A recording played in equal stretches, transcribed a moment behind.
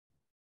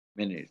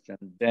minutes,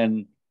 and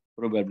then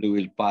probably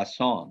we'll pass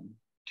on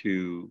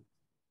to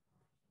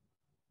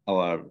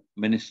our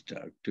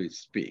minister to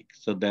speak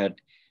so that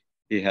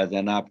he has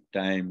enough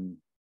time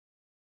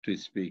to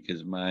speak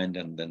his mind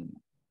and then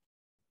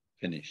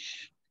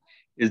finish.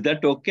 Is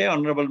that okay,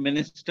 Honorable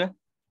Minister?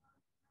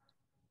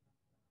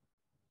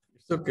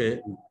 It's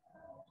okay.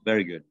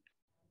 Very good.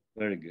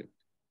 Very good.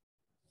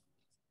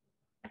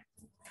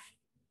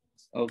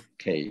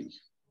 Okay.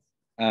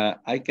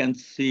 I can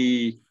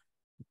see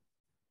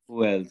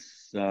who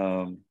else.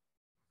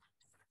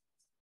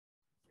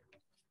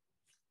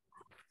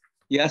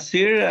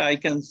 Yasir, I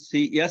can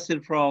see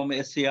Yasir from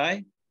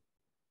SCI.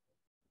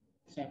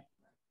 Sir.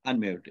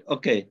 Unmute.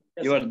 Okay,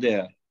 Yes, you are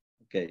there.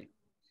 Okay.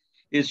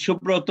 Is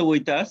Shubroto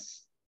with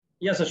us?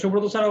 Yes, sir.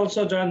 Shubroto sir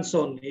also joined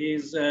soon. He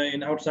is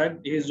in outside.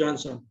 He is joined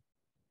soon.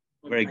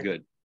 Very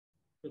good.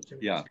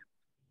 Yeah.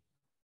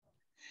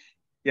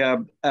 Yeah.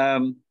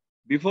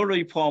 Before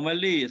we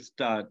formally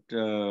start,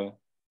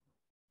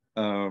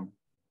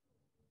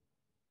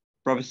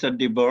 Professor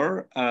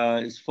DeBoer,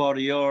 is for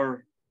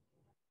your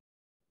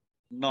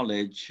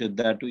knowledge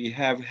that we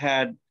have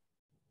had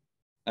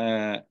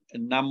a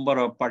number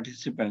of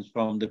participants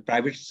from the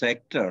private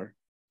sector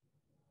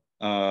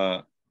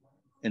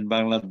in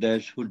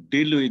Bangladesh who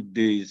deal with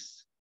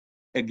these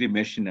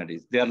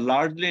agri-machineries. They are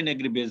largely in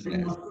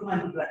agribusiness.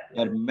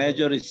 Their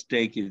major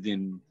stake is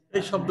in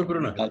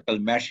agricultural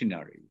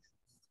machineries.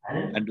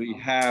 And we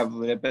have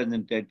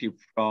representative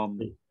from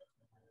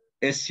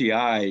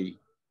SCI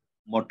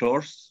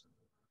Motors,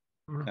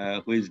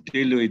 who is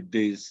deal with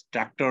these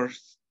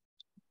tractors.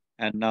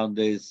 And now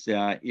there's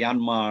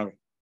Yanmar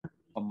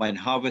combine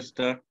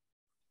harvester.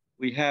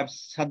 We have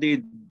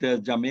Sadid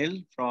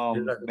Jamil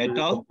from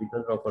Metal.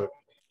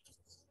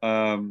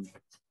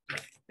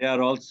 They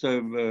are also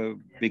a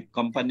big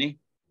company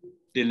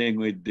dealing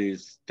with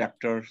these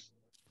tractors.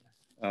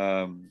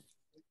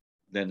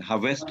 Then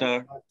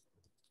harvester.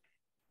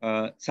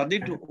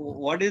 Sadid,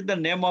 what is the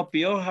name of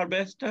your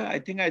harvester? I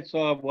think I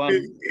saw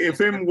one.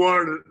 FM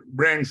World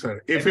brand,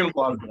 sir. FM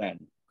World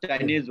brand.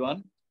 Chinese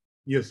one?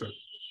 Yes, sir.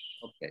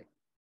 Okay.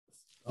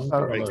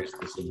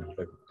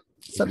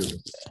 Sir,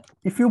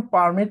 if you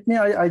permit me,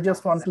 I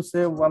just want to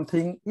say one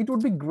thing. It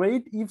would be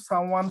great if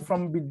someone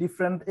from the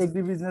different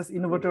agribusiness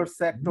innovator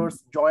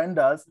sectors joined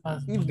us.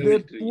 If they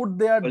put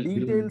their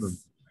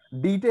details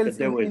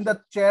in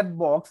the chat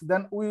box,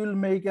 then we will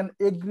make an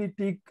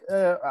Agri-Tech.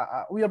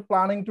 We are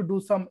planning to do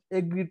some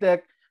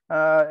Agri-Tech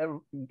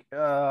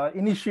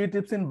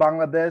initiatives in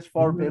Bangladesh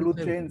for value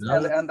chains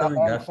and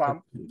on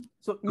farm.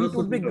 So it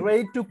would be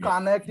great to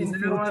connect in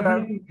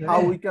future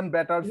how we can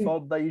better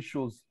solve the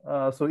issues.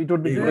 So it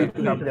would be great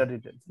to have their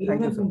details.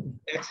 Thank you, sir.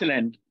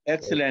 Excellent,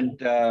 excellent,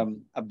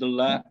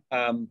 Abdullah.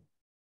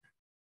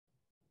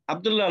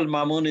 Abdullah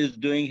Al-Amin is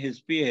doing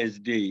his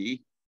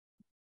PhD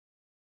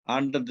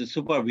under the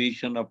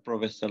supervision of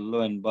Professor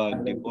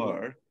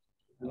Lowenberg-DeBoer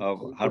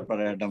of Harper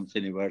Adams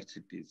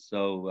University.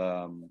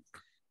 So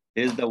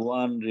he's the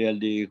one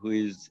really who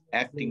is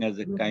acting as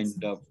a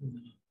kind of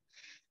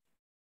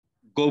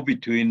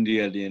go-between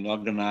really in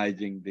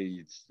organizing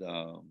these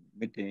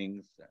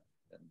meetings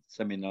and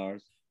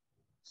seminars.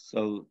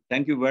 So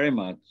thank you very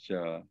much,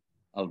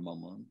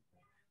 Al-Amin.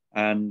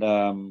 And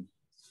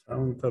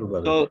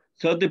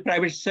so the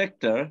private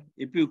sector,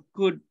 if you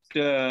could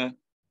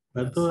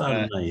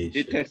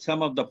detect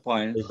some of the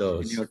points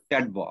in your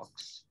chat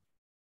box,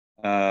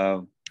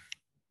 that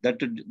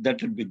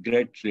would be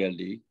great,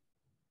 really.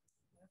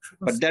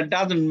 But that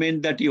doesn't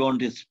mean that you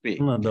won't speak.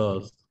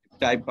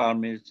 Type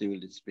permits, you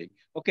will speak.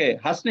 Okay,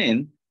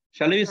 Hasneen,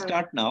 shall we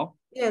start now?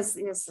 Yes,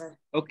 yes, sir.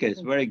 Okay,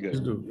 it's very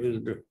good.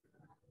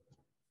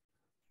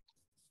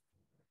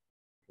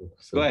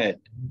 Go ahead.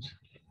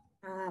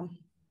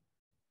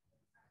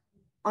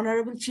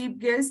 Honorable Chief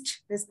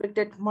Guest,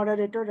 respected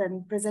moderator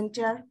and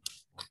presenter,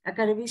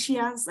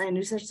 academicians and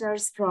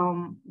researchers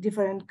from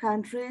different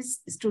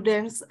countries,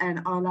 students and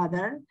all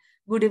other,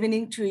 good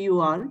evening to you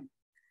all.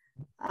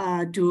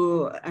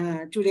 To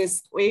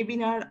today's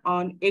webinar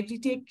on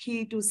Agri-Tech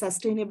key to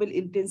sustainable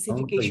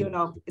intensification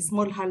of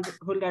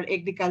smallholder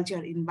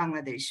agriculture in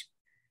Bangladesh.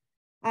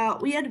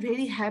 We are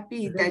very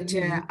happy that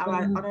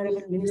our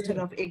Honourable Minister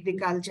of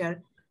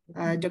Agriculture,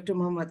 Dr.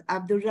 Mohammad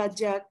Abdur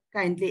Razzaque,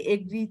 kindly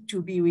agreed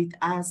to be with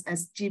us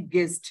as chief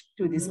guest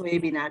to this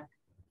webinar.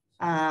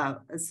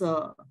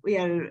 So we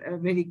are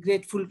very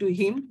grateful to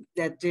him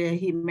that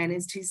he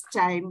managed his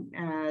time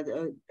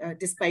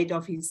despite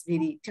of his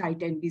very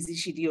tight and busy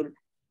schedule.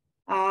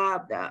 We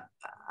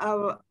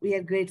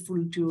are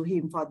grateful to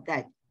him for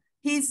that.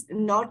 He's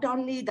not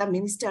only the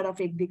Minister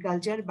of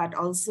Agriculture, but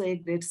also a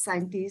great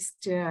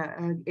scientist,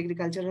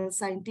 agricultural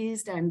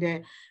scientist and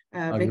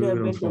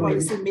development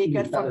policy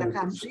maker for the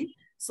country.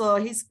 So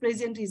his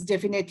presence is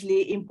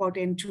definitely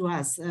important to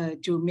us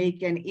to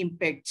make an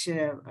impact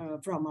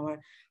from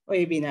our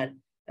webinar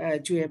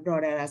to a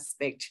broader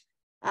aspect.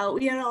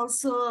 We are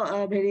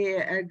also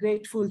very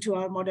grateful to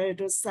our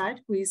moderator sir,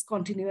 who is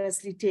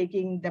continuously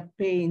taking the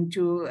pain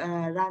to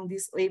run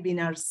this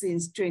webinar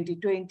since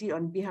 2020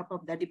 on behalf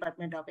of the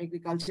Department of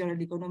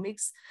Agricultural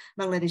Economics,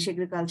 Bangladesh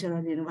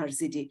Agricultural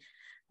University.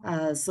 We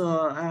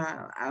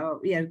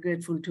are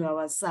grateful to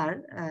our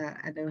sir,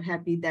 and I'm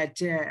happy that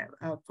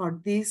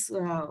for this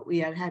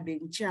we are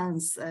having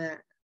chance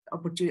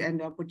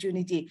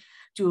opportunity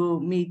to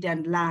meet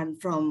and learn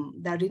from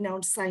the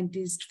renowned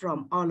scientists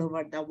from all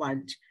over the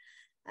world.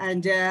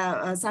 And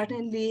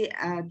certainly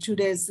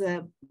today's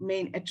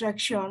main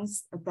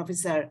attractions,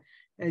 Professor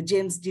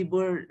James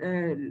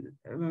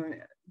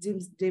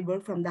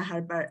Lowenberg-DeBoer from the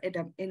Harper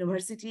Adams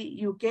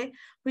University, UK,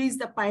 who is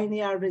the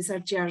pioneer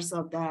researchers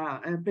of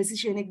the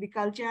precision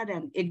agriculture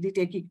and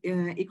Agri-Tech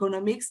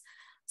economics.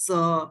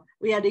 So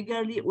we are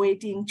eagerly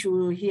waiting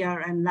to hear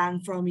and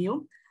learn from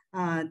you.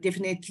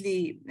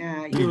 Definitely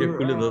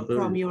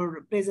from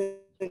your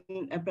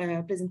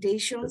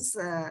presentations,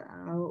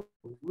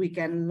 we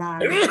can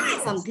learn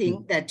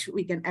something that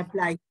we can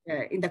apply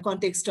in the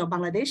context of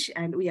Bangladesh,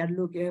 and we are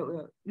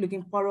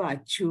looking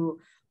forward to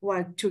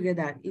work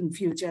together in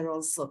future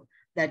also,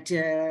 that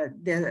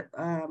the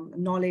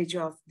knowledge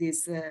of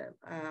this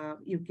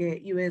UK,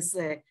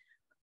 USA,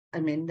 I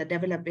mean the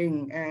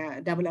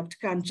developed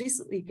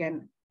countries, we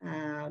can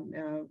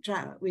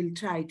we'll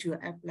try to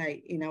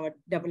apply in our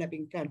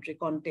developing country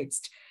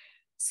context.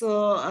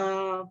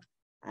 So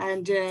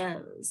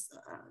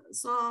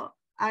so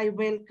I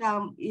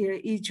welcome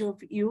each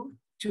of you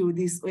to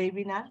this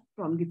webinar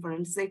from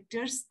different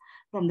sectors,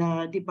 from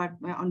the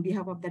department, on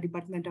behalf of the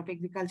Department of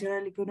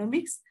Agricultural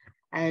Economics,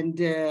 and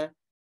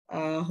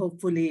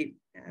hopefully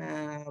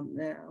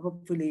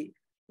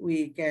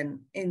we can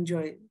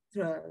enjoy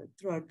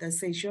throughout the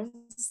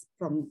sessions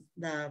from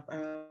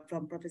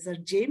Professor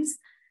James.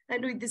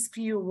 And with these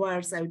few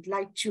words, I would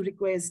like to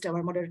request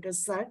our moderator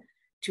sir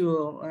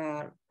to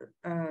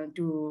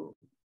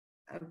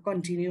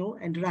continue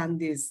and run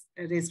this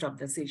rest of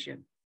the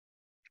session.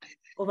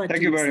 Over Thank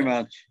to you very sir.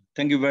 much.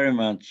 Thank you very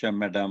much,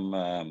 Madam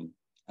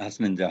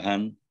Hasneen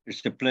Jahan.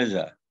 It's a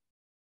pleasure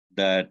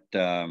that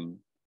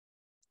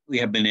we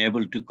have been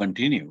able to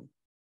continue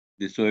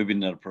this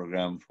webinar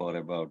program for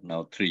about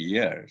now 3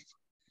 years.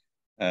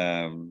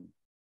 I'm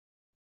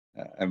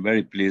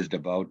very pleased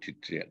about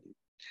it, really.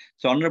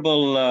 So,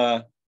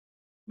 Honourable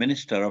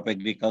Minister of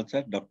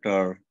Agriculture,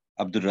 Dr.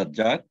 Abdur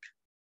Razzaque,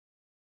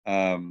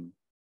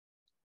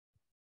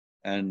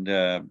 and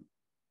the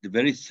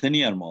very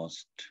senior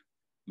most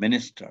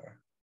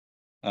minister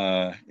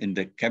in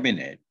the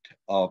cabinet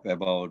of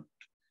about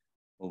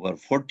over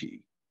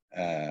 40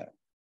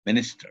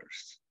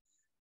 ministers.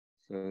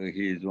 So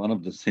he is one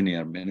of the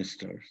senior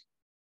ministers.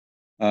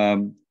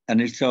 And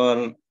it's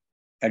our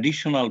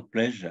additional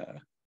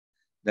pleasure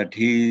that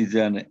he is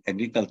an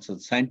agricultural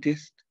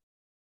scientist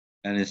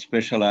and a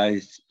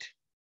specialized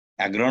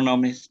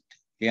agronomist.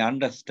 He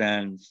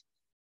understands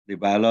the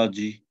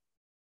biology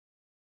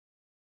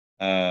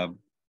of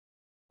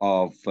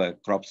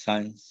crop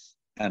science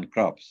and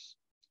crops.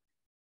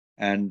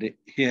 And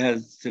he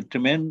has a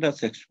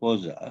tremendous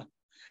exposure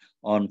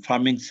on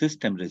farming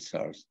system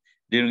research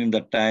during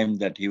the time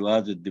that he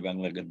was at the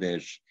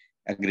Bangladesh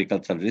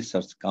Agricultural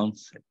Research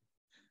Council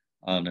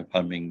on a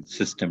farming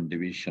system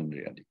division,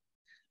 really.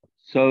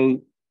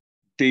 So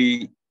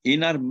the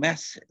inner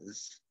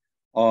message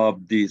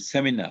of the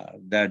seminar,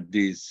 that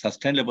the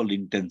sustainable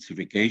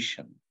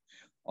intensification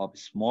of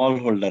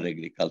smallholder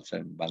agriculture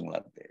in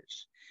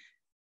Bangladesh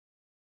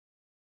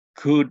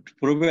could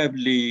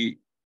probably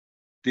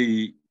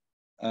the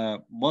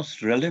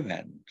most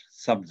relevant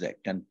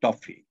subject and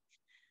topic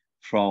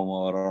from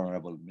our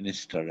Honourable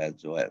Minister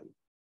as well.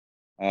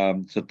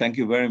 So thank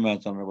you very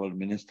much, Honourable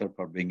Minister,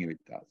 for being with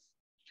us.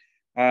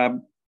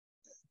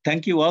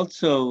 Thank you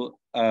also,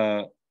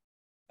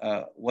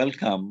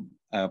 welcome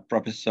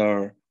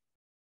Professor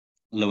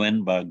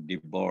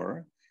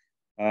Lowenberg-DeBoer,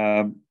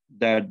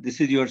 that this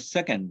is your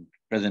second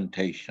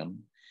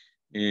presentation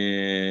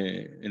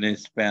in a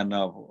span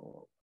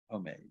of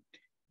 2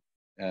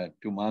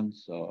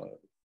 months or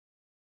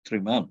 3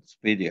 months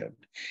period.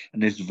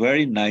 And it's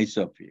very nice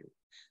of you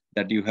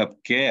that you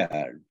have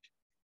cared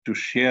to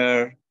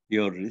share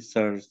your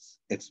research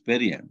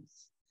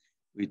experience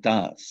with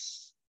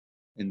us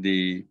in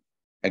the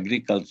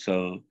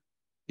agricultural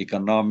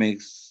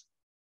economics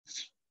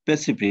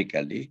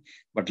specifically,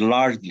 but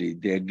largely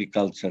the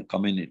agriculture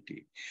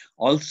community.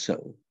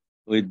 Also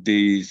with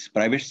these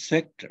private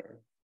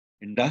sector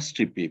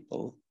industry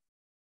people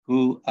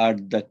who are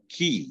the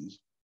key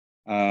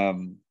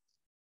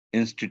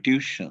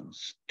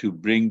institutions to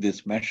bring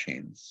these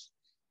machines,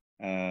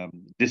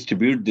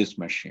 distribute these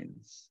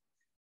machines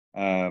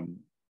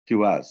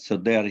to us. So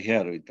they are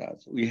here with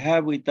us. We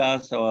have with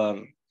us our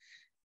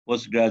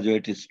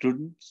postgraduate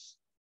students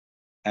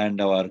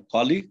and our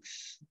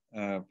colleagues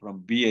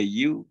from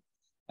BAU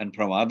and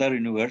from other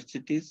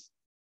universities,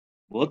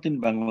 both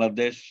in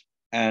Bangladesh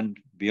and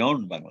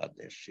beyond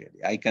Bangladesh.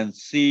 Really. I can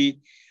see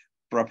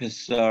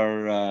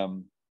Professor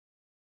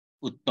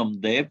Uttam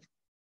Dev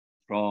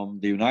from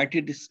the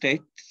United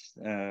States,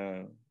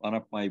 one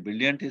of my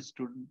brilliant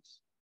students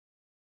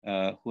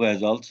who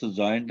has also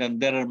joined, and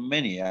there are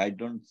many. I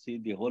don't see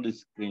the whole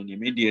screen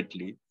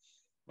immediately,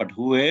 but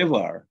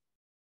whoever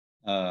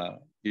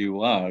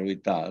you are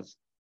with us,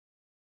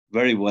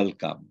 very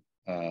welcome,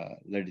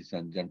 ladies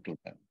and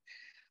gentlemen.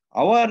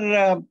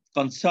 Our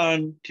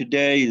concern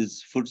today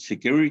is food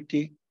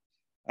security,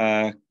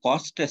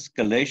 cost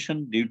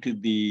escalation due to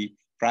the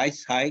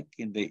price hike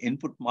in the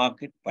input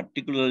market,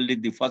 particularly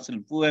the fossil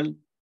fuel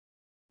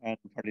and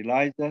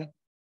fertilizer.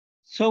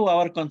 So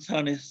our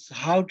concern is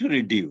how to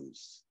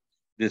reduce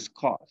this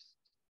cost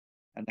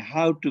and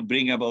how to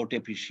bring about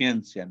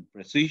efficiency and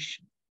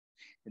precision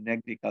in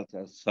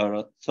agriculture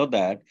so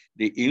that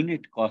the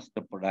unit cost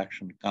of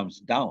production comes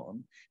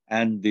down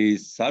and the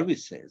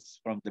services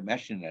from the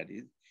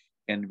machineries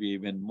can be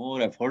even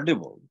more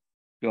affordable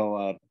to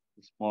our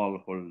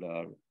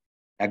smallholder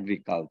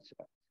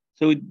agriculture.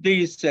 So with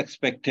this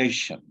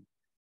expectation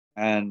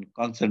and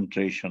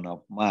concentration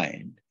of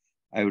mind,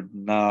 I would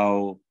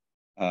now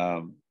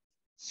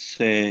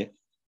say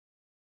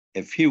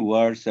a few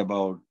words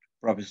about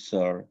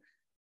Professor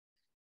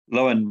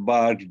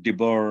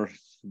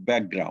Lowenberg-DeBoer's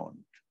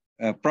background.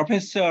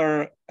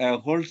 Professor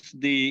holds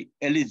the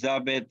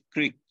Elizabeth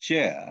Crick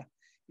Chair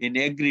in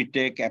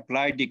Agri-Tech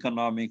Applied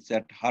Economics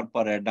at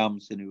Harper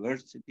Adams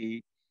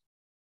University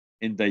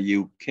in the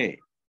UK.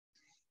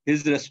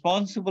 He's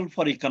responsible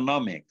for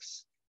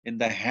economics in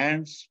the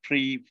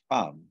hands-free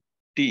farm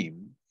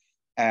team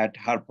at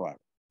Harper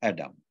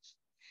Adams.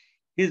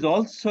 He's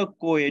also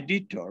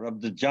co-editor of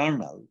the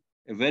journal,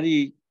 a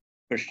very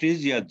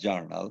prestigious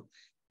journal,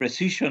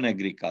 Precision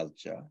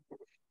Agriculture,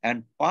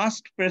 and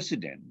past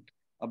president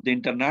of the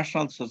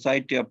International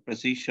Society of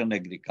Precision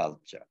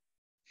Agriculture.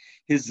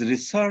 His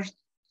research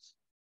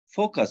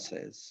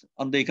focuses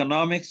on the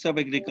economics of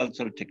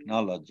agricultural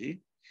technology,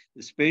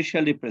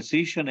 especially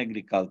precision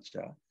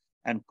agriculture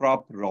and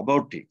crop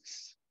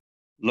robotics.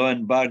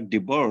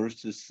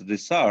 Lowenberg-DeBoer's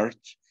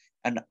research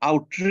and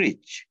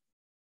outreach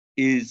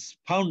is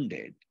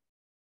founded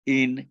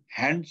in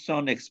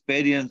hands-on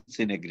experience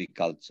in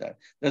agriculture.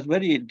 That's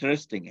very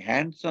interesting,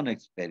 hands-on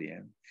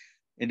experience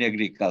in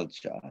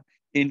agriculture,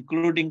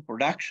 including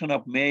production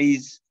of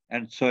maize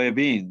and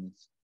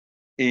soybeans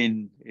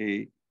in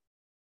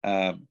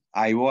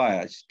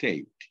Iowa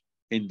state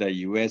in the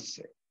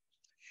USA.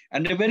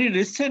 And a very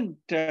recent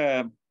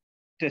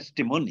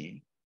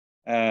testimony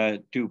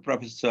to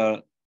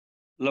Professor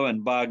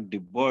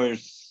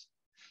Lowenberg-DeBoer's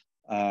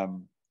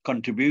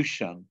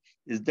contribution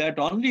is that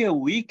only a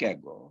week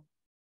ago,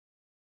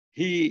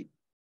 he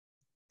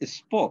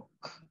spoke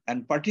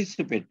and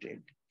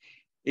participated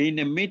in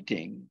a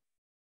meeting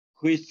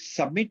which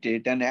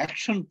submitted an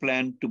action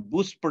plan to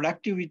boost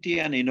productivity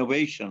and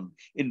innovation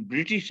in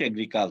British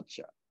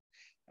agriculture.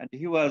 And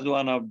he was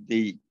one of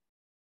the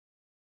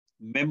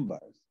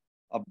members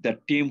of the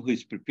team who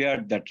has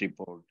prepared that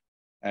report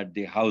at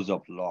the House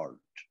of Lords.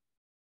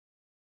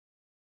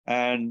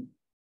 And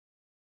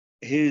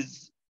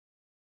his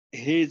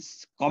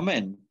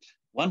comment,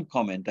 one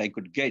comment I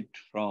could get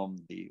from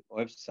the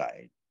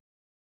website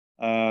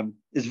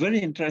is very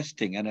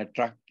interesting and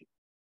attractive.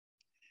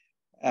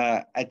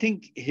 I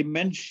think he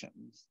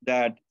mentions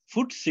that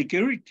food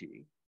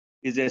security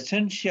is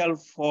essential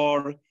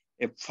for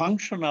a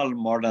functional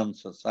modern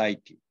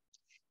society.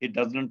 It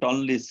doesn't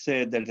only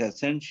say that it's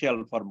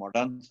essential for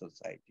modern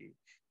society.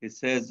 It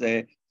says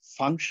a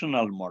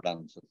functional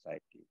modern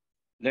society.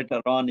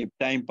 Later on, if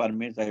time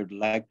permits, I would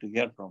like to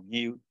hear from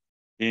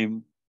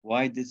him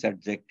why this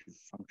adjective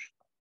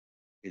functional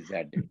is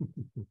added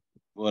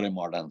for a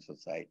modern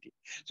society.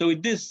 So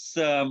with this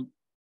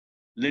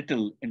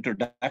little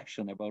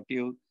introduction about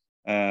you,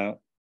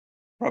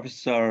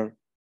 Professor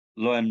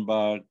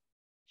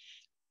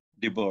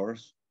Lowenberg-DeBoer,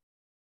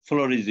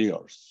 floor is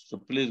yours. So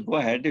please go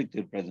ahead with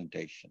your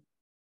presentation.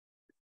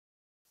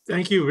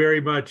 Thank you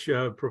very much,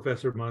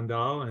 Professor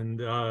Mandal,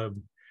 and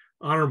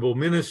Honourable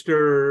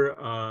Minister,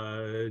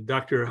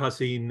 Dr.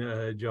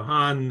 Hasneen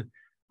Johan,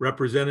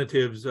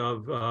 representatives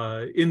of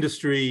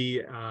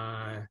industry,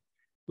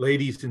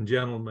 ladies and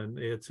gentlemen.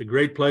 It's a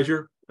great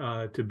pleasure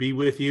to be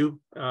with you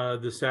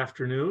this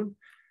afternoon.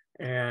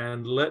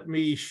 And let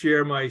me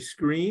share my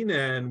screen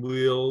and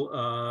we'll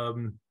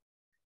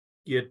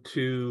get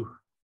to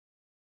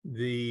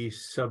the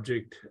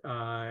subject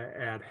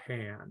at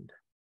hand.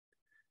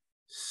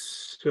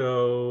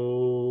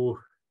 So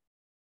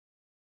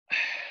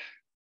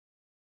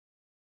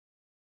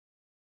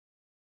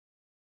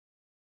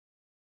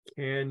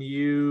can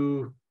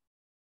you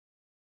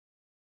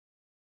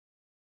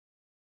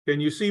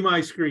see my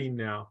screen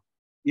now?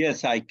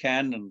 Yes, I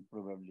can, and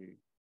probably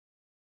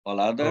all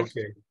others.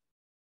 Okay.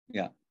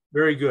 Yeah.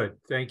 Very good.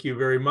 Thank you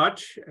very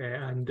much.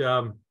 And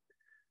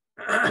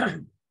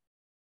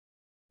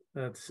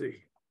let's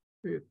see.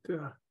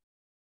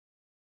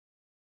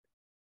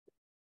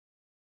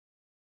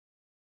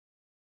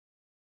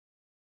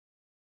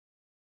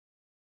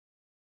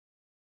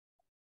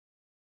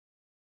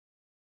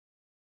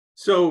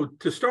 So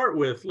to start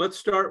with, let's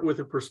start with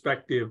a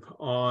perspective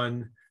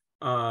on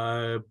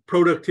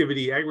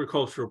productivity,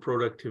 agricultural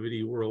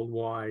productivity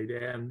worldwide,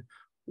 and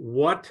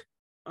what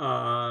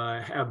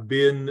have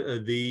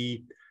been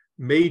the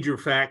major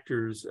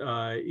factors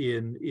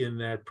in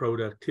that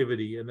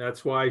productivity. And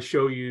that's why I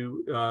show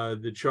you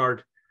the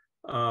chart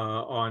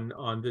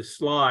on this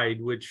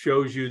slide, which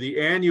shows you the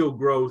annual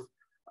growth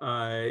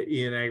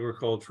in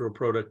agricultural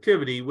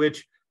productivity,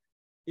 which,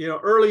 you know,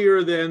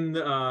 earlier than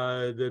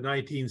the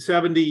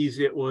 1970s,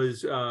 it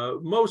was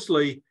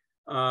mostly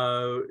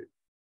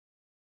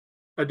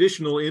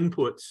additional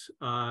inputs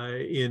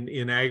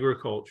in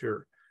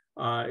agriculture.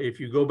 If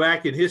you go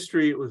back in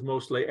history, it was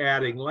mostly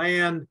adding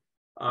land,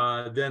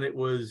 then it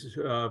was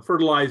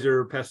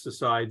fertilizer,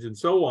 pesticides, and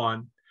so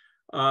on.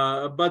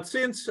 But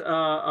since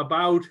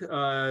about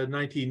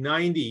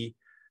 1990,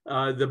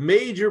 the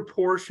major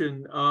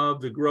portion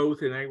of the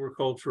growth in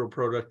agricultural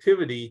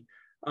productivity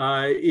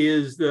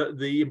is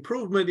the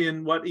improvement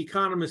in what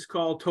economists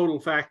call total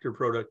factor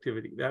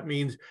productivity. That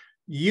means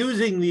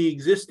using the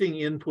existing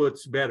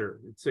inputs better.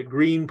 It's a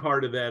green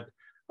part of that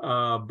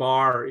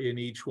bar in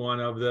each one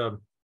of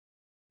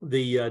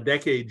the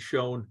decades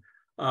shown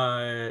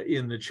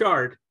in the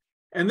chart.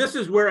 And this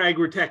is where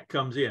Agri-Tech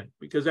comes in,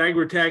 because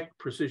Agri-Tech,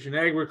 precision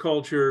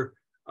agriculture,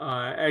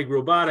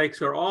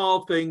 agrobotics are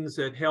all things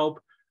that help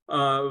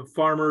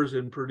farmers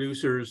and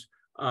producers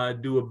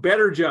do a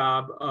better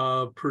job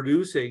of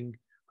producing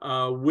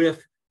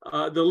with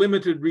the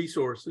limited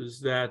resources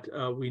that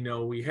we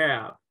know we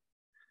have.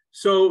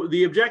 So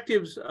the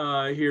objectives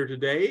here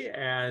today,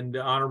 and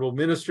Honourable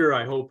Minister,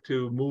 I hope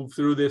to move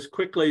through this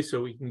quickly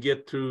so we can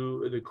get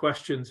through the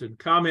questions and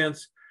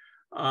comments.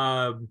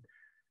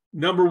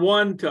 Number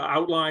one, to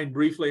outline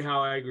briefly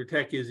how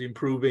Agri-Tech is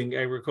improving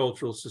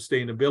agricultural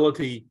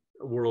sustainability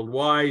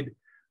worldwide.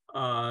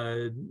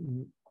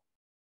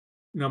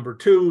 Number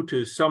two,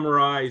 to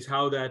summarize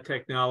how that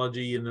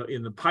technology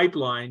in the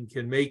pipeline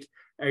can make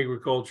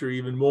agriculture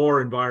even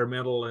more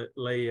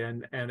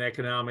environmentally and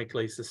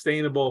economically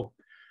sustainable.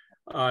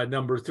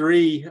 Number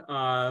three,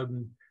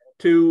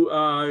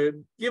 to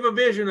give a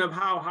vision of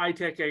how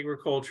high-tech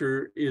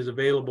agriculture is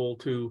available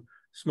to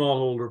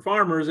smallholder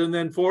farmers. And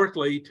then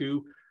fourthly,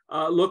 to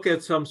look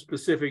at some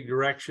specific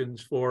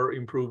directions for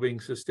improving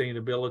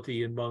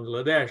sustainability in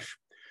Bangladesh.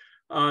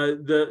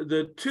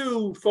 The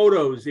two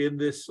photos in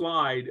this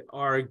slide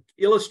are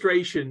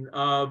illustration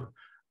of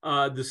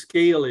the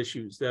scale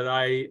issues that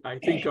I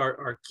think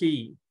are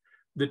key.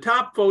 The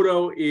top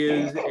photo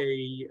is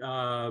a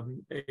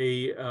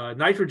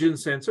nitrogen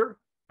sensor,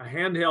 a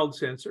handheld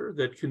sensor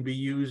that can be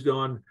used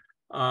on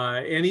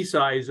any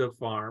size of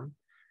farm.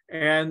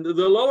 And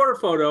the lower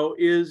photo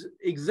is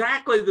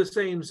exactly the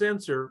same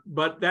sensor,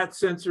 but that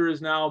sensor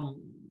is now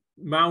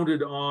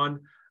mounted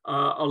on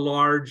a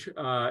large,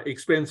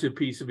 expensive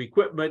piece of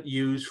equipment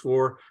used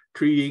for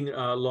treating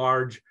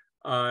large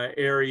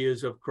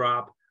areas of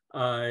crop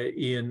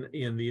in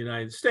the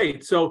United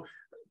States. So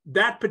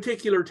that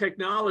particular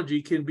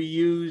technology can be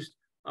used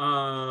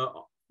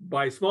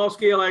by small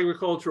scale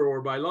agriculture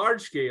or by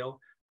large scale,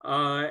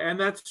 and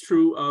that's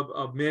true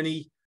of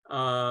many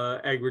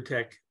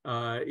Agri-Tech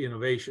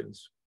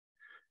innovations.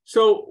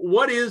 So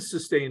what is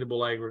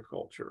sustainable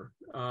agriculture?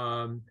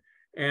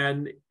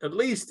 And at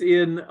least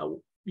in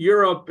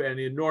Europe and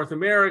in North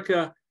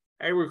America,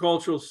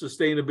 agricultural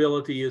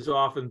sustainability is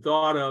often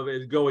thought of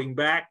as going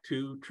back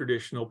to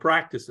traditional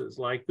practices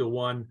like the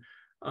one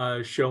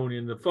shown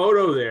in the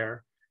photo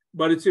there.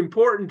 But it's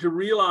important to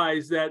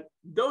realize that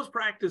those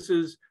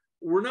practices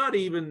were not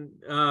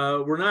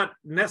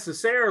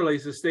necessarily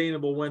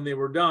sustainable when they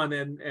were done,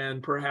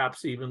 and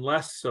perhaps even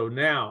less so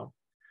now.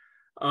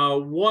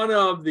 One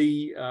of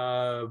the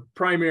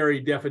primary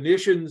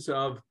definitions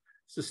of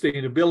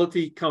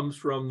sustainability comes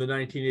from the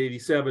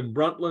 1987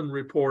 Brundtland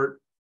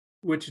Report,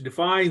 which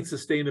defines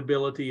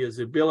sustainability as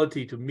the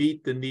ability to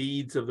meet the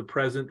needs of the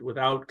present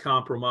without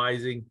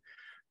compromising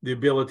the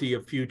ability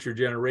of future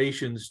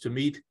generations to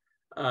meet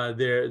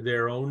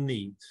their own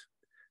needs.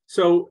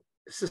 So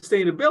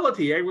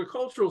sustainability,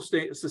 agricultural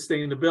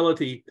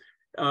sustainability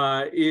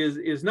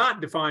is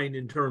not defined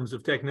in terms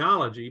of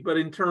technology, but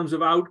in terms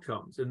of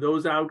outcomes. And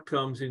those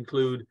outcomes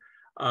include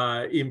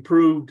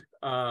improved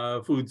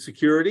food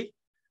security.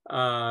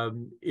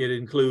 It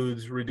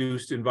includes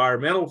reduced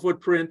environmental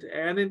footprint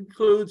and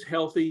includes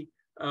healthy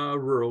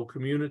rural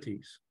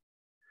communities.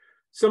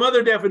 Some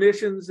other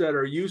definitions that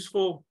are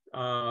useful: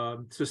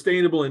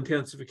 sustainable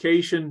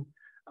intensification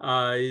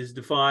is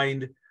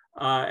defined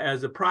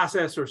as a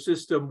process or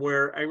system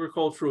where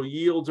agricultural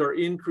yields are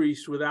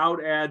increased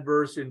without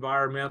adverse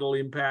environmental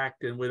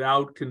impact and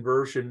without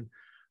conversion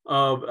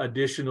of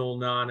additional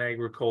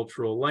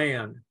non-agricultural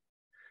land.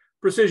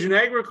 Precision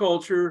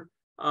agriculture,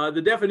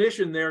 the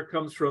definition there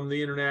comes from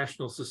the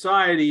International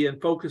Society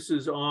and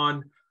focuses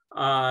on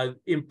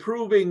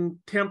improving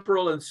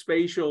temporal and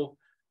spatial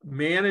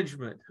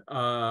management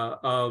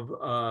of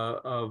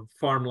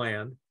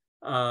farmland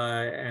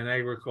and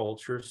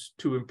agriculture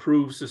to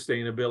improve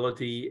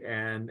sustainability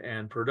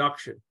and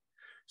production.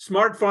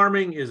 Smart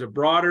farming is a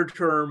broader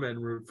term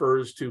and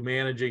refers to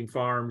managing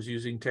farms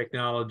using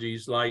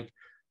technologies like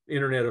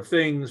Internet of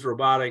Things,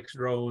 robotics,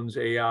 drones,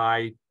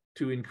 AI,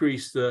 to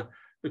increase the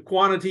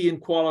quantity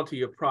and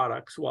quality of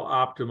products while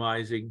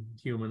optimizing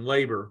human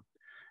labor.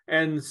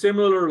 And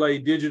similarly,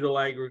 digital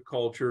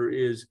agriculture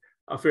is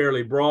a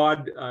fairly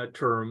broad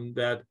term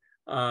that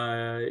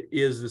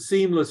is the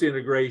seamless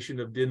integration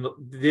of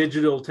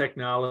digital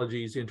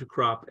technologies into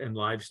crop and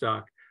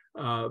livestock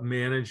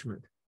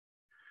management.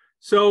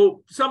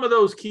 So some of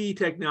those key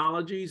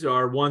technologies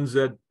are ones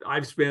that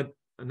I've spent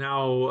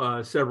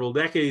now several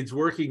decades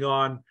working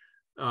on: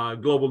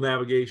 global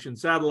navigation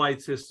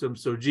satellite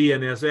systems, so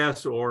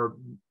GNSS, or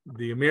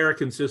the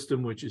American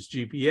system, which is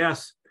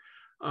GPS,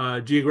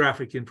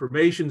 geographic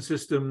information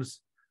systems,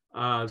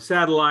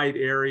 satellite,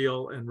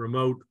 aerial, and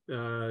remote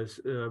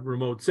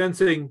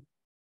sensing,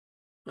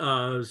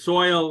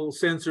 soil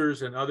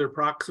sensors and other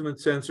proximate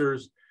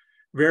sensors,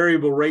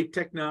 variable rate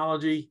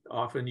technology,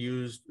 often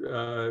used,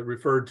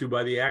 referred to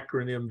by the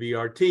acronym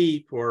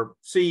VRT for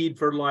seed,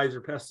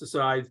 fertilizer,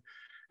 pesticides,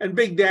 and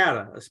big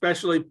data,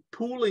 especially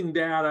pooling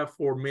data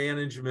for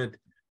management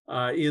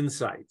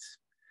insights.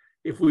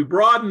 If we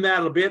broaden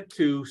that a bit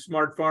to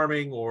smart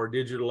farming or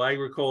digital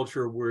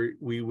agriculture,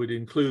 we would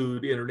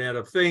include Internet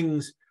of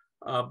Things,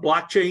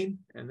 blockchain,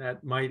 and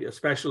that might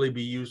especially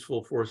be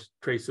useful for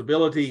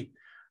traceability,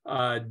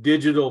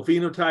 digital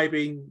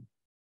phenotyping,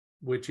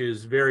 which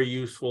is very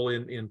useful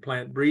in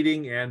plant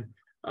breeding, and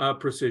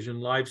precision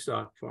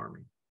livestock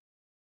farming.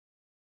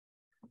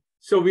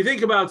 So if we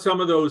think about some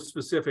of those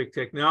specific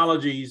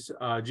technologies,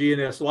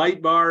 GNS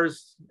light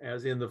bars,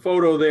 as in the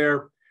photo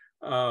there,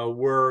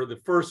 were the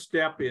first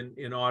step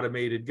in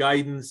automated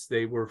guidance.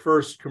 They were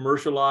first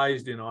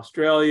commercialized in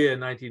Australia in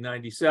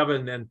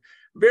 1997, and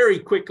very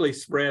quickly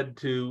spread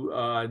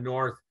to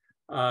North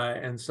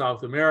and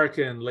South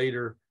America, and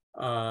later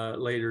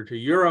to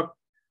Europe.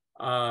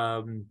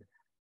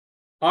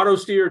 Auto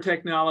steer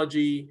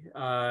technology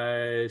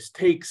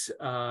takes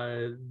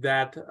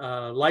that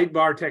light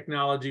bar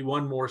technology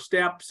one more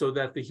step, so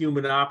that the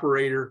human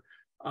operator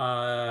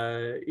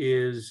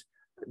is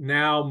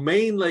now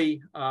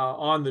mainly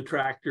on the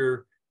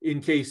tractor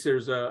in case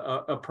there's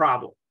a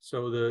problem.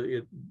 So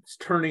it's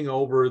turning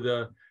over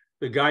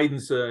the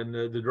guidance and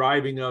the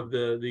driving of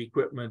the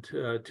equipment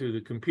to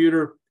the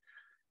computer.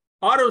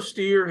 Auto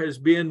steer has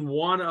been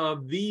one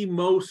of the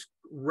most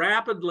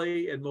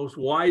rapidly and most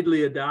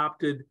widely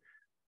adopted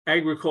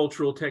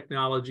agricultural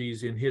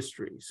technologies in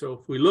history. So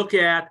if we look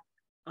at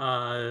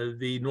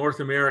the North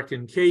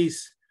American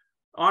case,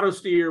 auto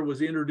steer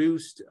was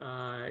introduced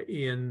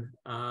in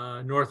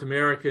North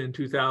America in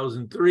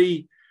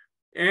 2003,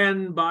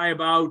 and by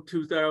about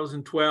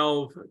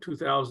 2012,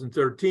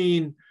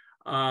 2013,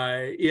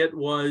 it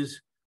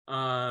was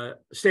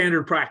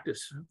standard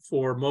practice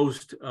for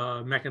most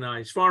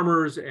mechanized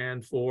farmers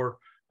and for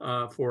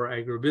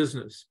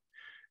agribusiness.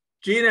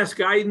 GNS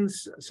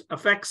guidance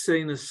affects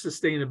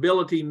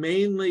sustainability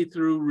mainly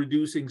through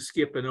reducing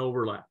skip and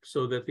overlap,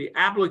 so that the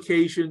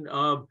application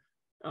of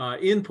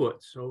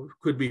inputs, so it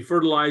could be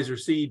fertilizer,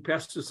 seed,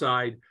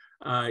 pesticide,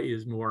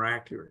 is more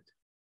accurate.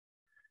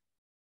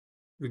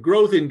 The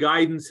growth in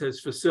guidance has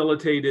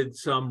facilitated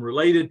some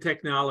related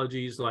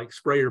technologies like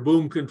sprayer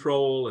boom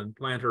control and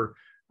planter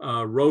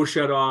row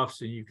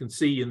shutoffs, and you can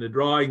see in the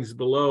drawings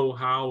below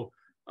how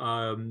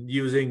when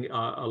using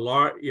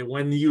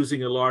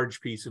a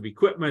large piece of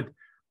equipment,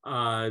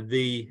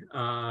 the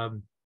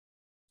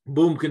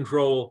boom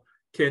control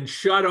can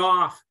shut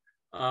off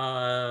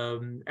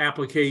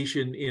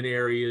application in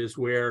areas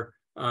where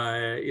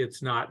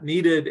it's not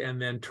needed,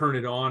 and then turn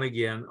it on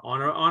again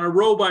on a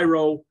row by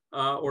row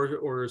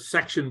or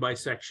section by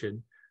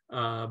section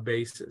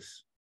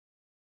basis.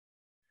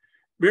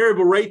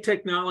 Variable rate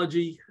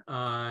technology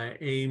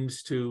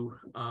aims to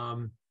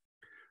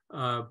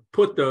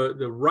put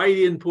the right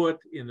input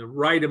in the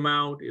right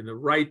amount, in the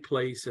right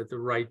place at the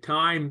right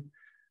time.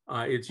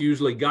 It's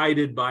usually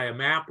guided by a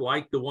map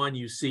like the one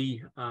you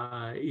see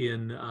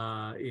in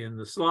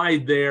the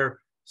slide there,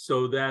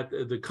 so that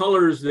the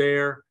colors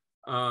there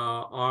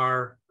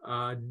are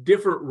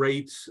different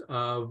rates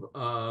of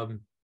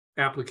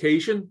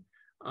application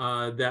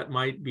that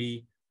might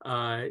be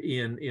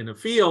in a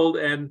field.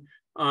 And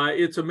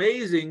it's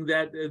amazing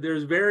that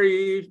there's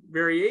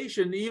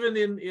variation even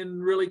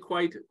in really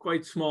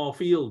quite small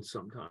fields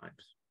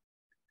sometimes.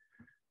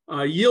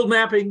 Yield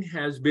mapping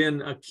has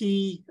been a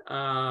key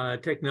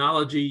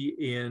technology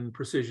in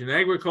precision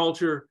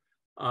agriculture.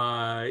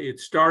 It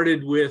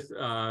started with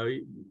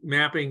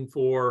mapping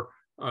for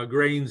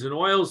grains and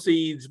oil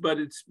seeds, but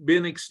it's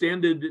been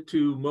extended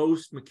to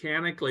most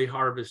mechanically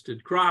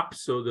harvested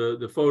crops. So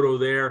the photo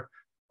there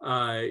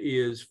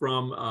is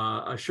from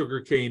a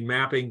sugarcane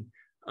mapping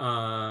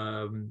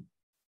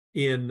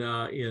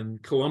in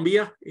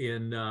Colombia,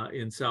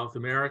 in South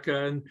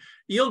America. And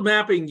yield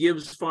mapping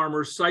gives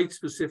farmers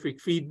site-specific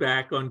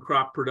feedback on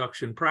crop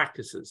production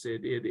practices.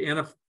 It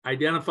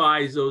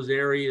identifies those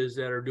areas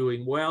that are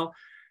doing well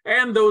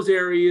and those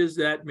areas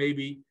that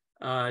maybe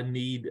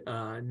need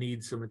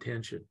some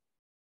attention.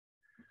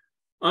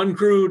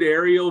 Uncrewed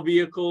aerial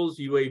vehicles,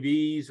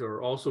 UAVs,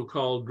 or also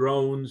called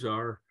drones,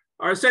 are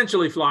are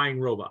essentially flying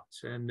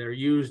robots, and they're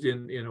used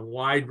in a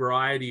wide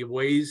variety of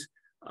ways.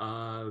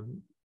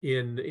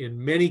 In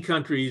many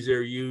countries,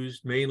 they're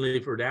used mainly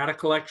for data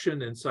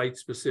collection and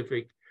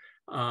site-specific,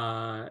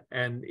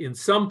 and in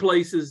some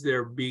places,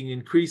 they're being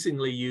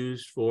increasingly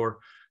used for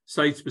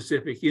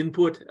site-specific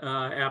input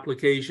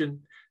application.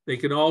 They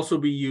can also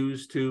be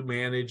used to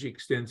manage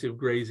extensive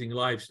grazing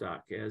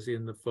livestock, as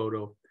in the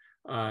photo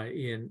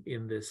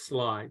in this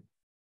slide.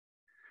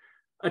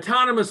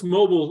 Autonomous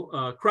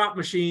mobile crop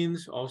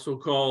machines, also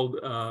called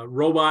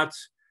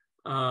robots,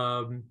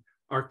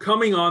 are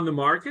coming on the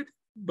market,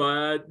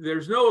 but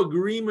there's no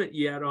agreement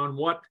yet on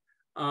what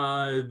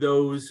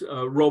those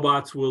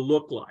robots will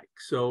look like.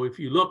 So if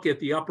you look at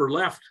the upper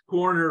left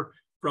corner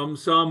from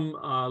some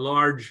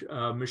large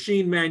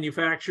machine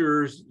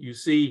manufacturers, you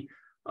see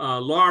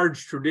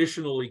large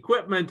traditional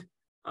equipment,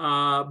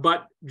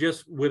 but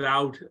just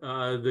without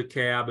the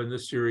cab and the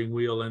steering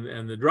wheel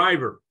and the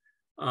driver.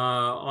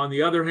 On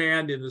the other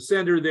hand, in the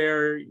center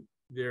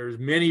there's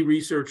many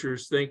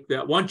researchers think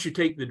that once you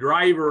take the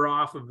driver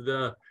off of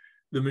the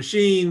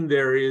machine,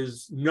 there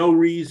is no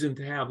reason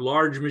to have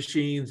large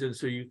machines, and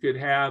so you could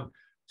have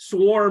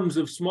swarms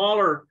of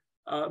smaller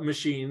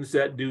machines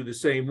that do the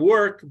same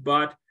work,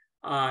 but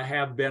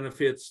have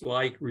benefits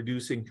like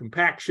reducing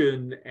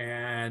compaction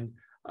and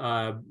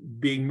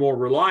being more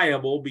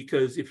reliable,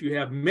 because if you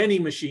have many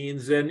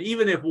machines, then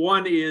even if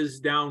one is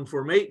down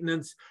for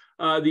maintenance,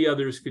 the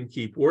others can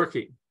keep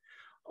working.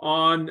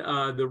 On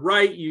the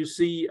right, you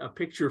see a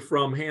picture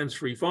from Hands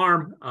Free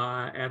Farm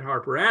at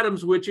Harper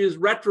Adams, which is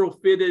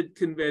retrofitted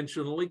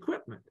conventional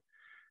equipment.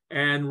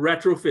 And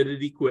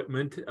retrofitted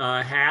equipment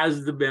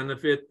has the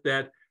benefit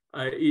that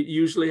it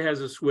usually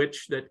has a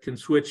switch that can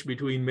switch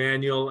between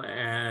manual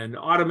and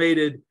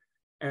automated.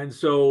 And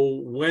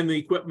so when the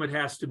equipment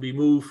has to be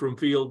moved from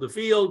field to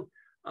field,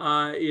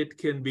 it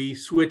can be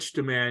switched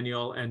to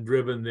manual and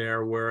driven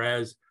there,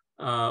 whereas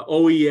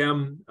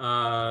OEM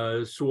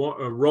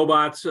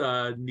robots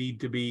need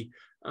to be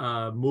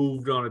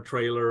moved on a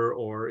trailer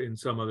or in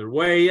some other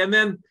way. And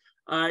then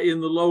in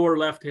the lower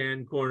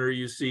left-hand corner,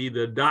 you see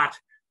the DOT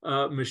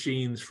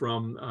machines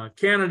from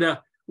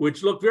Canada,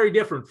 which look very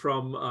different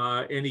from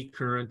any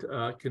current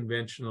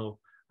conventional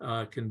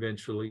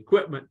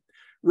equipment.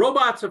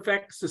 Robots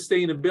affect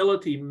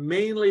sustainability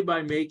mainly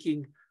by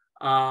making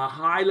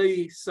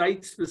highly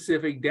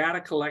site-specific data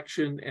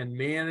collection and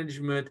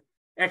management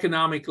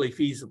economically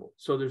feasible.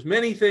 So there's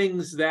many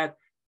things that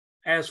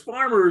as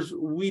farmers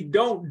we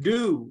don't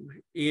do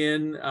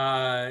in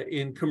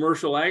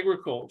commercial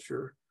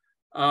agriculture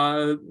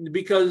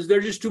because they're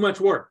just too much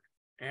work,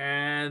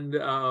 and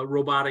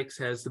robotics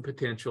has the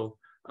potential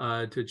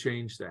to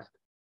change that.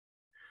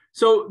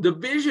 So the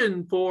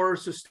vision for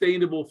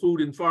sustainable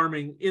food and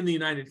farming in the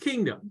United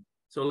Kingdom.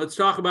 So let's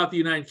talk about the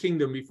United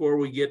Kingdom before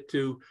we get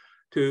to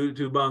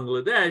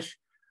Bangladesh.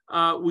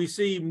 We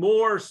see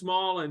more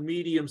small and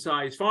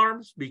medium-sized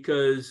farms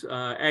because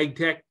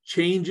ag-tech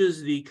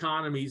changes the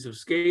economies of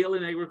scale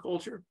in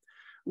agriculture.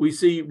 We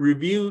see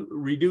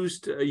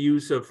reduced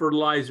use of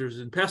fertilizers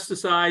and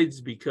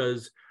pesticides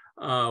because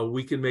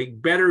we can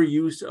make better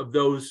use of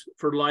those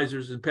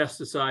fertilizers and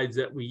pesticides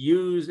that we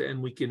use,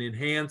 and we can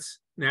enhance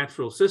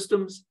natural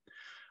systems.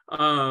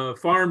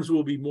 Farms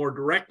will be more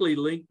directly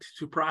linked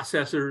to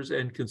processors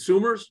and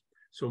consumers,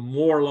 so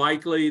more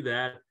likely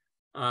that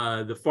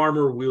the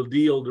farmer will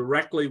deal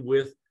directly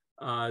with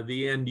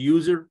the end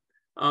user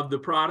of the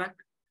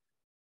product.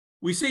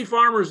 We see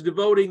farmers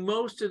devoting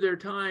most of their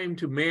time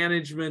to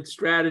management,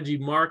 strategy,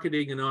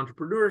 marketing, and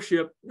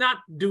entrepreneurship, not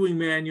doing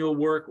manual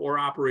work or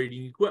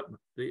operating equipment.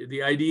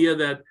 The idea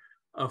that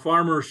a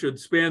farmer should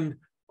spend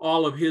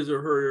all of his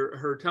or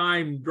her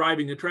time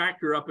driving a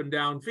tractor up and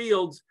down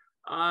fields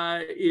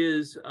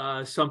is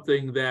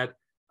something that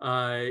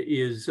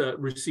is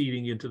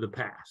receding into the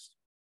past.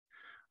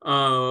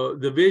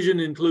 The vision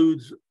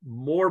includes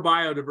more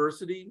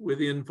biodiversity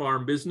within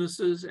farm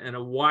businesses and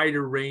a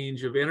wider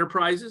range of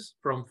enterprises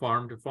from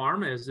farm to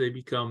farm as they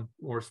become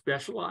more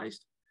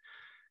specialized.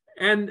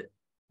 And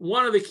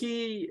one of the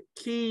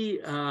key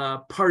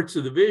parts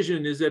of the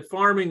vision is that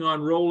farming on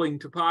rolling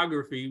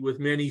topography with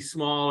many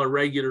small,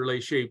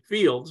 irregularly shaped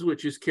fields,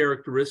 which is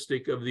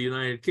characteristic of the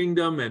United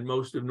Kingdom and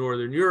most of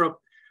Northern Europe,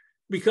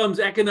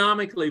 becomes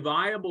economically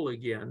viable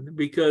again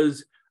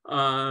because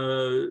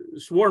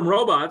swarm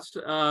robots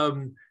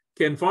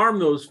can farm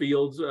those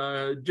fields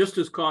just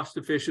as cost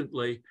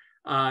efficiently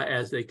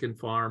as they can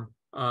farm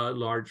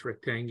large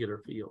rectangular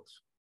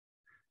fields.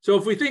 So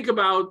if we think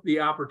about the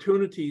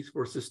opportunities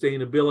for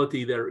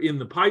sustainability that are in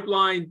the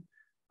pipeline,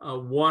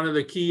 one of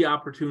the key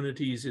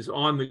opportunities is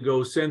on-the-go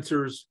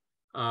sensors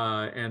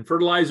and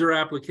fertilizer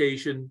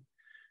application.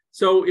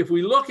 So if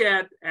we look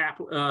at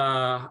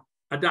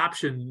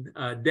adoption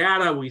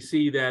data, we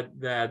see that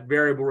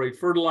variable rate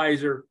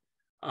fertilizer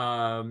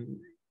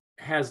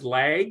has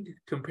lagged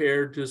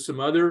compared to some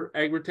other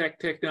agri-tech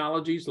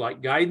technologies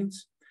like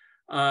guidance.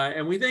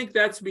 And we think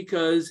that's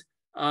because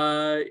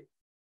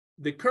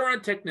the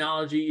current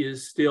technology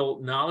is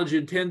still knowledge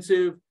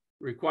intensive.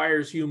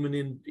 requires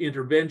human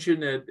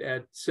intervention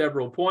at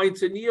several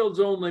points, and yields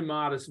only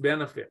modest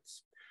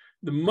benefits.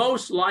 The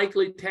most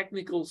likely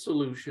technical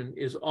solution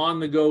is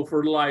on-the-go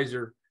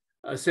fertilizer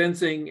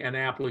sensing and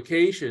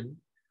application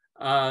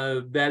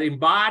that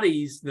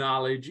embodies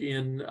knowledge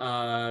in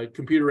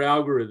computer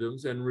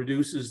algorithms and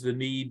reduces the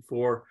need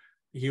for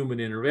human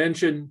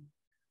intervention.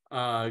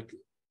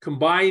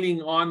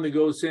 Combining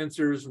on-the-go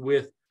sensors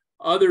with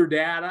other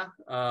data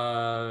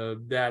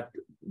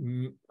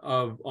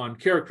on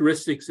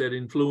characteristics that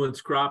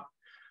influence crop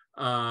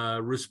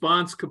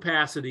response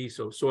capacity,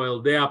 so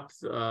soil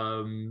depth,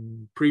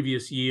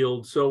 previous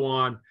yield, so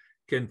on,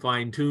 can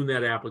fine-tune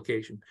that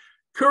application.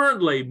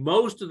 Currently,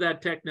 most of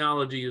that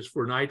technology is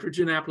for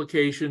nitrogen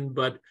application,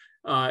 but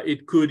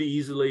it could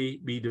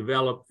easily be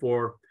developed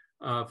for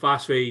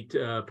phosphate,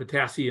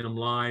 potassium,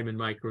 lime, and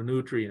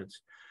micronutrients.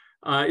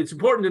 It's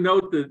important to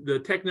note that the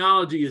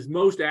technology is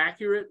most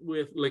accurate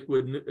with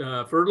liquid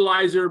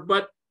fertilizer,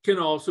 but can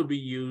also be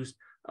used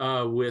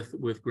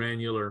with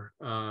granular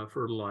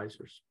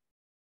fertilizers.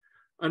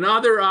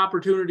 Another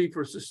opportunity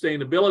for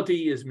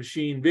sustainability is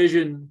machine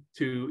vision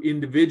to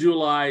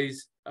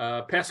individualize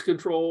pest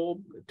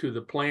control to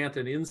the plant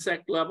and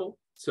insect level.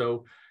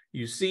 So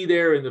you see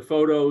there in the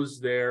photos,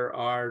 there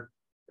are,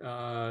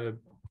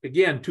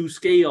 again, two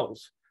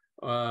scales,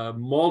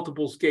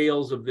 multiple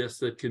scales of this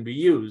that can be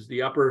used.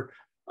 The upper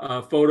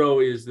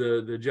photo is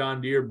the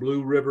John Deere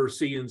Blue River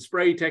See and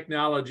Spray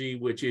technology,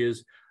 which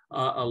is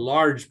a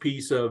large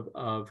piece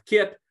of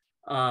kit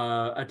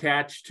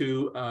attached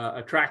to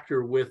a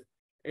tractor with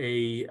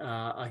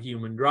a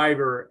human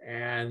driver,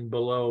 and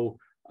below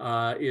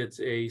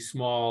it's a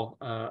small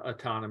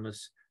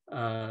autonomous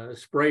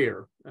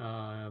sprayer,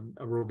 a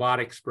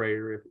robotic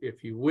sprayer,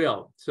 if you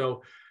will.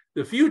 So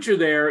the future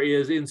there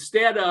is,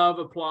 instead of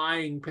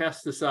applying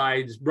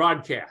pesticides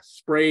broadcast,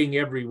 spraying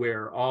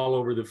everywhere all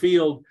over the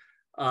field,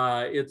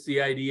 it's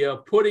the idea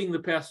of putting the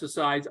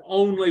pesticides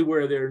only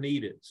where they're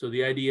needed. So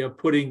the idea of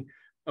putting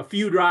a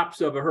few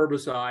drops of a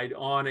herbicide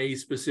on a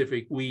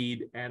specific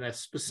weed, and a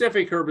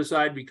specific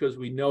herbicide because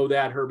we know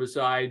that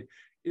herbicide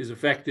is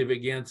effective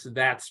against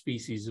that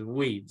species of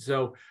weed.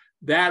 So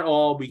that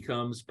all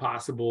becomes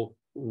possible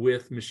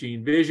with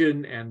machine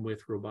vision and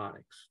with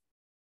robotics.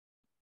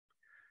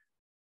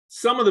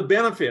 Some of the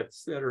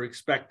benefits that are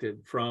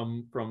expected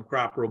from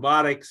crop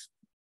robotics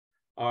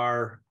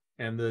are,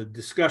 and the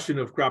discussion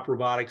of crop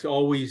robotics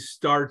always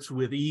starts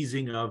with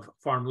easing of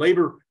farm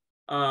labor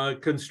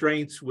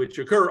constraints, which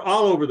occur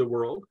all over the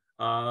world,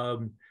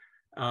 not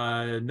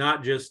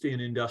just in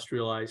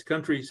industrialized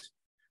countries.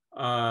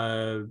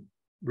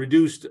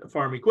 Reduced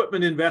farm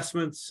equipment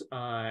investments,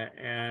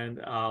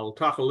 and I'll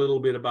talk a little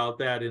bit about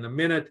that in a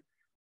minute.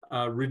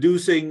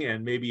 Reducing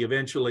and maybe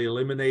eventually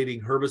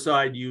eliminating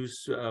herbicide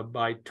use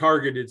by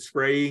targeted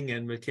spraying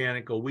and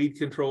mechanical weed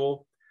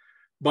control.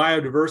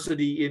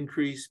 Biodiversity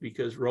increase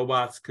because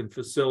robots can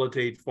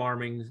facilitate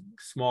farming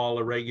small,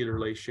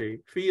 irregularly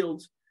shaped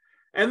fields.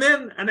 And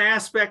then an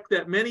aspect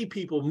that many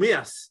people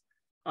miss,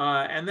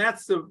 and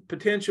that's the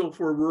potential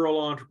for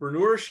rural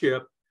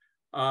entrepreneurship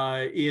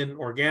in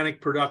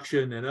organic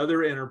production and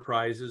other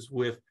enterprises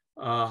with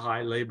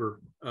high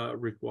labor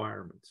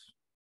requirements.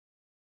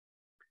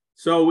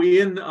 So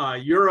in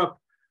Europe,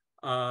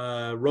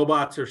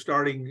 robots are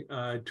starting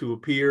to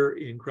appear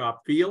in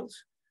crop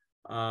fields.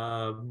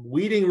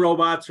 Weeding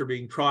robots are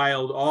being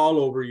trialed all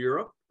over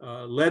Europe,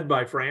 led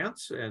by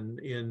France. And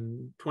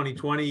in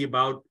 2020,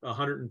 about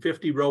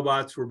 150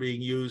 robots were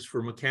being used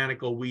for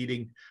mechanical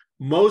weeding,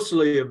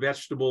 mostly of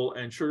vegetable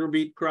and sugar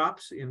beet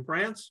crops in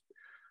France.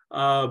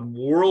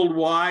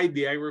 Worldwide,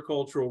 the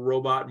agricultural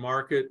robot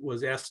market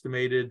was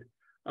estimated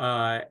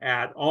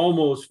at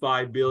almost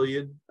 $5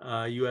 billion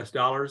US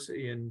dollars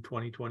in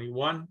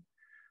 2021.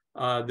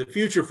 The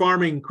Future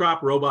Farming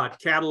Crop Robot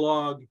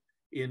Catalog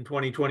in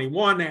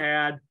 2021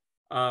 had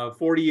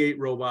 48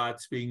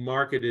 robots being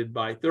marketed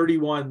by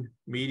 31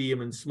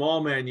 medium and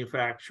small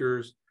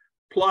manufacturers,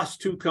 plus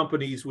 2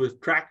 companies with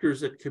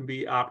tractors that can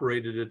be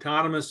operated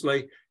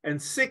autonomously,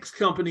 and 6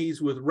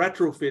 companies with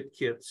retrofit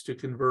kits to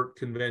convert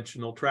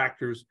conventional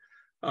tractors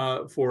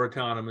for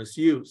autonomous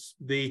use.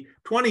 The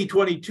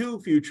 2022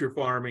 Future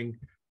Farming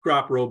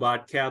Crop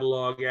Robot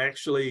Catalog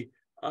actually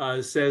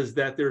says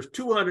that there's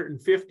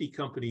 250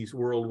 companies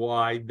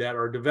worldwide that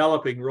are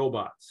developing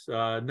robots.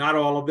 Not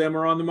all of them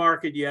are on the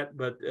market yet,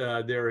 but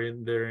they're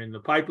in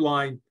the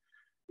pipeline.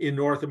 In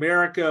North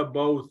America,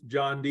 both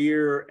John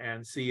Deere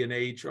and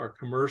C&H are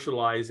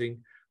commercializing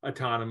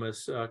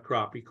autonomous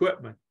crop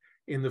equipment.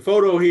 In the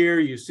photo here,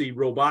 you see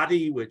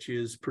Roboti, which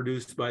is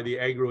produced by the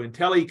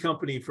Agri-Tech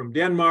company from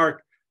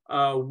Denmark,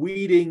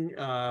 weeding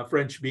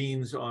French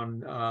beans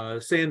on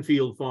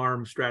Sandfield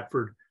Farm,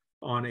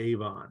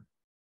 Stratford-on-Avon.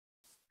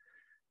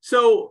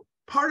 So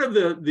part of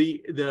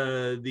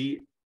the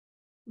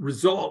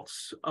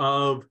results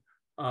of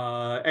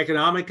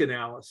economic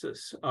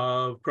analysis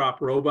of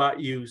crop robot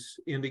use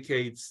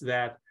indicates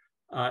that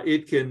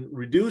it can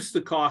reduce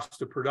the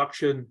cost of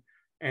production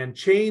and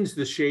change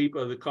the shape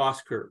of the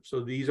cost curve.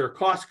 So these are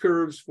cost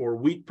curves for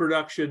wheat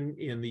production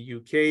in the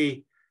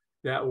UK,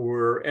 that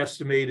were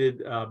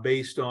estimated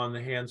based on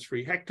the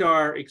hands-free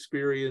hectare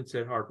experience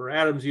at Harper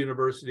Adams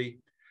University.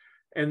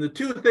 And the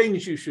two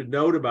things you should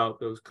note about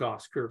those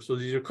cost curves. So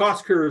these are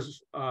cost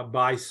curves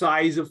by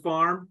size of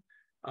farm,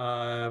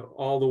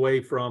 all the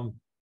way from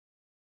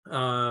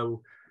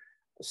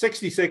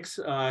 66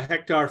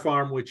 hectare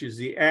farm, which is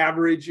the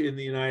average in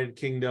the United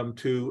Kingdom,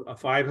 to a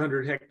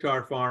 500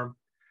 hectare farm.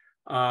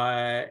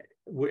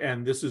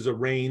 And this is a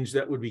range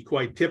that would be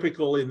quite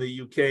typical in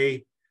the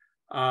UK.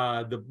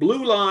 The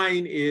blue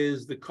line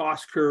is the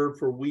cost curve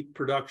for wheat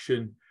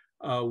production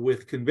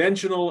with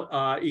conventional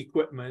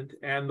equipment,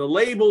 and the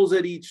labels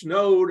at each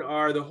node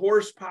are the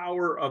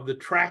horsepower of the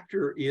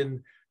tractor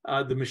in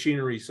the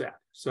machinery set.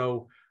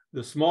 So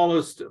the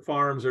smallest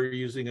farms are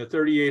using a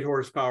 38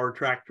 horsepower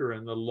tractor,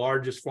 and the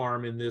largest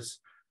farm in this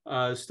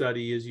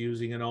study is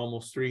using an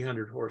almost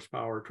 300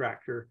 horsepower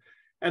tractor.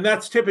 And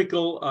that's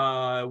typical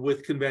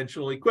with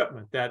conventional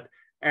equipment, that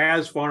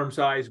as farm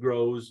size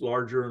grows,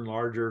 larger and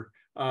larger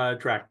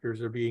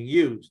tractors are being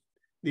used.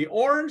 The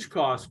orange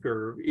cost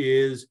curve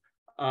is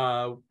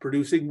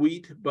producing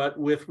wheat, but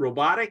with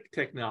robotic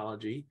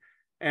technology.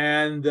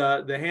 And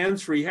the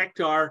hands-free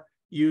hectare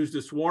used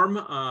a swarm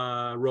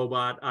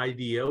robot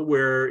idea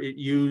where it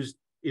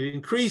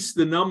increased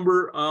the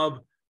number of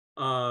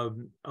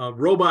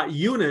robot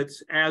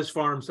units as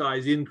farm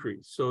size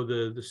increased. So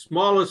the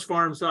smallest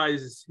farm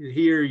sizes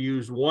here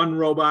use one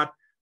robot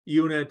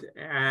unit,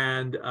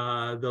 and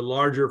the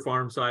larger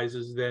farm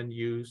sizes then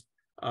used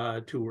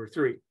 2 or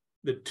 3.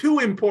 The two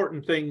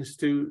important things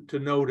to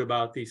note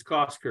about these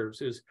cost curves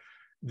is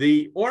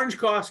the orange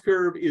cost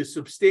curve is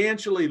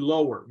substantially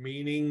lower,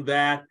 meaning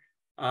that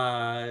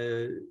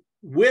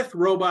with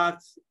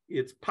robots,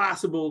 it's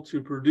possible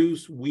to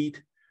produce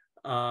wheat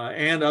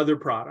and other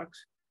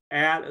products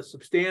at a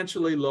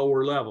substantially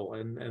lower level.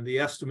 And the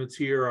estimates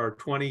here are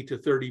 20 to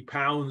 30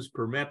 pounds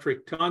per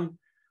metric ton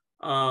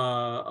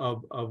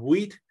of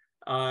wheat.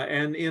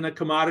 And in a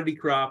commodity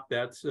crop,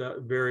 that's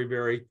very,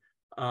 very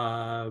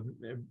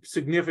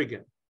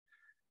significant.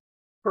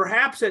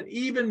 Perhaps an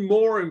even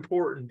more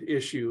important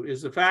issue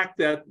is the fact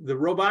that the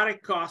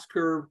robotic cost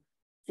curve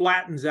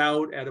flattens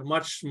out at a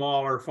much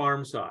smaller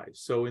farm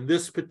size. So in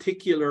this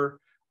particular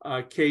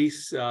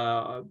case,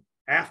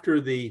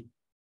 after the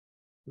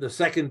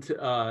second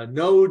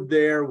node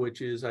there,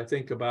 which is, I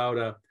think, about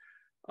a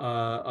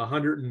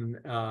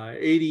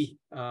 180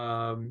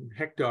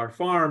 hectare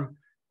farm,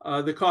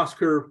 the cost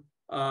curve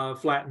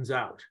flattens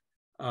out,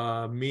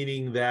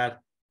 meaning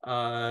that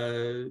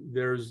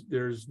there's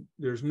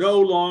no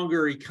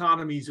longer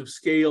economies of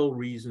scale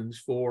reasons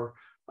for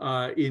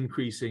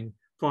increasing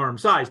farm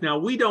size. Now,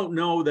 we don't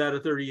know that a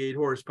 38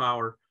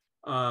 horsepower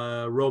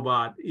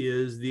robot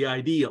is the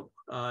ideal.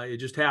 It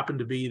just happened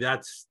to be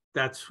that's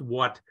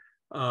what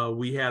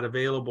we had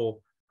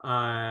available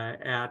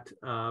at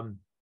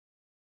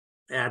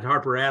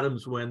Harper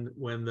Adams when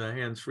the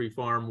hands-free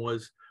farm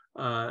was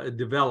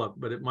developed,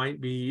 but it might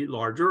be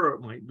larger or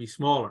it might be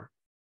smaller.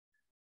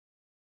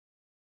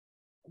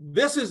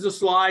 This is the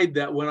slide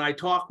that when I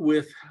talk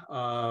with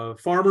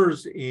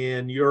farmers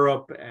in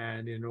Europe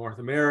and in North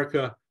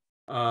America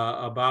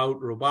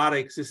about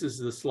robotics, this is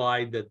the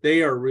slide that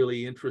they are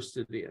really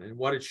interested in. And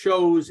what it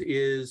shows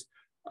is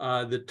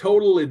the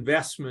total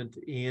investment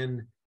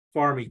in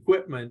farm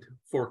equipment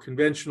for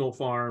conventional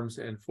farms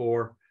and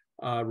for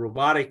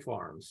robotic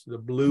farms. The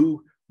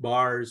blue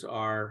bars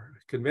are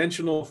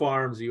conventional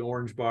farms, the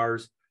orange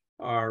bars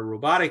are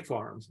robotic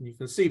farms. And you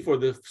can see for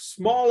the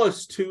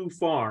smallest two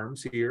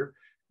farms here,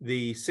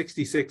 the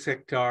 66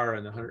 hectare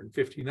and the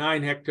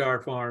 159 hectare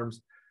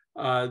farms,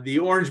 the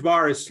orange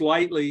bar is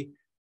slightly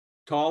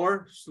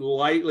taller,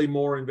 slightly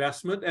more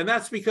investment, and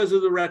that's because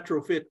of the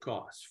retrofit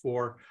costs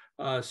for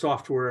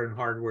software and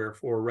hardware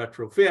for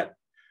retrofit.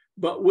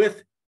 But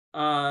with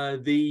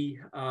the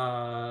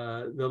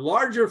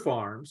larger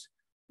farms,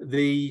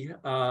 the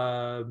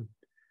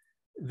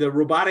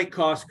robotic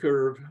cost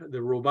curve,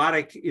 the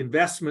robotic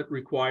investment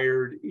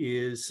required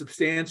is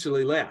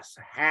substantially less,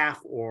 half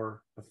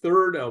or a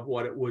third of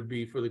what it would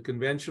be for the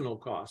conventional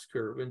cost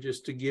curve. And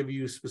just to give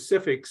you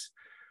specifics,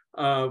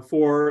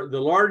 for the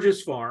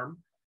largest farm,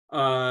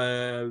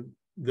 the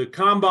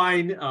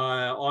combine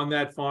on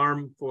that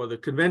farm for the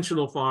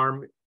conventional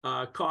farm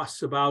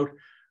costs about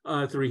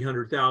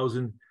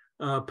 300,000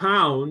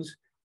 pounds.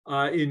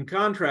 In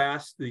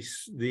contrast,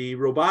 the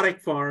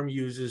robotic farm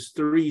uses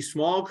 3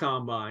 small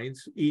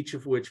combines, each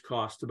of which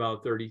cost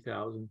about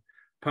 30,000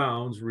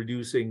 pounds,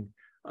 reducing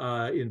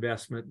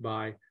investment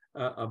by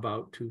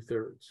about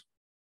 2/3.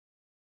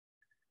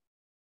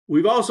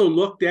 We've also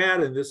looked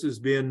at, and this has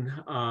been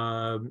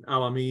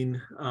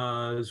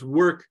Al-Amin's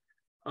work,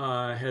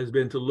 has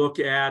been to look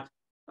at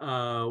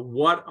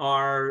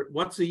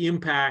what's the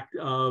impact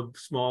of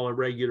small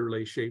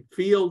irregularly shaped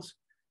fields.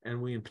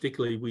 And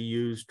particularly we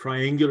use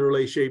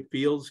triangularly shaped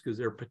fields because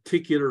they're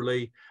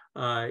particularly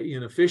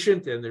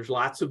inefficient, and there's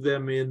lots of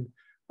them in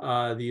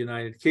the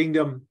United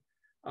Kingdom.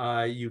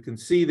 You can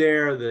see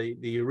there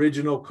the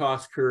original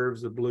cost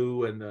curves, the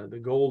blue and the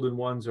golden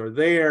ones are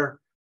there.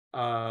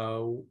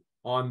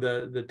 On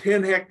the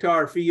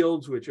 10-hectare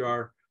fields, which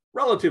are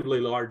relatively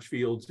large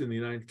fields in the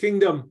United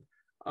Kingdom,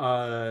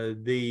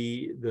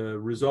 the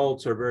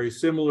results are very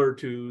similar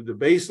to the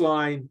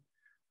baseline.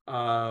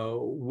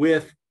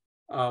 With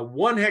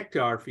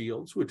 1-hectare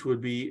fields, which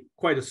would be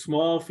quite a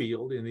small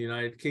field in the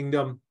United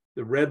Kingdom.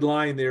 The red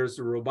line there's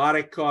the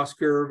robotic cost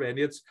curve, and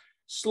it's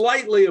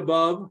slightly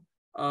above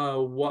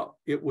what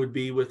it would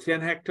be with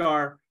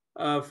 10-hectare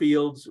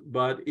fields,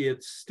 but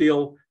it's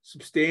still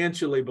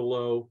substantially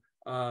below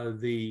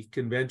the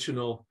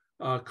conventional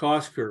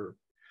cost curve.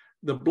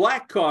 The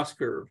black cost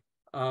curve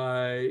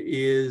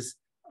is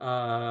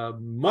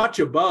much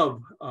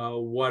above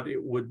what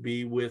it would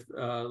be with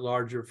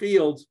larger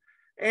fields,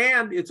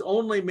 and it's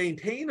only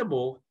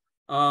maintainable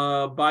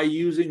by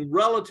using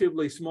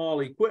relatively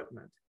small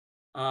equipment.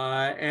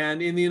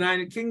 And in the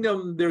United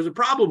Kingdom, there's a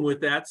problem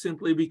with that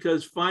simply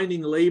because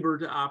finding labor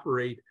to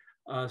operate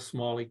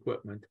small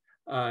equipment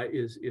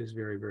is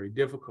very, very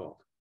difficult.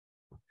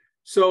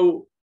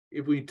 So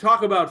if we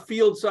talk about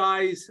field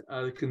size,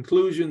 the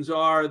conclusions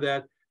are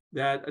that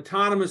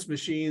autonomous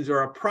machines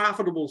are a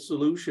profitable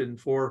solution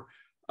for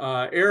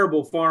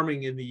arable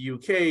farming in the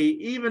UK,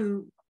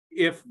 even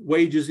if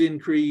wages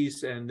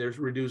increase and there's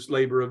reduced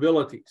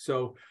laborability.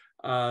 So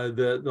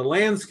the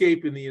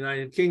landscape in the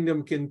United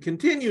Kingdom can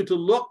continue to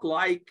look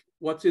like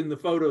what's in the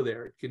photo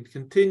there. It can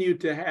continue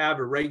to have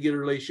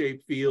irregularly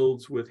shaped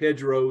fields with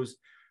hedgerows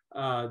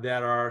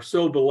that are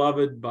so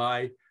beloved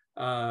by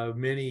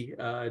many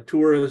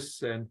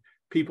tourists and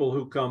people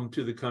who come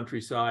to the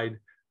countryside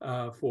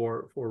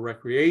for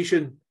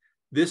recreation.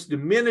 This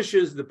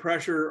diminishes the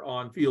pressure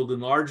on field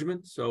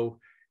enlargement. So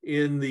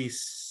in the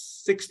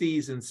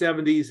 60s and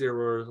 70s, there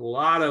was a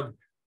lot of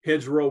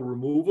hedgerow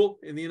removal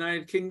in the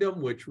United Kingdom,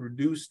 which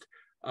reduced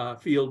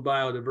field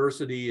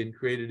biodiversity and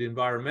created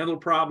environmental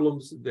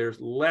problems.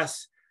 There's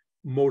less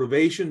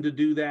motivation to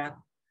do that.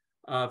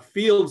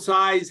 Field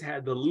size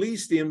had the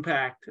least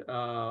impact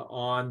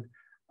on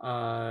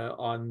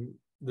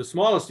the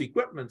smallest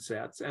equipment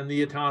sets, and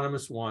the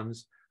autonomous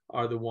ones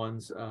are the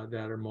ones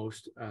that are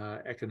most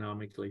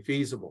economically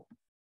feasible.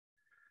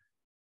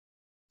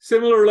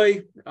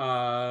 Similarly,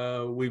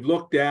 we've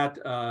looked at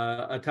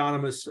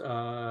autonomous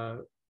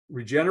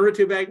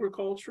regenerative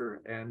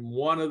agriculture, and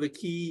one of the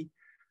key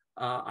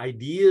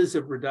ideas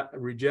of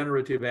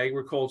regenerative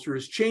agriculture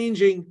is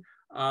changing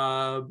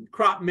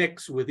crop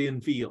mix within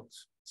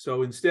fields.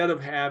 So instead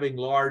of having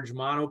large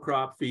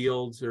monocrop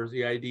fields, there's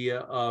the idea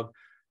of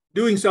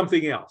doing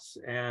something else.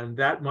 And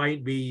that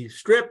might be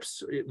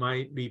strips, it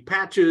might be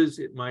patches,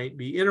 it might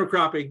be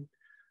intercropping,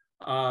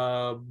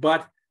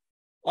 but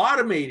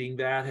automating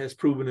that has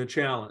proven a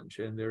challenge.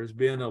 And there's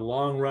been a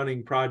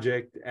long-running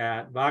project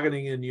at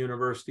Wageningen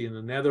University in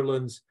the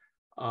Netherlands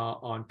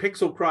on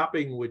pixel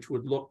cropping, which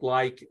would look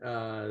like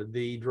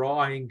the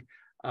drawing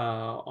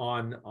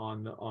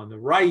on the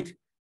right.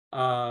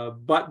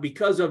 But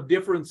because of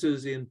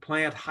differences in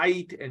plant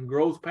height and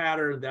growth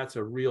pattern, that's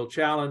a real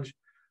challenge.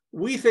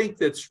 We think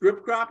that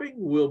strip cropping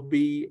will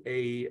be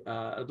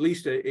at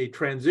least a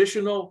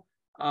transitional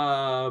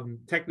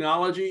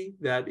technology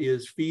that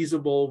is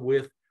feasible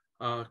with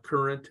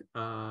current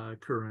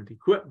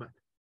equipment.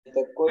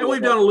 And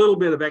we've done a little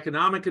bit of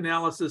economic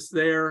analysis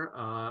there.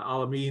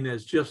 Al-Amin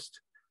is just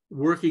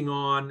working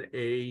on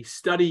a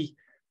study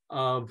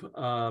of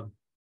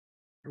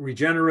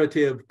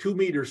regenerative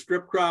 2-meter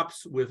strip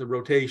crops with a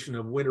rotation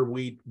of winter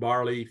wheat,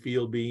 barley,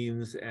 field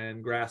beans,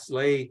 and grass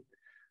lay.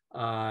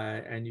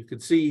 And you can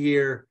see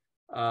here,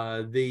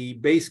 the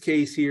base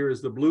case here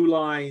is the blue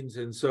lines.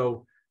 And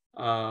so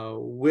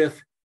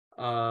with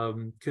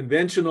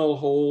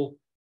conventional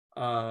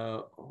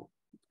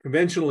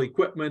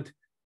equipment,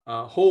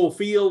 whole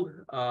field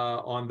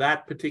on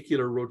that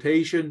particular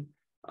rotation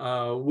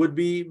would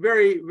be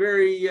very,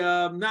 very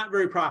not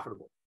very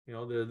profitable. You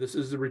know, this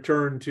is the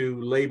return to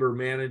labor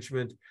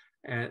management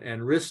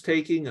and risk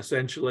taking.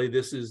 Essentially,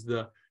 this is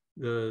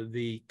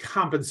the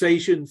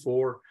compensation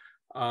for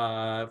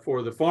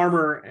the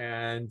farmer,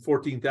 and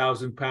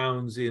 14,000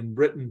 pounds in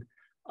Britain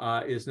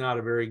is not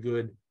a very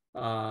good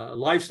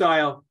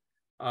lifestyle.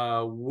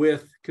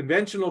 With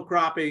conventional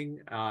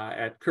cropping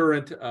at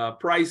current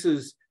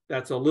prices,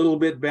 that's a little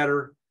bit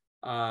better,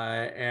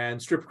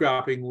 and strip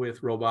cropping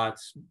with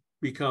robots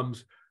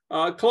becomes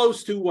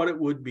close to what it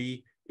would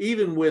be,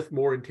 even with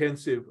more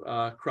intensive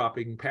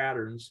cropping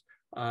patterns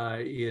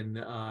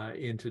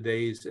in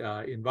today's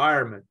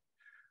environment.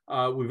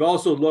 We've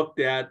also looked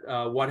at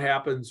what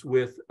happens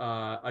with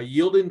a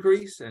yield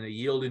increase, and a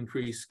yield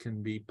increase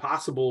can be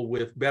possible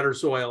with better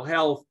soil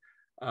health,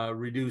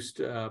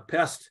 reduced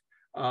pest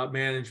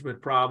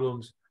management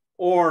problems,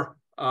 or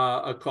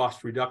a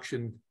cost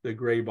reduction, the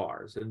gray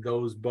bars. And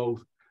those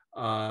both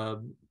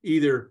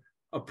either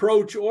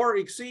approach or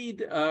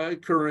exceed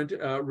current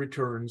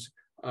returns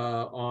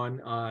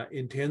on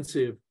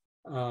intensive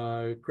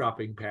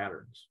cropping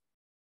patterns.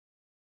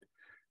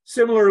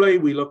 Similarly,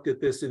 we looked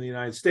at this in the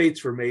United States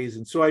for maize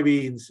and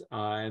soybeans,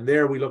 and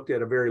there we looked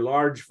at a very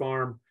large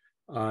farm,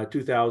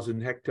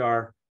 2,000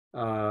 hectare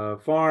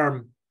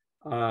farm,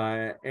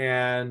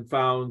 and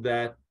found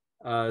that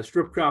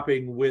strip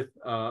cropping with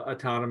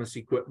autonomous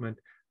equipment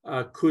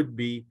could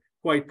be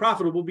quite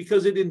profitable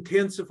because it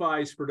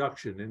intensifies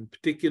production, and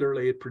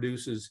particularly it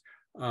produces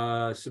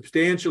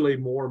substantially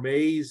more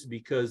maize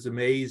because the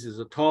maize is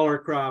a taller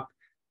crop.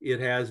 It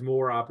has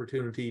more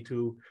opportunity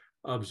to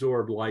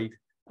absorb light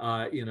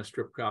in a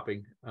strip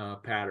cropping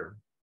pattern.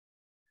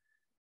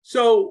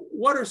 So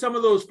what are some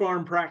of those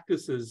farm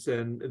practices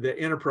and the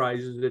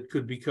enterprises that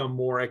could become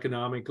more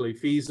economically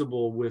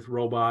feasible with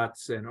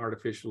robots and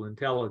artificial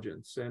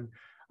intelligence? And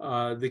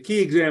the key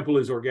example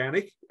is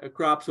organic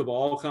crops of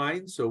all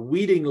kinds. So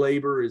weeding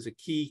labor is a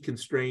key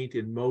constraint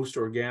in most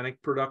organic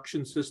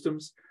production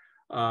systems,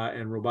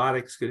 and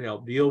robotics could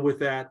help deal with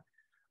that.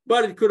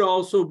 But it could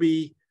also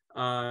be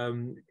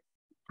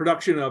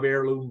production of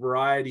heirloom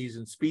varieties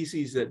and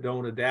species that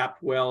don't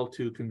adapt well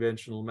to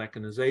conventional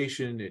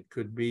mechanization. It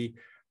could be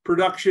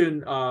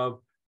production of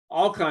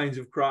all kinds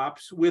of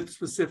crops with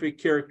specific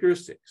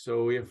characteristics.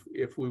 So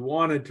if we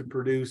wanted to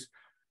produce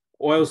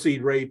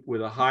oilseed rape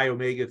with a high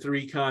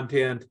omega-3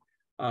 content,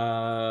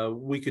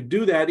 we could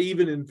do that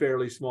even in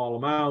fairly small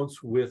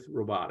amounts with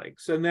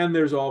robotics. And then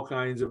there's all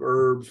kinds of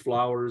herbs,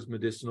 flowers,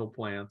 medicinal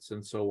plants,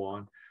 and so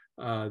on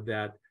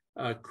that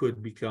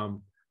could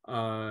become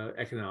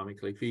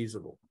economically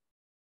feasible.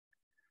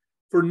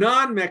 For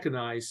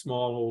non-mechanized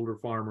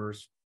smallholder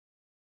farmers,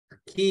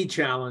 a key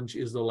challenge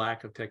is the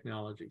lack of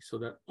technology, so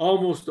that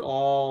almost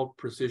all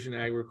precision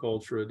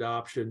agriculture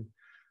adoption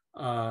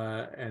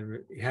and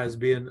has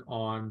been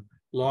on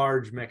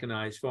large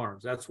mechanized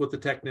farms. That's what the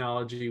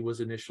technology was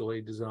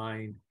initially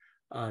designed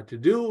to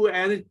do,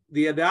 and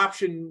the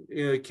adoption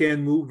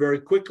can move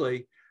very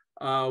quickly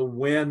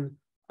when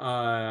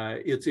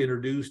it's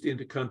introduced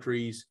into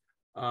countries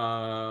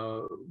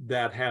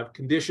that have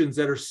conditions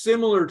that are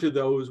similar to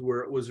those where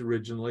it was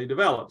originally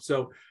developed.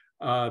 So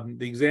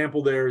the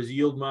example there is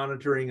yield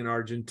monitoring in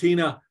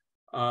Argentina.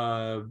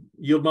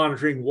 Yield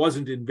monitoring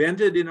wasn't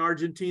invented in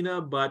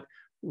Argentina, but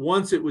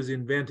once it was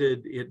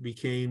invented, it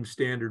became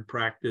standard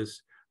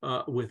practice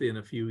within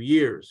a few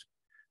years.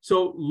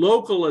 So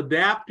local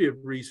adaptive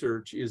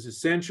research is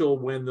essential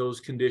when those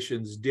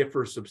conditions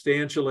differ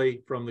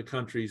substantially from the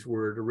countries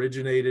where it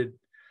originated.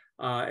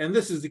 And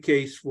this is the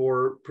case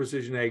for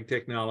precision ag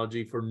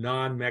technology for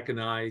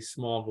non-mechanized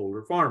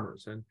smallholder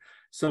farmers. And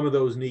some of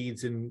those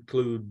needs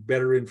include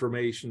better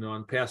information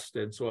on pest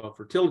and soil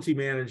fertility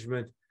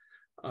management,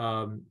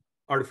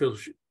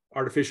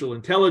 artificial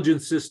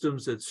intelligence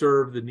systems that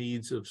serve the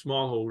needs of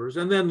smallholders,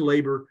 and then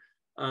labor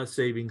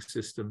saving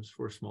systems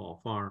for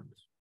small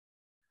farms.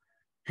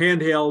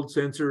 Handheld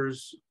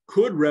sensors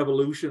could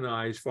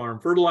revolutionize farm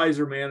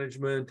fertilizer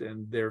management,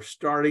 and they're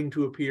starting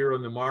to appear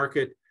on the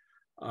market.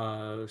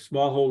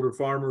 Smallholder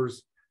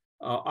farmers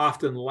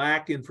often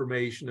lack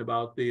information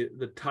about the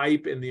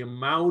type and the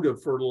amount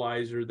of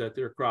fertilizer that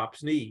their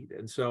crops need.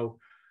 And so,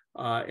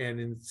 and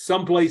in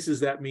some places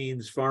that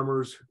means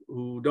farmers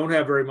who don't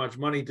have very much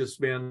money to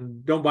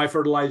spend don't buy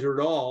fertilizer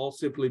at all,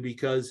 simply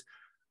because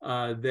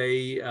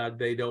they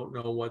don't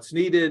know what's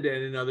needed.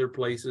 And in other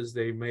places,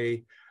 they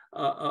may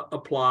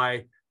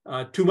apply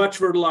too much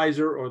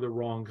fertilizer or the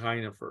wrong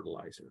kind of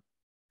fertilizer.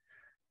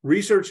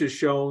 Research has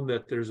shown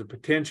that there's a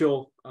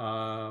potential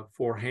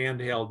for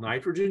handheld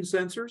nitrogen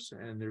sensors,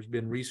 and there's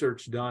been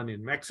research done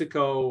in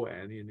Mexico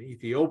and in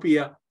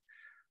Ethiopia,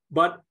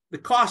 but the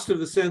cost of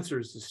the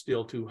sensors is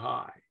still too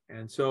high.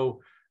 And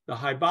so the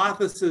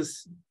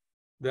hypothesis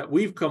that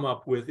we've come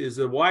up with is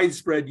a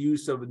widespread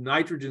use of a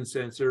nitrogen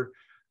sensor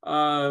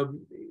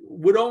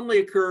would only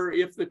occur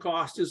if the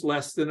cost is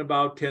less than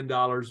about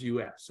 $10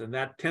 US, and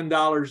that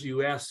 $10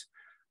 US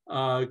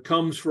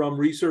comes from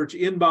research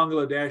in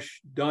Bangladesh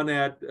done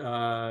at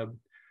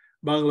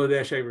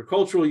Bangladesh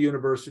Agricultural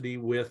University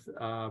with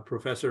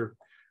Professor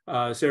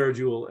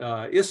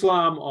Sarajul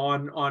Islam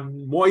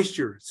on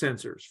moisture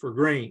sensors for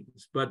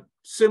grains, but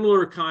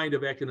similar kind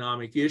of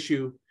economic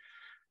issue.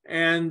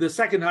 And the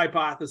second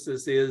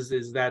hypothesis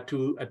is that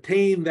to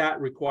attain that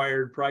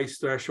required price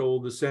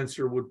threshold, the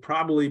sensor would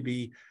probably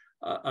be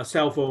a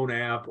cell phone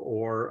app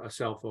or a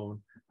cell phone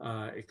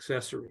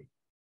accessory.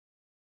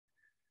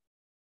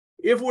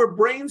 If we're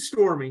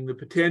brainstorming the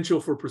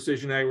potential for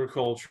precision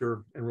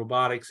agriculture and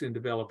robotics in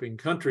developing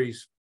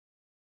countries,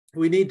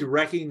 we need to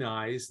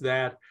recognize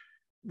that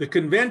the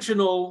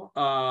conventional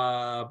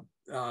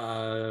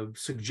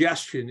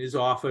suggestion is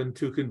often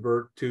to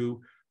convert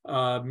to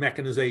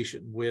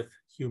mechanization with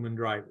human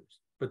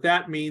drivers. But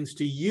that means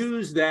to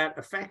use that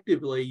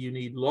effectively, you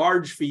need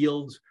large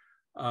fields,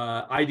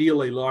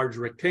 ideally large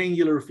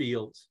rectangular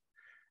fields.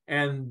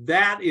 And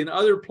that in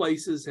other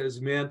places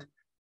has meant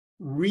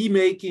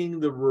remaking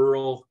the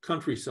rural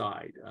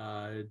countryside,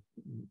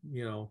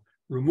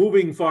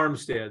 removing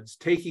farmsteads,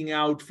 taking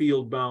out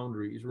field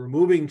boundaries,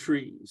 removing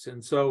trees.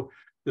 And so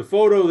the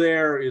photo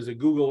there is a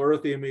Google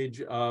Earth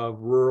image of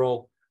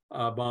rural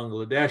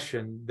Bangladesh,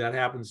 and that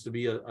happens to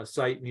be a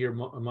site near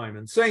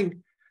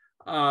Mymensingh,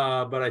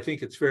 but I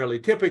think it's fairly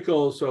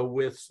typical. So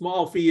with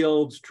small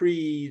fields,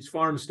 trees,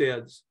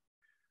 farmsteads,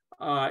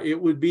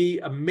 it would be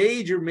a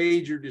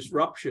major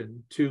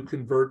disruption to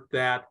convert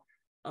that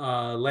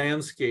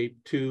landscape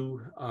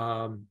to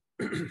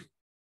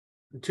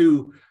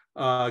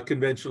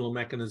conventional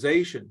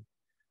mechanization.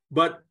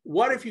 But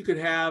what if you could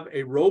have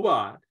a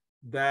robot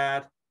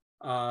that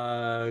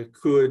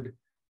could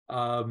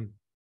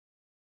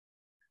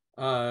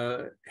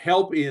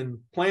help in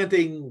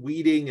planting,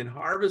 weeding, and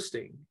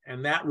harvesting,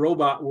 and that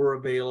robot were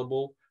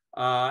available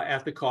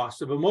at the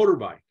cost of a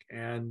motorbike?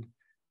 And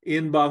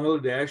in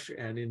Bangladesh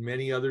and in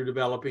many other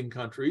developing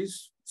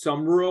countries,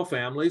 some rural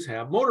families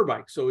have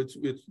motorbikes. So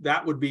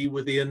that would be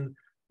within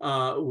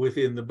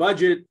the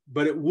budget,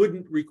 but it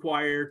wouldn't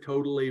require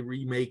totally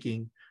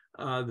remaking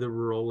the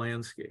rural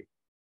landscape.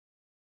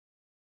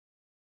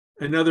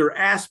 Another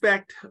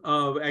aspect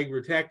of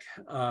Agri-Tech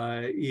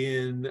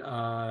in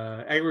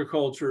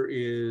agriculture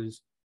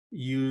is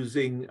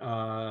using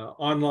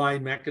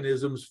online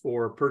mechanisms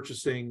for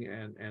purchasing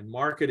and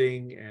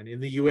marketing. And in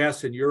the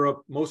US and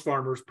Europe, most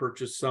farmers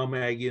purchase some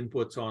ag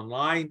inputs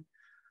online,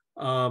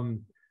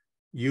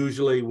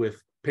 usually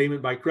with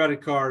payment by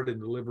credit card and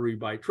delivery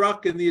by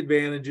truck. And the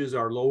advantages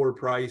are lower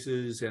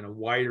prices and a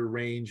wider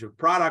range of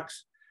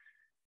products.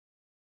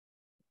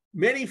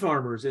 Many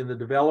farmers in the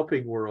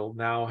developing world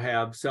now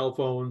have cell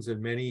phones,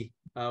 and many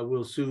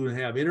will soon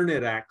have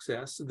internet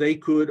access. They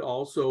could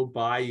also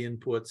buy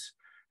inputs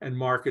and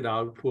market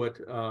output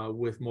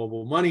with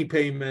mobile money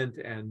payment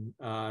and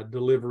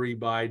delivery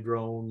by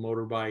drone,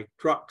 motorbike,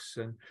 trucks.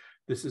 And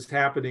this is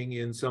happening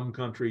in some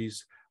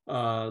countries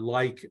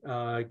like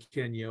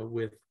Kenya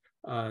with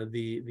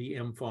the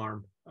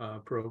M-Farm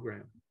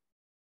program.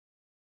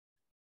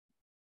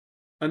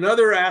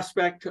 Another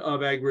aspect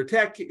of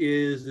Agri-Tech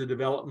is the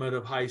development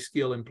of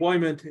high-skill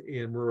employment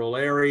in rural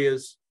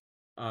areas.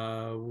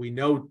 We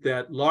note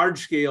that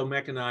large-scale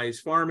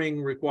mechanized farming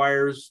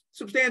requires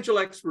substantial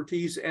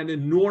expertise and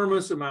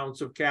enormous amounts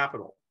of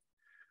capital.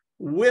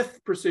 With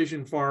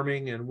precision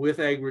farming and with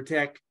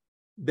Agri-Tech,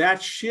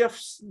 that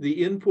shifts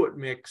the input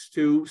mix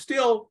to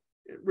still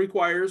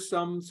requires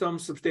some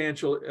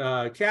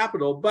substantial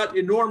capital, but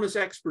enormous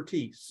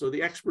expertise. So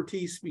the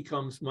expertise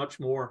becomes much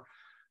more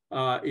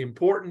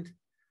important.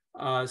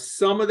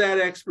 Some of that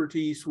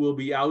expertise will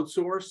be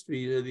outsourced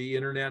via the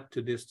internet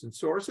to distant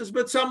sources,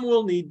 but some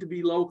will need to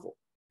be local.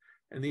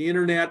 And the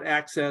internet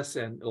access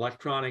and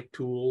electronic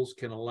tools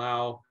can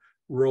allow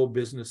rural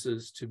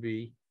businesses to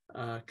be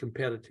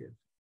competitive.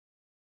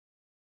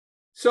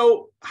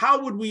 So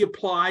how would we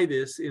apply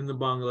this in the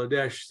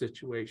Bangladesh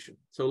situation?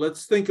 So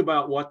let's think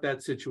about what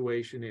that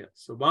situation is.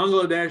 So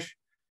Bangladesh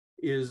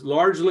is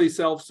largely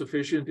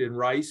self-sufficient in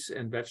rice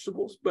and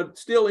vegetables, but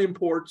still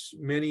imports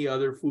many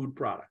other food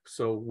products,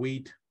 so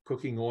wheat,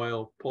 cooking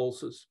oil,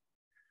 pulses.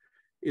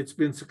 It's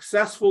been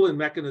successful in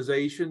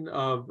mechanization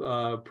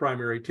of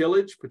primary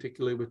tillage,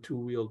 particularly with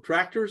two-wheeled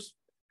tractors.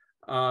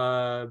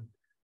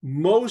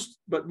 Most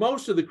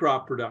of the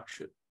crop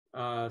production,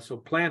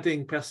 so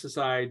planting,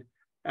 pesticide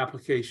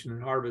application,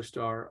 and harvest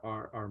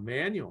are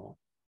manual.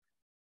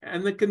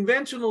 And the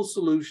conventional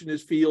solution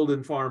is field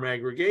and farm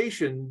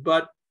aggregation,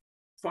 but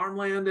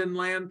farmland and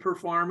land per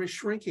farm is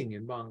shrinking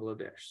in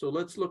Bangladesh. So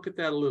let's look at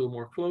that a little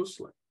more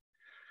closely.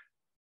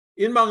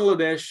 In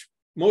Bangladesh,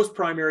 most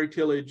primary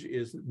tillage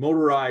is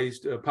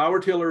motorized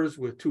power tillers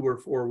with 2-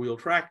 or 4-wheel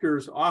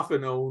tractors,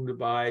 often owned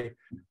by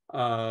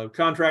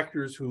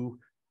contractors who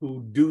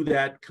do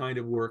that kind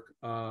of work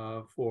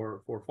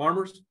for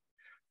farmers.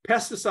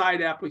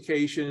 Pesticide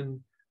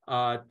application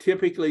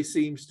typically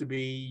seems to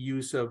be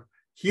use of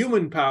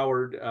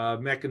human-powered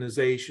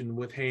mechanization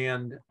with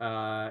hand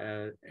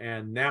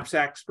and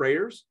knapsack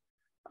sprayers.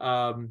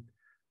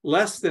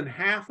 Less than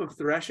half of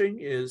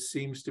threshing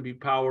seems to be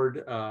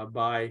powered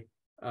by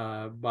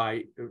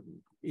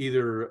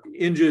either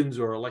engines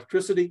or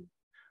electricity.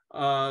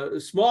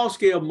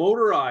 Small-scale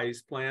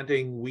motorized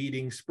planting,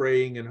 weeding,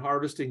 spraying, and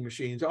harvesting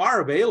machines are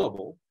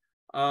available,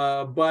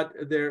 but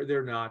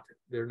they're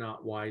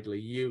not widely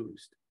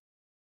used.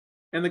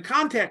 And the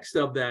context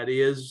of that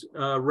is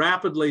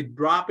rapidly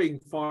dropping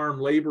farm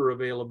labor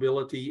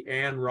availability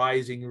and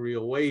rising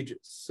real wages.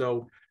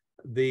 So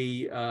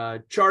the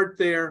chart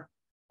there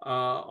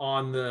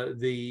on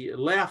the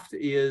left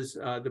is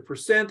the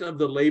percent of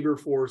the labor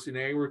force in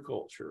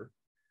agriculture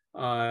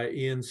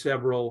in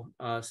several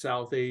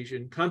South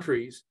Asian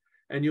countries.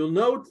 And you'll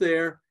note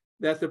there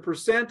that the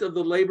percent of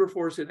the labor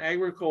force in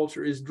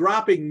agriculture is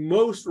dropping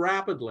most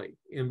rapidly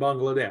in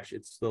Bangladesh.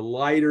 It's the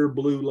lighter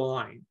blue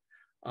line.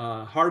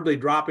 Hardly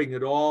dropping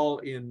at all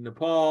in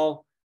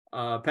Nepal.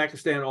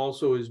 Pakistan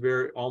also is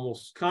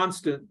almost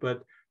constant,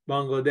 but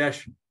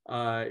Bangladesh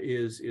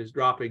is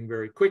dropping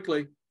very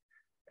quickly.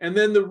 And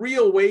then the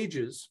real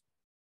wages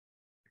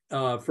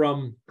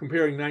from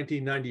comparing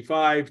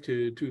 1995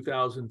 to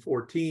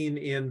 2014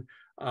 in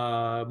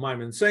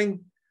Mymensingh.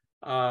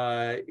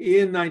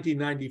 In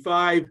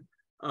 1995,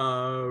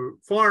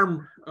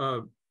 farm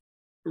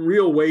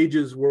real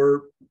wages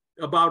were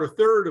about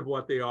 1/3 of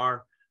what they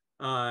are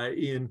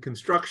in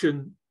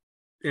construction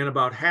and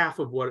about half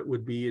of what it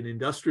would be in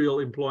industrial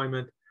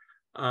employment.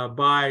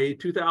 By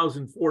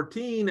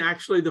 2014,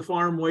 actually, the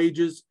farm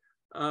wages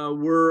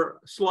were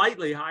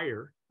slightly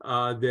higher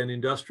than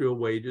industrial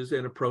wages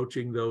and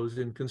approaching those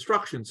in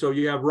construction. So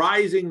you have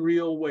rising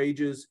real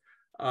wages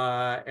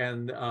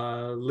and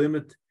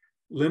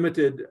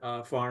limited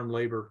farm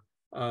labor,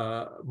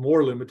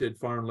 more limited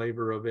farm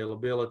labor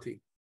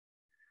availability.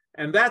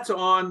 And that's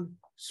on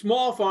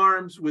small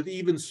farms with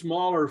even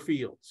smaller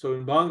fields. So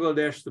in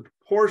Bangladesh, the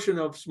proportion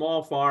of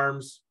small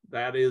farms,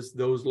 that is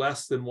those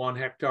less than 1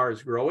 hectare,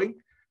 is growing.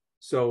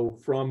 So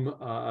from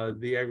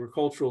the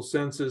agricultural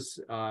census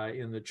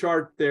in the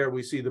chart there,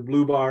 we see the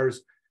blue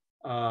bars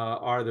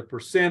are the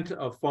percent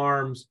of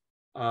farms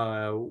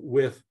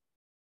with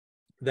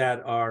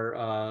that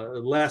are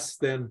less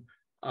than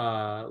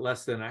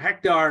a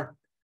hectare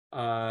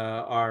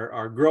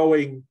are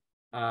growing.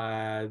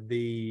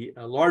 The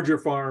larger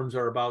farms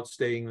are about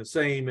staying the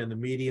same, and the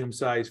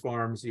medium-sized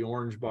farms, the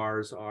orange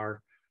bars,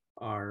 are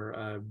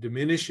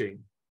diminishing.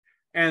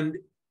 And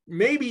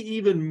maybe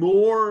even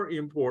more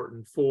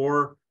important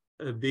for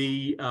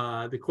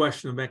the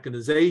question of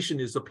mechanization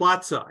is the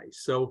plot size.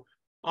 So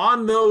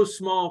on those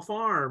small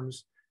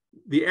farms,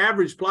 the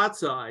average plot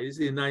size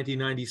in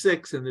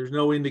 1996, and there's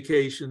no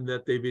indication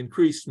that they've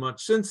increased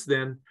much since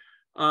then,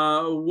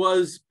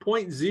 was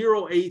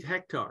 0.08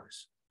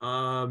 hectares.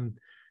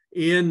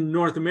 In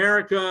North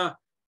America,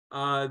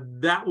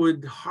 that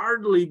would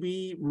hardly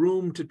be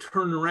room to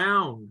turn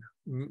around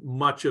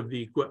much of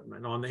the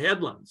equipment on the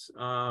headlands,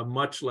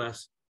 much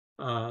less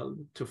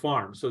to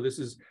farm. So this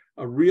is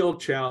a real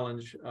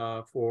challenge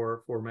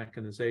for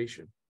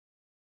mechanization.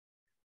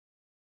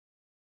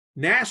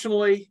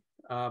 Nationally,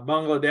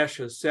 Bangladesh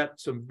has set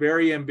some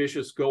very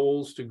ambitious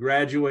goals to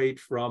graduate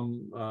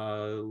from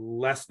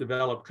less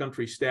developed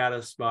country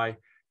status by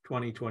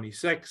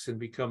 2026 and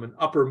become an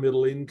upper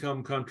middle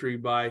income country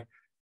by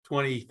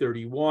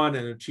 2031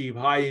 and achieve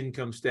high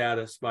income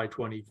status by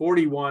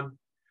 2041.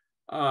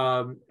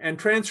 And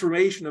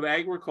transformation of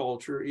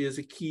agriculture is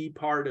a key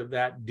part of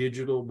that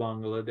digital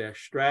Bangladesh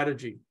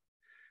strategy.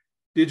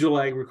 Digital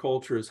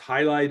agriculture is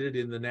highlighted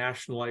in the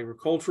National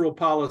Agricultural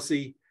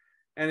Policy,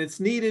 and it's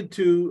needed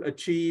to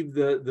achieve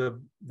the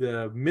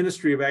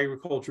Ministry of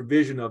Agriculture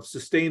vision of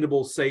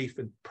sustainable, safe,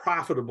 and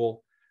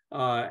profitable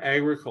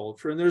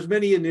agriculture. And there's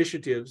many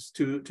initiatives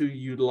to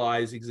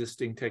utilize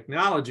existing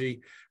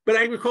technology, but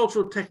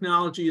agricultural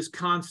technology is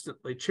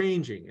constantly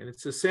changing, and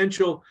it's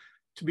essential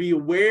to be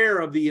aware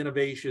of the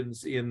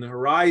innovations in the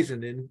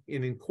horizon and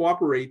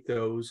incorporate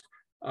those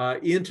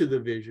into the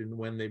vision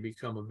when they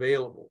become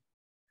available.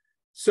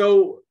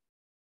 So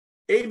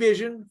a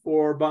vision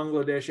for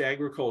Bangladesh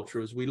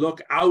agriculture as we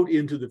look out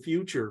into the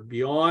future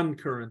beyond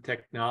current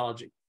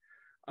technology.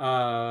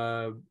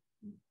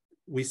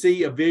 We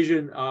see a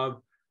vision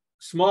of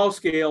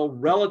small-scale,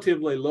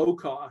 relatively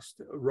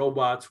low-cost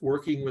robots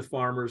working with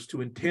farmers to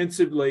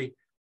intensively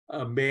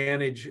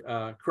manage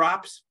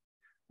crops.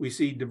 We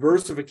see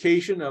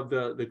diversification of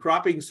the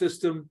cropping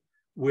system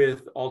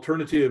with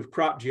alternative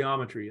crop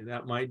geometry, and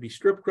that might be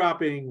strip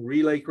cropping,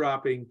 relay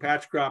cropping,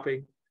 patch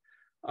cropping.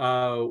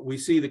 We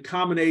see the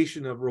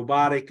combination of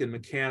robotic and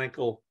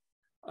mechanical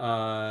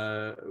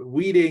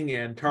weeding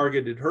and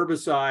targeted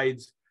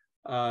herbicides,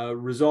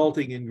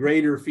 resulting in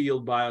greater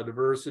field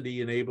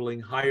biodiversity,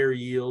 enabling higher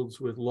yields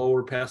with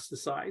lower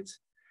pesticides.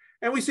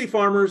 And we see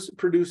farmers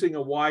producing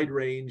a wide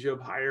range of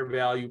higher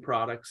value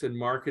products and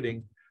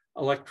marketing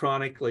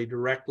electronically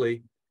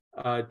directly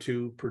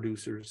to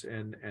producers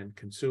and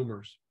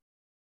consumers.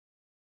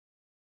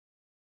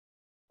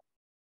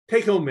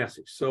 Take-home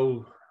message.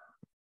 So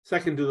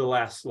second to the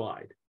last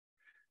slide.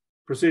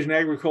 Precision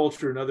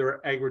agriculture and other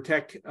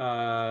agri-tech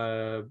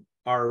are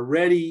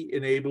already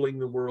enabling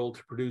the world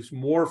to produce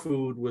more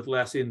food with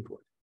less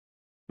input.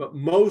 But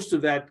most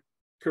of that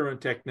current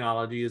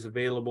technology is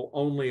available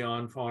only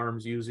on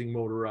farms using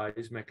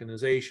motorized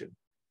mechanization.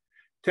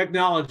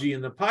 Technology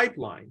in the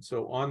pipeline,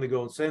 so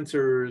on-the-go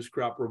sensors,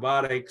 crop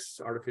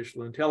robotics,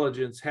 artificial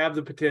intelligence, have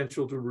the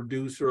potential to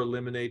reduce or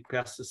eliminate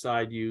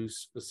pesticide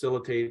use,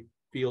 facilitate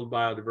field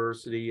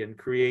biodiversity, and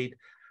create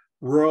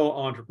rural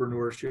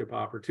entrepreneurship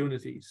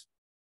opportunities.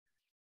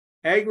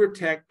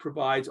 Agri-tech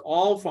provides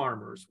all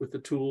farmers with the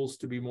tools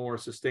to be more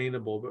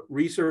sustainable, but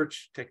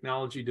research,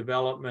 technology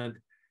development,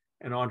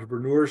 and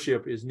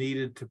entrepreneurship is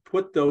needed to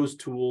put those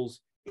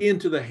tools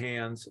into the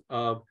hands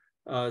of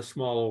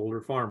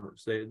smallholder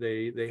farmers.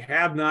 They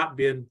have not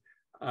been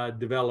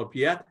developed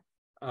yet.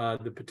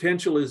 The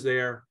potential is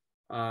there,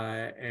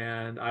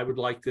 and I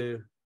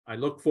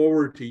look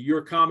forward to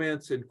your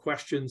comments and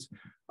questions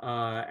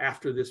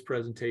after this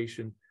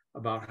presentation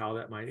about how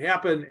that might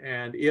happen.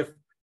 And if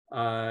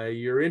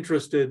you're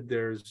interested,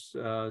 there's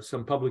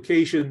some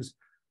publications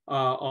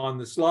on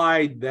the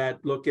slide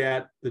that look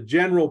at the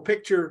general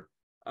picture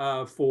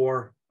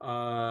for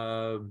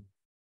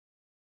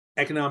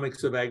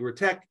economics of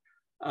agri-tech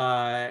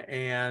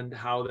and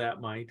how that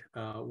might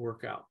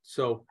work out.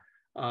 So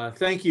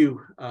thank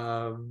you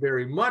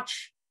very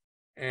much,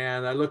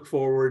 and I look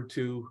forward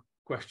to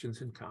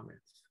questions and comments.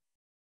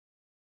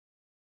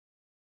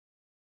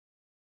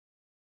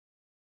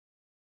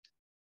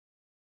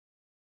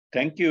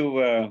 Thank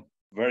you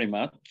very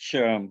much,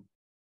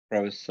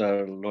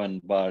 Professor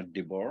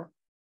Lowenberg-DeBoer.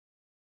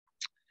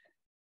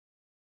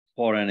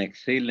 for an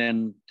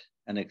excellent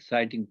and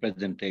exciting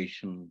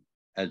presentation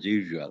as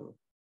usual.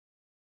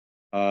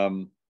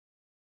 I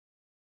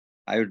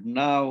would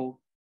now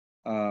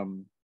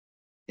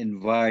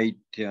invite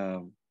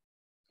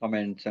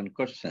comments and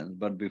questions,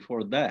 but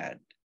before that,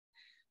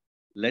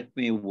 let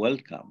me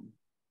welcome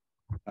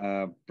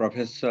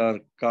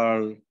Professor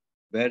Carl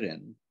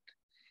Behrendt,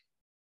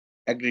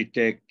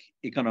 Agri-Tech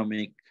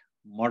Economic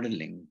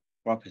Modeling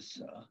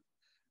Professor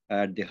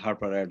at the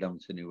Harper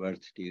Adams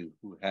University,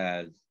 who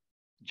has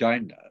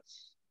joined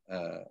us.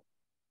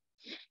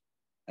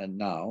 And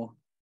now,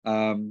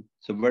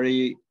 so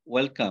very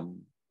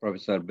welcome,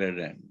 Professor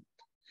Behrendt.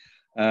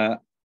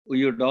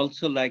 We would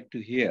also like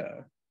to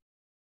hear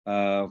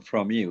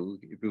from you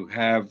if you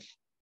have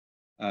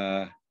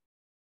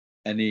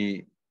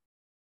any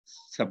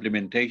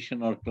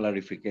supplementation or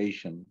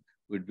clarification.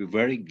 We'd be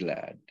very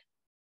glad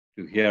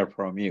to hear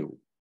from you.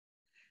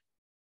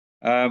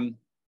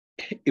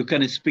 You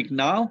can speak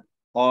now,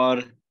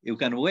 or you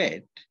can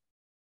wait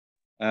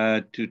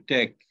to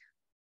take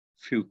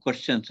few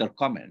questions or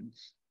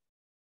comments,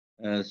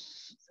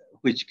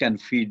 which can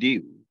feed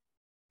you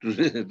to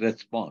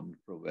respond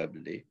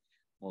probably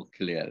more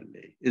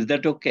clearly. Is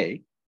that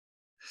okay?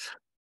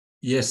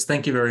 Yes,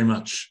 thank you very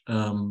much.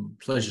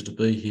 Pleasure to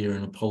be here,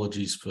 and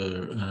apologies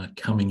for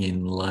coming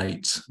in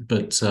late.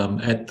 But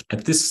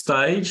at this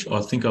stage,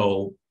 I think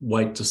I'll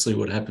wait to see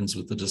what happens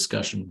with the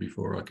discussion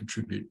before I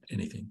contribute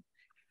anything.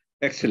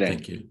 Excellent.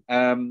 Thank you.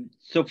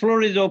 So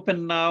floor is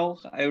open now.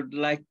 I would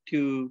like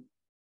to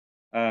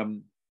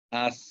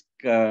ask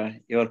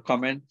your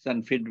comments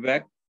and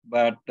feedback,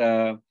 but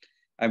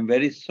I'm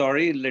very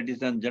sorry,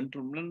 ladies and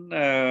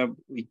gentlemen,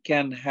 we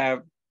can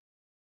have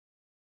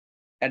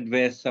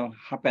advance of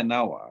half an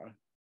hour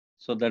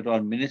so that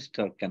our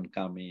minister can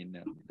come in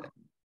and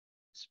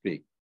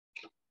speak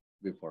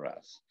before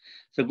us.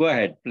 So go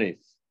ahead,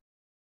 please.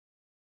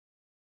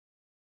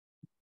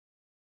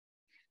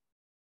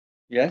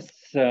 Yes.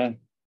 The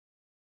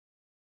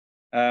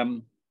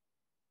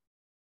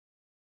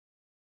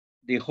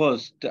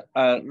host,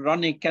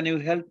 Ronnie, can you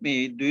help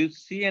me? Do you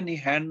see any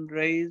hand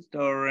raised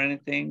or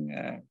anything?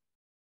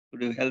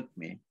 Could you help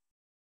me?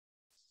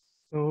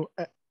 So,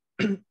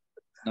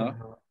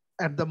 no?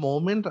 At the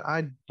moment,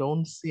 I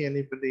don't see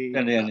anybody.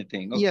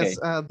 Anything? Okay. Yes,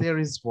 there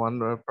is one,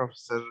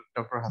 Professor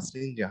Dr.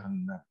 Hasneen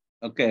Hasneen.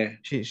 Okay.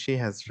 She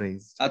has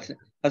raised.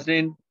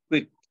 Hasneen,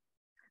 quick.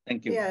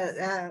 Thank you.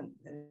 Yeah,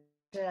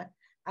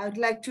 I would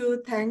like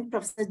to thank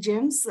Professor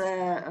James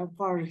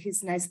for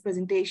his nice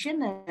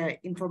presentation and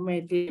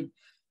informative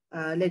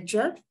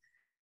lecture.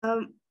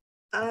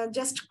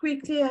 Just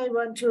quickly, I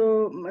want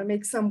to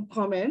make some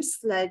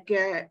comments. Like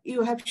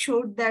you have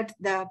showed that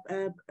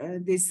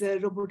this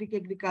robotic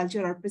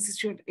agriculture or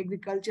precision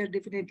agriculture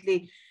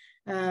definitely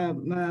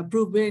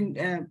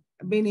proven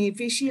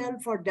beneficial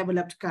for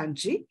developed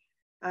country.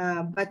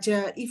 But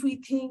if we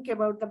think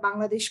about the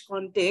Bangladesh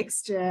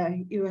context,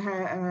 you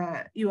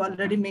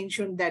already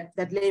mentioned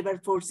that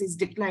labor force is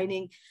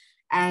declining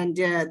and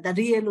the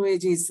real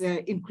wage is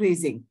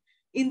increasing.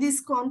 In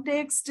this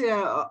context,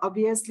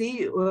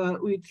 obviously,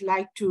 we'd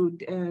like to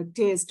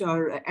test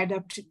or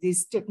adapt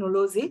this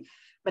technology,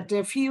 but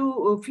a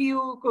few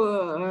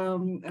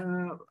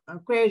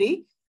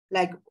query,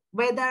 like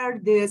whether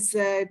this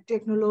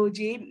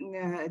technology,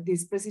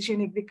 this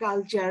precision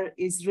agriculture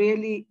is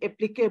really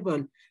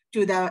applicable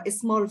to the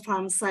small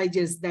farm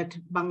sizes that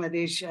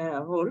Bangladesh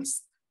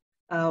holds.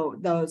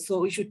 So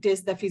we should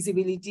test the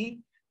feasibility.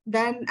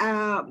 Then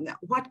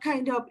what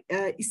kind of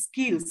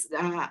skills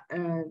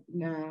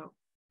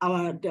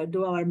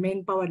do our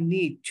manpower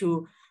need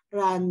to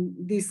run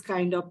this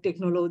kind of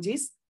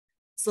technologies?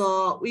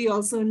 So we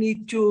also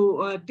need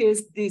to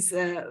test this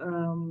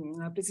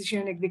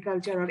precision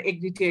agriculture or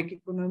Agri-Tech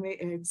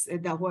economics,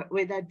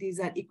 whether these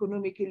are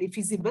economically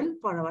feasible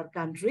for our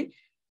country.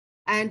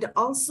 And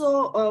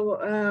also,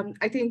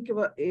 I think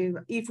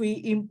if we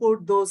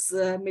import those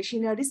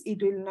machineries,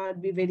 it will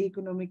not be very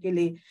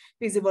economically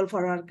feasible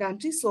for our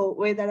country. So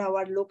whether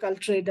our local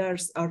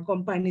traders or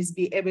companies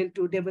be able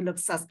to develop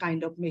such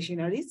kind of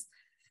machineries.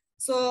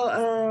 So,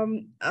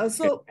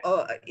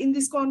 in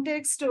this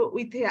context,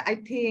 I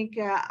think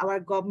our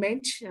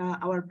government,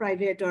 our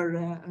private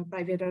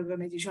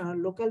organization, or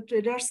local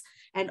traders,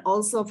 and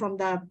also from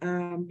the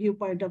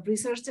viewpoint of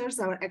researchers,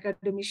 our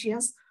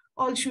academicians,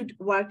 all should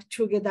work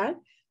together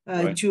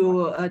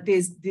to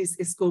test this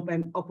scope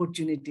and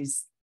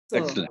opportunities. So,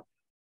 excellent.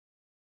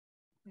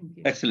 Thank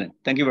you. Excellent.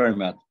 Thank you very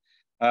much.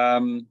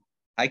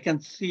 I can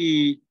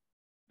see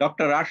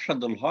Dr.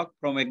 Arshad Ul-Haq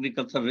from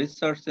Agricultural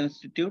Research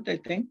Institute, I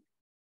think.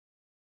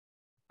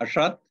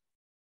 Arshad?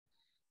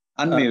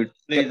 Unmute,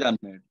 please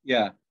unmute.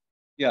 Yeah.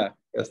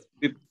 Yes.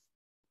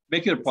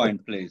 Make your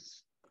point,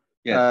 please.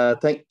 Yes.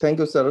 Thank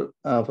you, sir,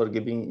 for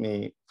giving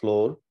me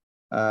floor.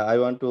 I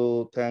want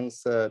to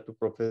thanks to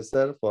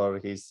Professor for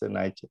his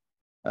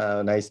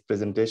nice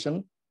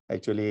presentation.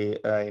 Actually,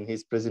 in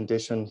his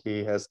presentation,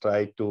 he has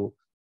tried to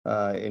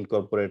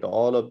incorporate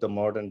all of the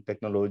modern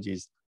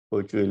technologies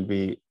which will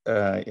be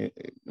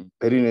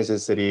very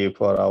necessary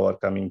for our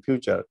coming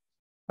future.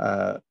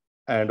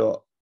 And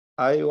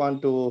I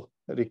want to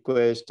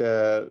request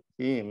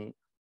him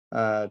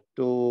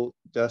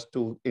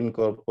to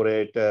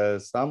incorporate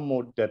some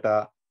more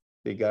data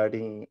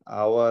regarding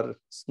our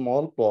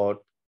small plot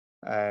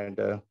and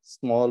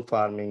small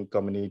farming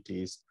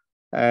communities.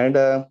 And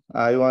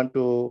I want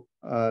to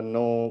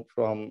know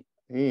from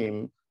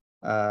him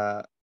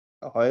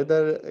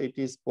whether it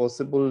is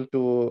possible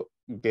to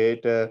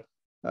get a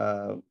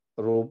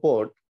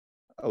robot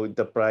with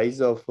the price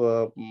of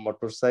a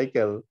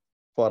motorcycle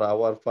for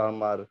our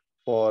farmer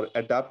for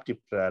adaptive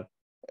trial.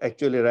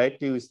 Actually, right,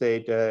 you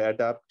said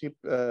adaptive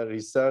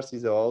research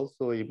is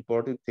also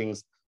important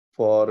things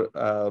for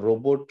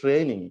robot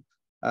training.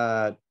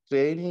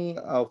 Training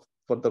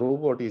for the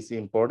robot is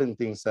important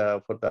things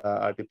for the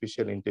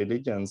artificial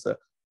intelligence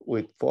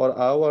for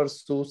our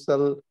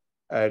social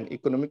and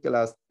economical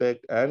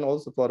aspect, and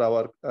also for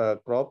our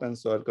crop and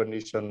soil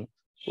condition.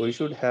 We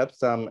should have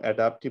some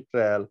adaptive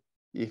trial.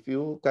 If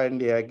you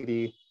kindly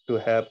agree to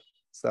have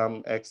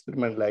some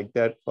experiment like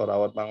that for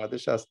our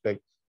Bangladesh aspect,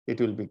 it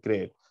will be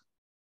great.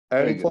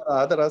 And for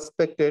other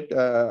aspect,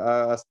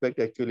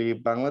 actually,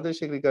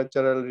 Bangladesh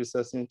Agricultural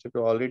Research Institute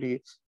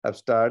already have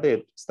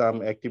started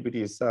some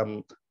activities,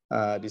 some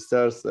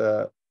research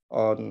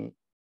on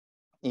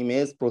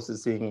image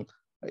processing,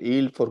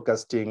 yield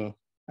forecasting,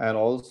 and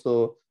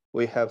also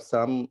we have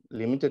some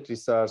limited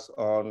research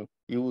on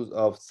use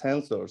of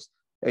sensors.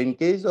 In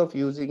case of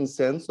using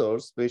sensors,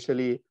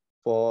 especially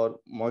for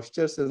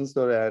moisture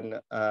sensor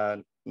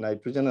and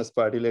nitrogenous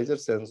fertilizer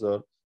sensor,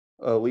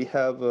 we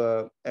have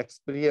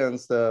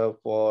experience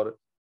for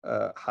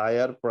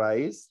higher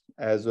price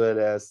as well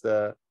as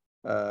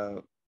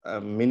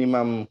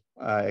minimum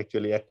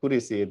actually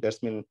accuracy.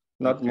 That's mean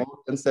not more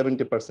than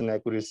 70%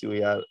 accuracy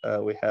we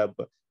have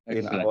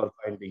in our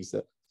findings.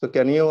 So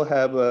can you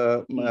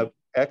have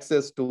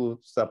access to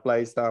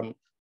supply some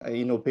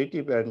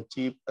innovative and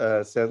cheap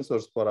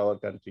sensors for our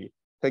country?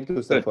 Thank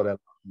you, sir, for that.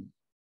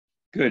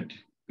 Good,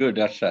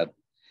 Arshad.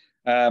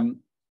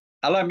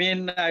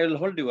 Al-Amin, I will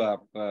hold you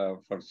up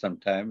for some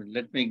time.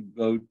 Let me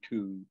go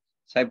to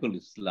Saiful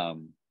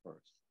Islam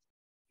first.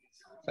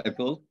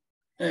 Saiful?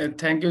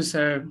 Thank you,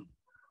 sir.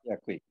 Yeah,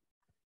 quick.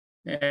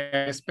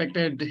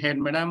 Respected Head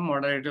Madam,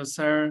 Moderator,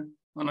 sir,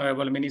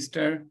 Honourable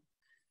Minister,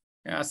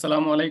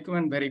 Assalamu alaikum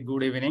and very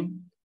good evening.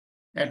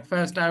 At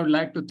first, I would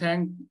like to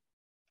thank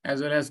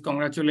as well as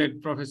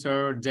congratulate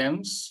Professor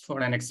James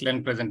for an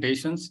excellent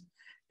presentations.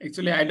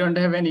 Actually, I don't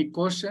have any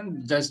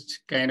question,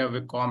 just kind of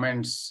a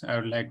comments I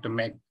would like to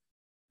make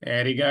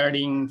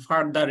regarding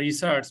further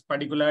research,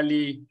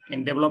 particularly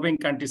in developing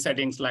country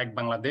settings like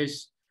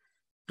Bangladesh,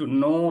 to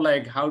know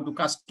like how to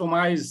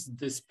customize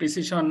this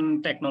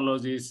precision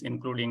technologies,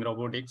 including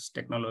robotics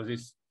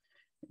technologies.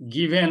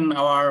 Given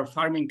our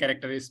farming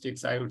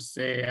characteristics, I would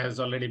say, as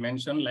already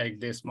mentioned, like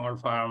the small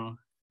farm,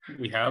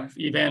 we have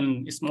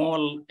even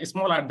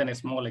smaller than a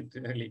small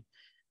actually,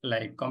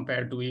 like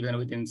compared to even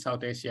within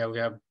South Asia, we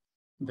have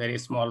very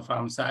small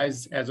farm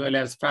size, as well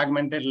as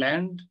fragmented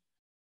land,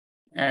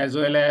 as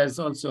well as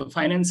also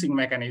financing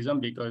mechanism,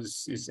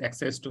 because it's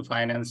access to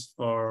finance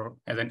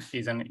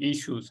is an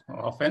issue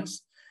often,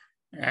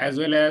 as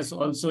well as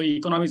also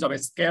economies of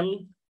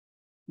scale.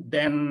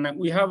 Then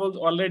we have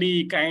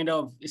already kind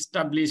of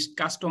established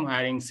custom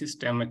hiring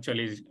system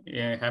actually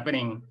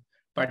happening,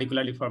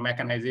 particularly for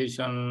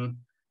mechanization,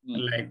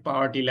 like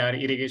power tiller,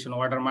 irrigation,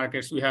 water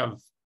markets. We have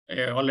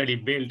already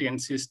built-in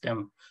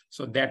system.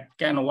 So that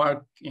can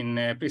work in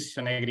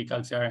precision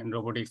agriculture and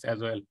robotics as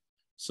well.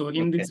 So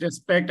in this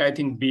respect, I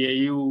think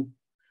BAU,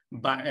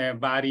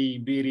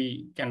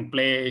 BIRI can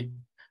play,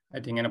 I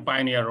think, in a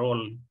pioneer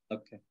role.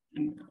 Okay.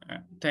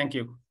 Thank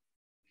you.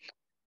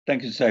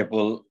 Thank you,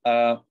 Saiful.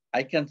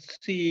 I can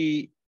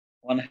see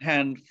one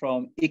hand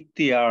from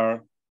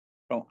Ikhtiar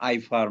from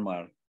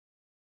iFarmer.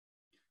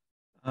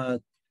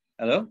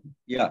 Hello?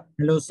 Yeah.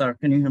 Hello, sir.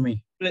 Can you hear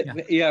me?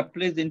 Yeah,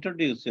 please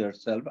introduce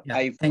yourself.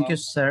 Yeah, thank you,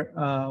 sir.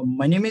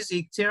 My name is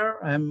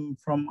Ikhtiar. I'm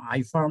from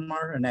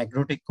iFarmer, an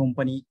Agri-Tech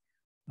company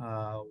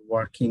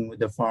working with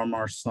the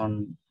farmers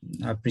on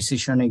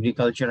precision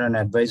agriculture and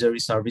advisory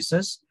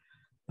services.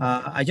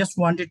 I just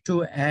wanted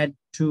to add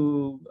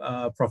to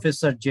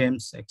Professor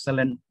James'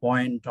 excellent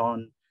point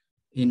on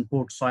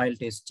input soil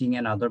testing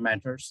and other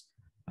matters.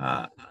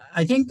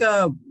 I think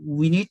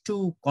we need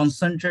to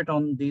concentrate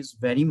on this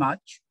very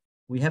much.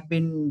 We have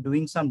been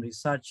doing some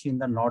research in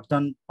the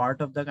northern part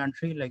of the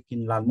country, like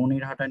in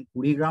Lalmonirhat and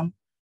Kurigram.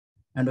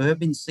 And we have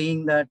been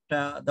seeing that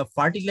the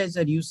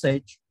fertilizer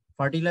usage,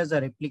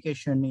 fertilizer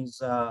application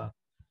is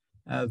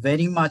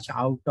very much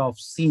out of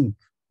sync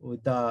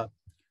with the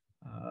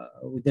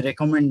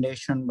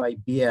recommendation by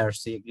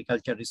BRC,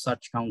 Agriculture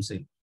Research Council.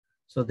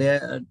 So they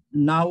are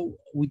now,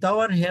 with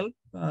our help,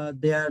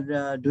 they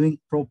are doing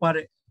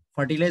proper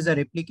fertilizer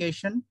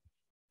application.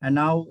 And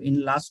now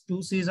in last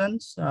 2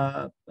 seasons,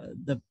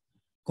 the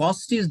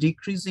cost is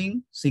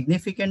decreasing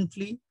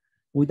significantly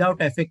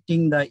without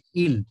affecting the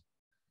yield.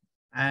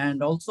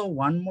 And also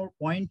one more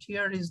point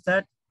here is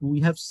that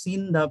we have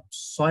seen the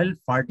soil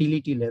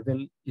fertility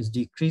level is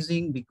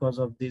decreasing because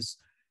of this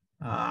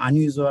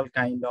unusual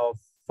kind of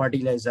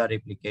fertilizer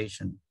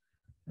application.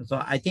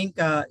 So I think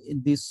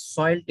this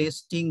soil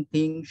testing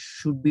thing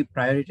should be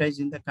prioritized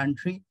in the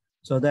country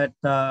so that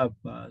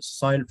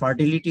soil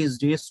fertility is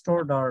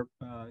restored or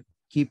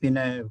keep in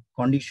a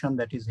condition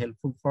that is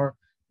helpful for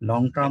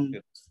long-term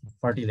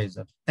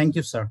fertilizer. Thank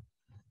you, sir.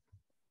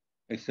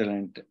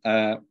 Excellent.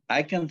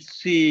 I can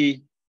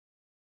see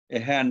a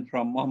hand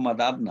from Muhammad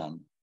Adnan.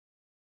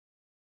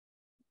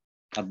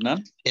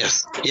 Adnan?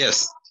 Yes,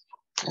 yes.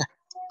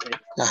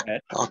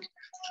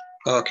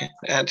 Okay.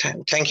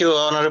 Thank you,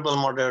 Honorable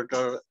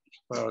Moderator,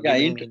 for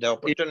giving me the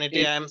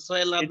opportunity. I am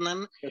Sohail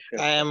Adnan.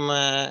 I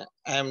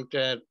am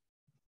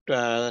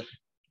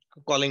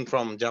calling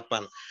from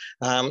Japan.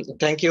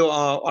 Thank you,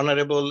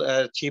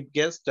 Honorable Chief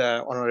Guest,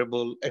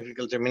 Honorable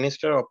Agriculture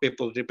Minister of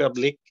People's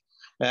Republic.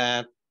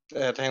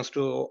 Thanks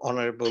to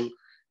Honorable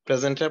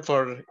Presenter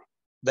for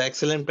the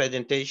excellent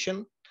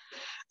presentation.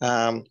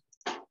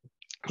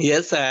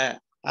 Yes, I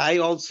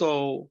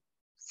also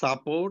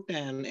support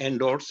and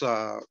endorse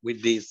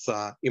with this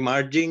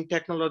emerging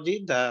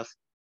technology, the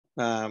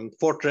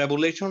fourth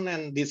revolution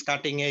and this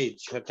cutting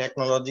edge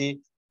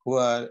technology,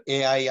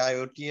 AI,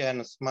 IoT,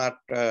 and smart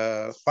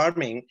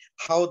farming,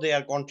 how they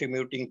are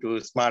contributing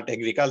to smart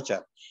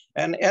agriculture.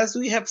 And as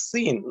we have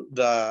seen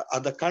the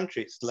other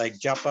countries like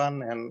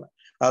Japan and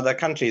other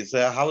countries,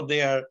 how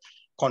they are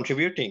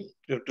contributing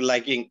to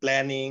liking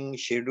planning,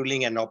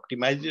 scheduling, and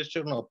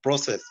optimization of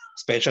process,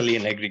 especially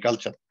in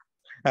agriculture.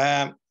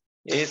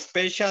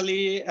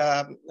 Especially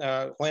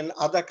when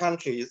other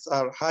countries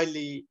are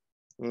highly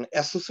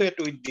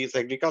associated with this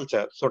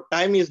agriculture. So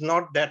time is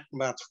not that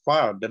much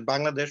far that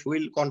Bangladesh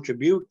will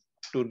contribute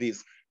to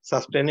this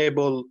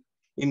sustainable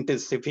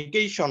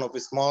intensification of a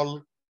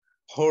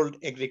smallhold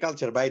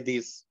agriculture by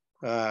this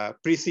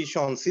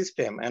precision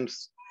system and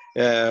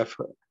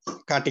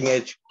cutting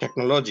edge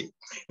technology.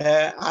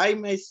 I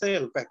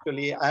myself,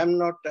 actually, I'm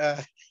not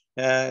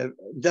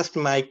just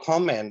my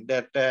comment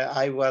that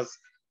I was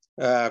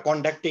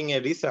conducting a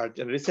research,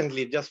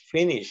 recently just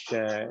finished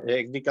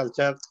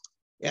agriculture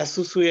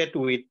associated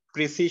with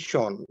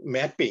precision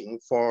mapping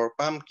for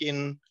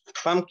pumpkin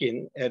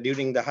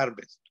during the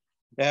harvest.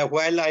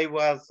 While I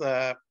was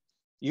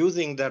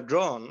using the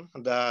drone,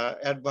 the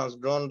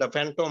advanced drone, the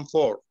Phantom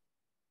 4,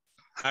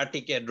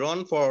 RTK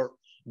drone for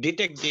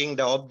detecting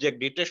the object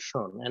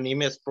detection and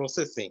image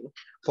processing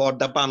for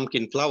the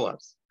pumpkin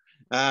flowers.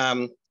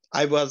 I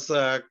was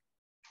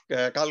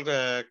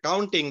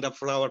counting the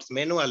flowers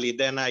manually.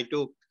 Then I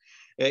took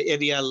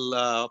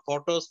aerial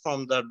photos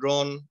from the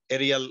drone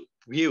aerial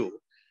view,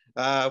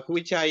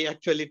 which I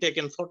actually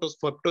taken photos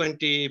for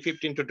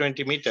 15 to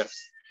 20 meters.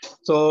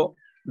 So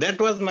that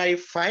was my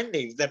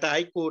findings, that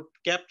I could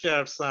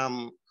capture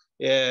some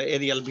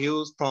aerial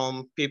views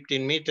from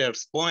 15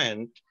 meters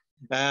point.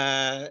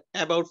 About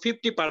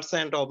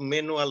 50% of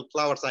manual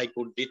flowers I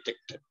could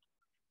detect.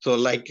 So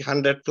like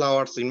 100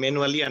 flowers in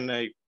manually, and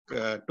I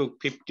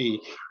took 50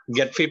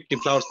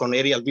 flowers from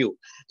aerial view.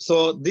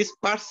 So this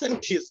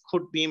percentage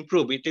could be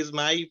improved. It is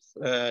my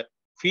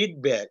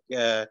feedback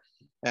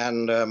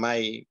and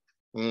my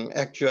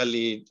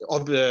my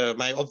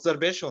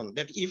observation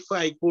that if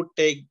I could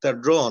take the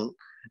drone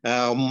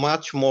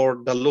much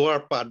more the lower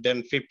part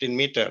than 15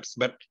 meters,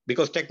 but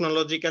because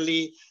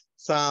technologically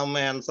some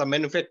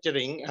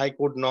manufacturing I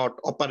could not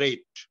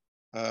operate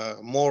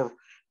more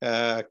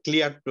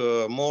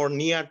more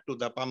near to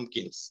the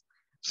pumpkins.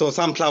 So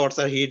some flowers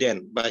are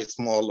hidden by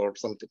small or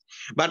something.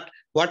 But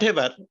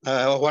whatever,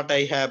 what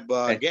I have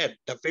get,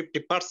 the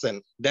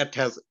 50%, that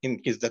has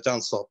increased the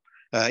chance of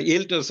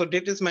yield. So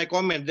that is my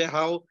comment,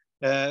 how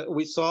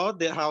we saw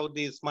how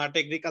the smart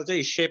agriculture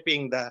is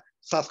shaping the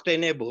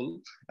sustainable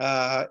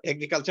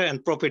agriculture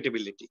and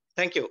profitability.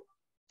 Thank you.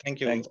 Thank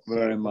you. Thank you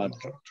very much.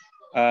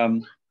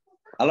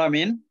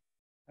 Al-Amin,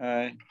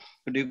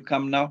 could you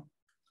come now?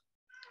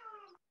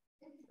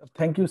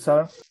 Thank you,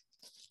 sir,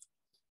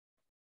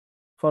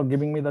 for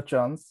giving me the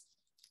chance.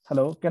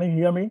 Hello, can you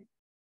hear me?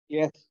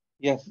 Yes,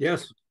 yes.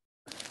 Yes.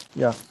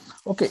 Yeah,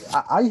 okay.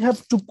 I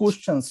have two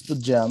questions to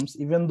James,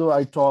 even though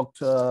I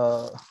talked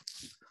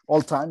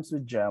all times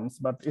with James,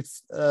 but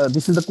it's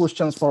this is the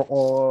questions for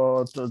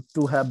all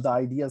to have the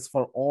ideas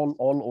for all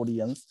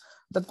audience.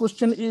 The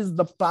question is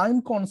the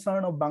prime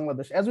concern of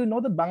Bangladesh. As we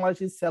know that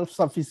Bangladesh is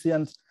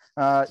self-sufficient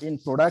in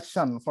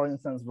production, for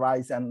instance,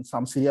 rice and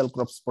some cereal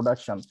crops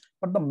production.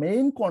 But the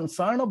main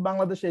concern of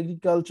Bangladesh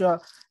agriculture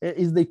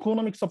is the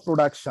economics of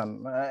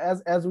production,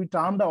 as we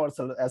termed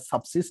ourselves as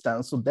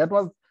subsistence. So that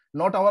was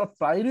not our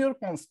prior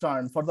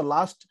concern for the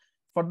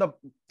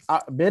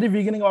very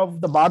beginning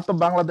of the birth of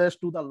Bangladesh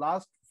to the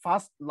last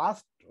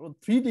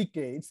 3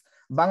 decades.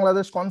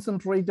 Bangladesh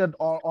concentrated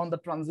on the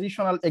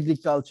transitional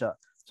agriculture.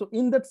 So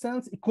in that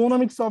sense,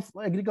 economics of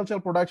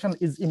agricultural production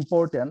is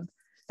important.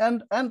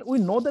 And we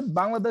know that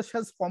Bangladesh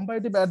has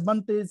competitive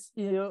advantage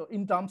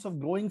in terms of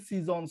growing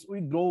seasons.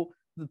 We grow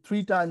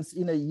 3 times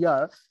in a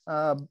year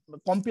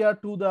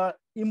compared to the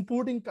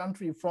importing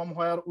country from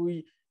where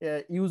we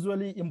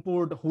usually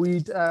import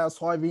wheat,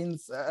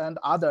 soybeans, and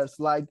others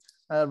like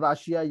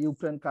Russia,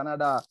 Ukraine,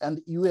 Canada,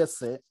 and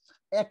USA,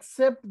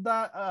 except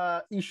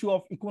the issue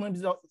of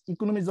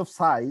economies of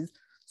size.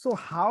 So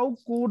how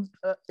could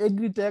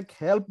Agri-Tech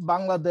help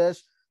Bangladesh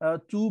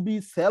to be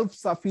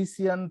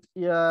self-sufficient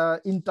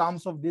in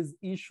terms of these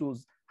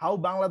issues? How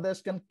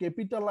Bangladesh can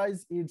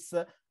capitalize its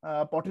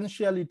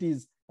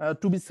potentialities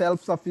to be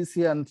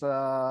self-sufficient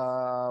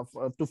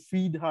to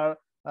feed her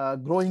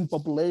growing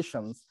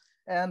populations?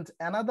 And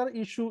another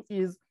issue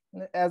is,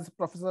 as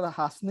Professor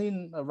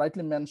Hasneen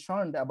rightly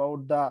mentioned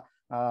about the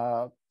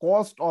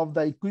cost of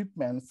the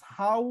equipments,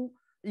 how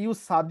you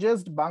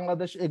suggest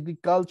Bangladesh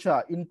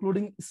agriculture,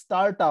 including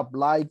startup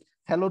like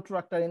Hello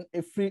Tractor in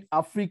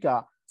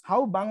Africa,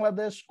 how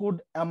Bangladesh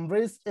could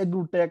embrace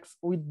Agri-Tech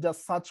with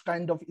just such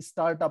kind of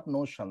startup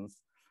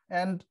notions?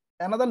 And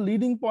another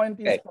leading point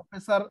is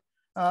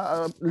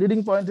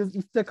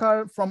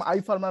Iftekhar from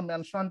iFarmer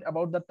mentioned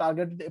about the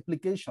targeted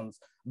applications.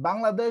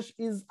 Bangladesh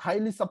is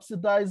highly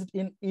subsidized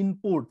in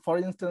input, for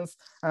instance,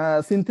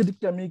 synthetic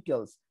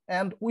chemicals.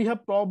 And we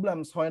have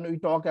problems when we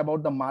talk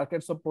about the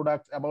markets of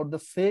products, about the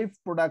safe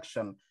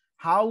production,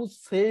 how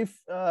safe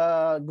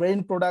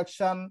grain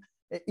production,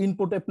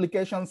 input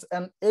applications,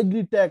 and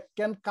Agri-Tech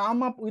can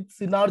come up with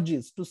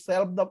synergies to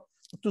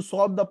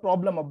solve the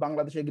problem of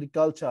Bangladesh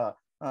agriculture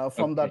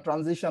from the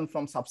transition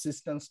from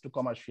subsistence to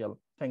commercial.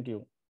 Thank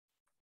you.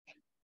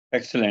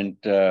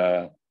 Excellent,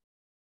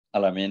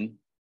 Al-Amin.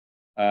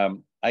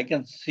 I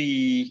can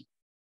see,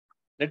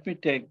 let me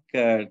take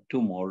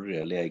two more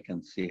really, I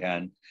can see.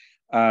 And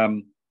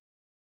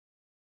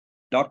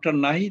Dr.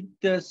 Nahid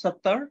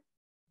Sattar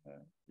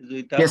is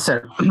with us. Yes,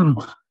 sir.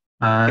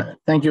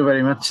 Thank you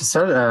very much,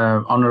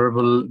 sir.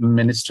 Honorable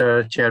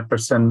Minister,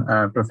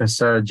 Chairperson,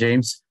 Professor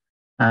James,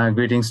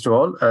 greetings to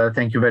all.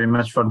 Thank you very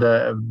much for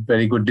the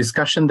very good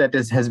discussion that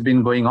has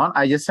been going on.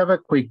 I just have a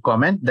quick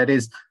comment. That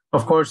is,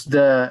 of course,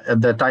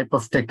 the type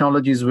of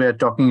technologies we are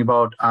talking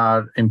about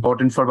are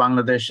important for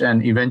Bangladesh,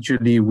 and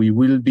eventually we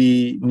will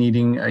be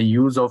needing a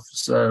use of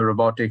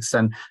robotics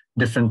and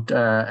different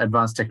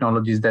advanced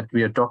technologies that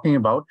we are talking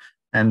about.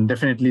 And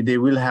definitely they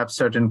will have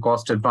certain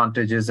cost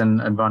advantages and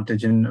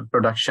advantage in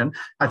production.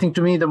 I think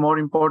to me, the more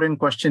important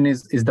question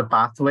is the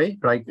pathway,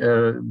 right?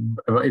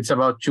 It's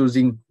about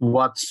choosing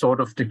what sort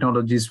of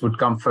technologies would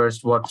come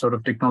first, what sort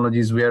of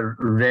technologies we are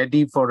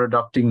ready for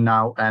adopting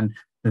now, and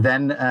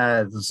then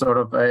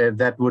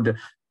that would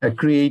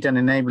create an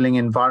enabling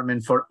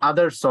environment for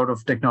other sort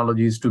of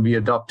technologies to be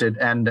adopted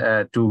and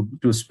to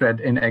spread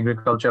in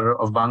agriculture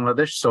of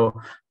Bangladesh. So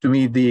to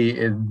me,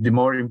 the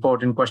more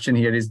important question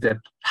here is that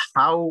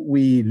how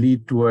we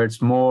lead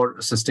towards more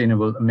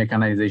sustainable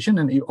mechanization.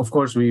 And of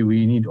course,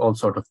 we need all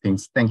sort of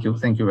things. Thank you.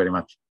 Thank you very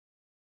much.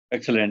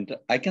 Excellent.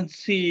 I can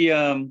see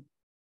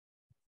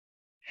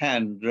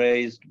hand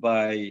raised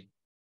by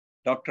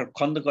Dr.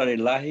 Khandakar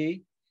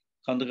Elahi.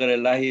 Khandakar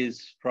Elahi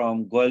is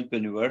from Guelph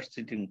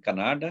University in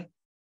Canada,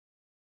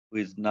 who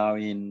is now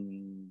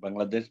in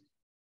Bangladesh.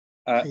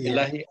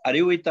 Elahi, are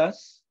you with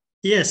us?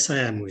 Yes, I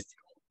am with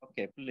you.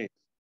 Okay, please.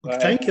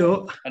 Thank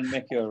you. And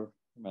make your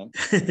comment.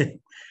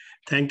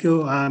 Thank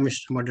you,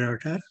 Mr.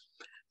 Moderator.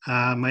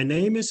 My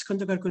name is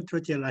Khandakar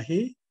Kutroti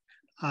Elahi.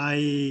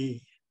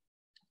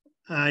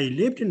 I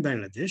lived in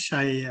Bangladesh.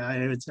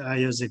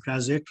 I was a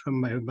graduate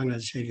from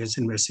Bangladesh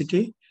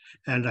University,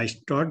 and I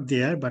taught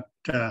there, but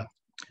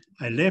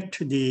I left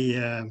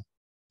the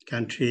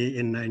country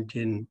in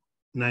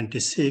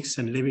 1996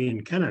 and living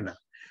in Canada.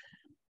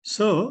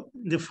 So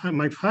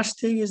my first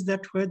thing is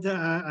that whether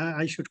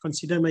I should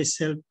consider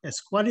myself as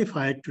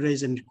qualified to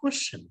raise any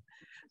question.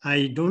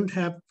 I don't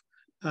have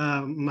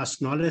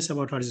much knowledge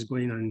about what is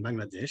going on in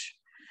Bangladesh,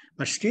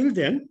 but still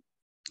then,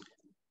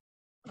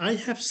 I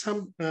have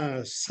some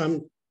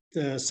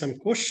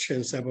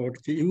questions about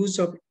the use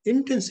of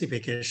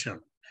intensification.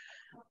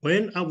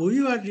 When we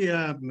are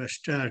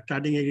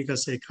studying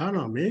agricultural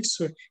economics,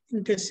 so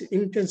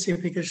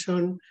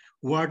intensification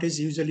word is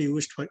usually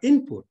used for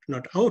input,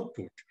 not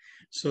output.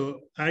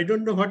 So I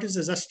don't know what is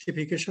the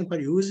justification for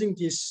using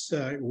this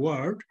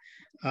word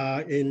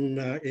in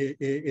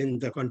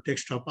the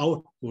context of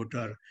output,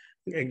 or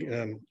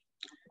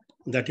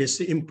that is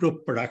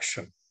improved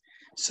production.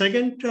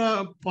 Second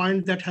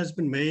point that has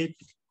been made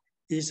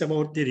is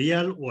about the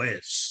real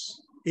OS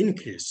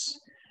increase.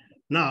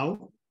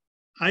 Now,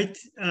 it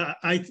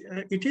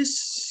is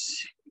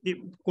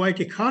quite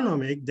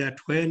economic that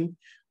when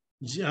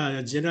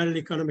general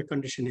economic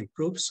condition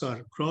improves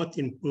or growth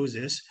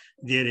improves,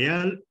 the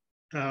real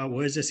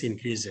wages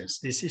increases.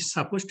 This is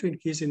supposed to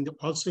increase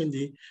also in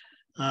the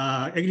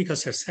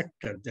agriculture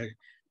sector.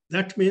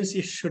 That means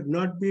it should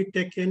not be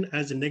taken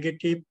as a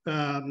negative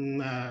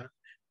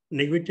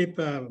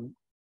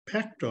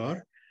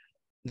factor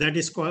that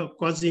is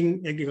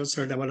causing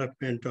agricultural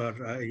development or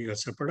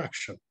agricultural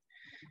production.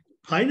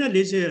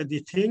 Finally,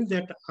 the thing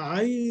that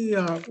I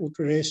would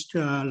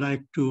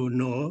like to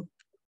know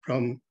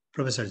from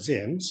Professor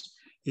James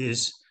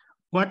is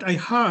what I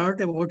heard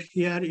about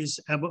here is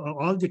about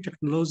all the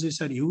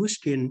technologies are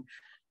used in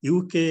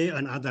UK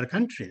and other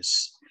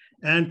countries,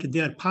 and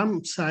their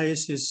farm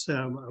size is,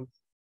 the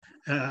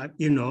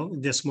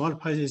small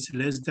size is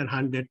less than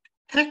 100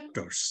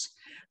 hectares.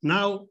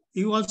 Now,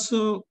 you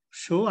also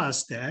show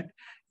us that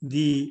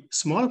the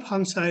small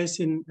farm size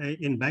in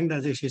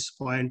Bangladesh is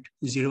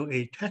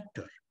 0.08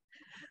 hectare.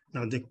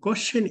 Now the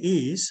question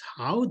is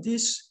how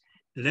this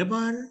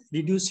labor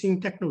reducing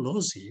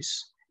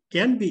technologies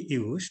can be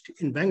used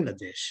in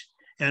Bangladesh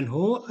and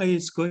who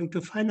is going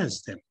to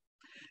finance them.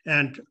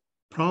 And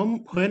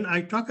from when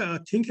I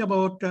think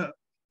about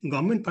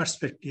government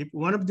perspective,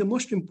 one of the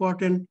most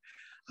important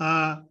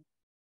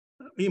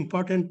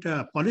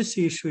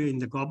policy issue in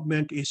the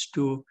government is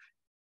to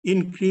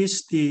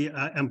increase the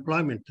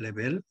employment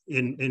level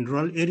in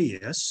rural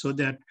areas so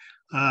that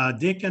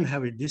they can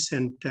have a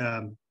decent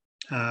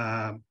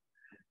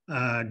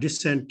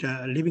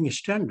living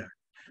standard.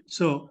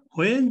 So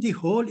when the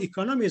whole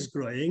economy is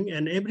growing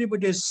and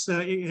everybody is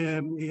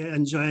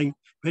enjoying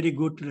very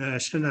good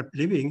standard of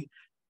living,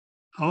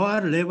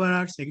 our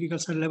laborers,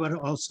 agricultural labor,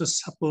 are also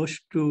supposed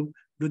to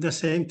do the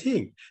same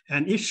thing.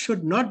 And it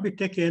should not be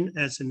taken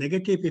as a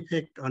negative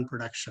effect on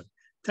production.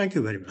 Thank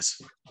you very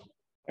much.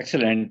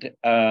 Excellent.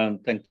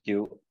 Thank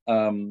you.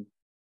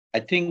 I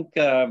think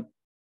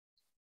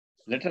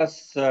let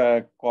us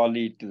call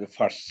it the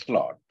first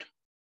slot.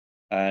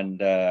 And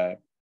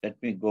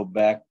let me go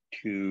back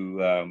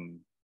to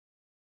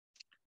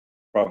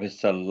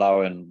Professor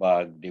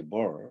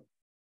Lowenberg-DeBoer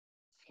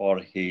for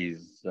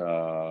his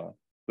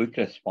quick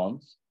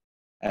response,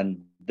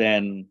 and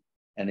then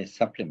any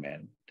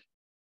supplement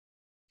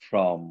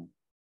from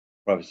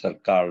Professor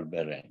Carl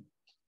Behrendt.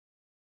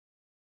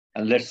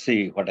 And let's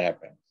see what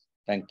happens.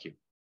 Thank you.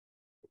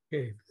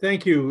 Okay,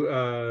 thank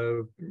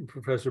you,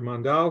 Professor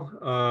Mandal,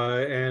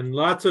 and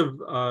lots of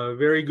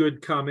very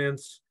good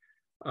comments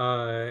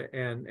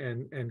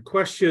and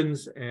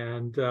questions,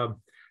 and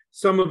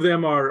some of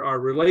them are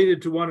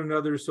related to one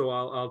another. So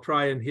I'll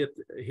try and hit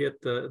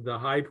the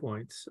high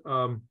points.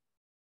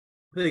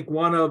 I think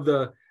one of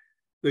the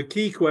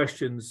key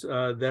questions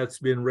that's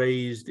been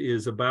raised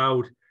is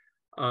about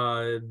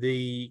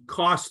the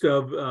cost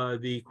of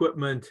the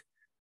equipment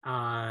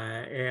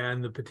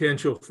and the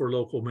potential for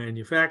local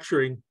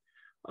manufacturing.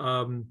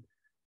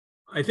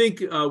 I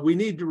think we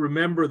need to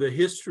remember the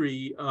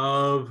history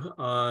of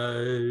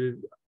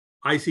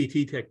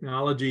ICT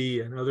technology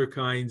and other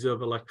kinds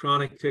of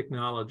electronic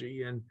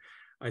technology, and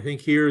I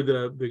think here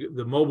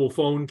the mobile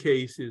phone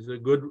case is a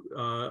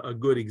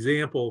good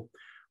example.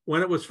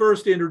 When it was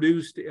first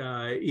introduced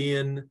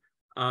in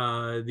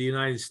the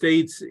United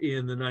States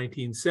in the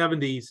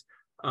 1970s,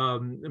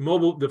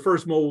 the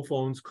first mobile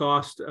phones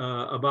cost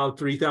about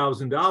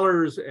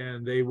 $3,000,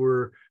 and they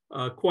were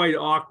quite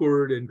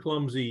awkward and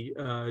clumsy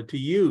to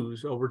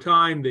use. Over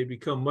time, they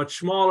become much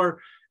smaller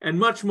and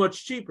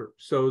much cheaper,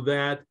 so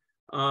that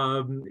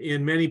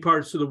in many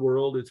parts of the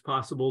world, it's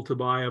possible to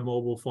buy a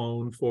mobile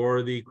phone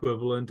for the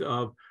equivalent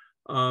of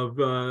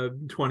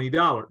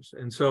 $20.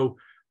 And so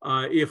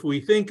if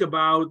we think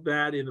about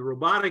that in the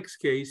robotics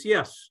case,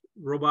 yes,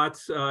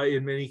 robots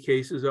in many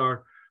cases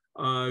are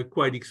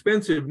quite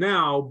expensive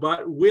now,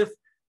 but with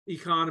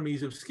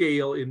economies of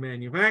scale in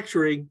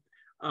manufacturing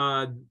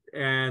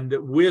and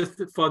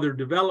with further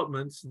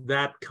developments,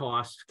 that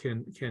cost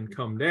can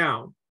come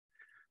down.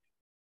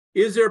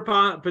 Is there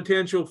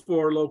potential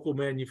for local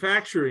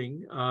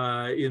manufacturing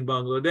in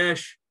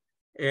Bangladesh?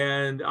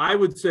 And I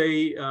would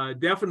say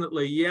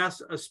definitely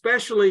yes,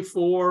 especially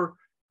for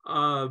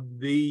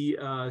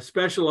the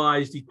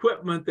specialized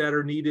equipment that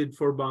are needed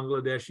for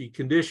Bangladeshi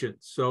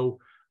conditions. So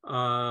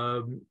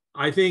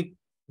I think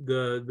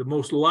the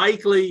most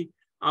likely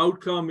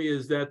outcome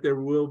is that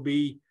there will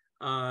be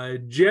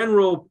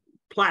general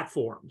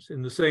platforms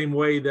in the same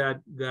way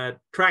that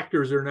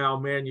tractors are now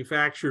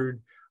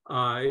manufactured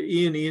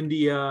in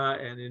India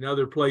and in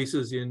other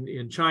places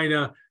in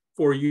China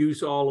for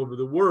use all over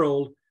the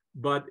world.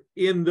 But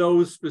in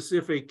those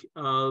specific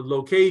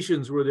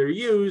locations where they're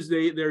used,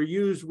 they're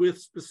used with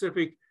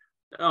specific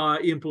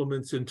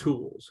implements and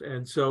tools.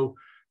 And so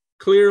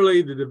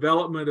clearly the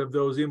development of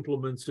those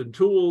implements and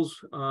tools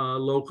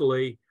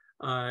locally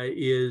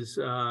is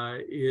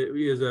a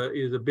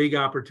big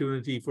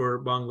opportunity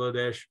for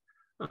Bangladesh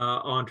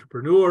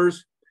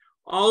entrepreneurs.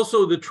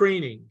 Also the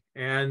training,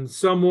 and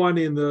someone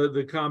in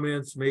the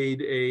comments made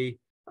a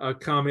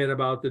comment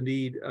about the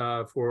need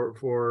for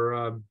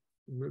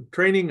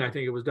training. I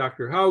think it was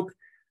Dr. Hauk,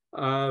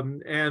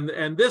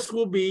 and this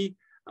will be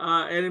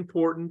an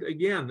important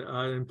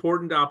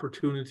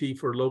opportunity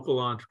for local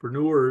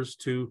entrepreneurs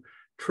to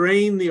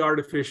train the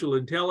artificial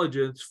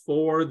intelligence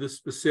for the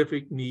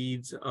specific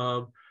needs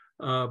of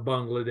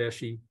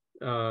Bangladeshi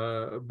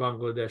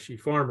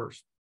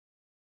farmers.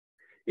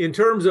 In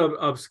terms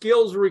of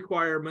skills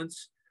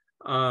requirements,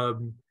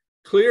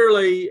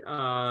 clearly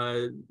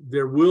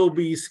there will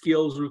be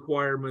skills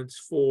requirements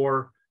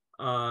for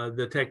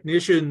the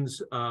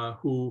technicians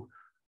who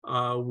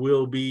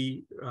will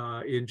be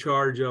in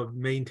charge of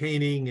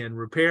maintaining and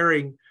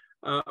repairing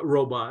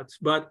robots.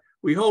 But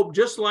we hope,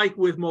 just like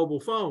with mobile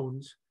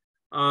phones,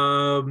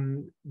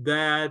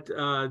 that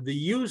the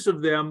use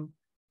of them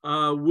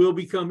will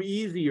become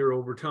easier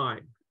over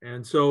time.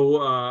 And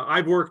so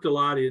I've worked a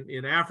lot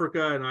in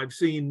Africa, and I've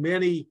seen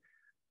many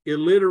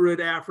illiterate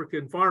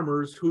African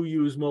farmers who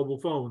use mobile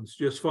phones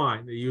just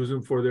fine. They use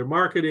them for their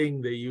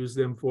marketing, they use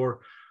them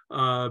for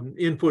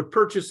input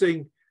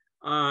purchasing.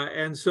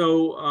 And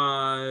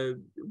so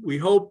we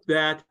hope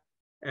that,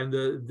 and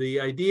the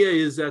idea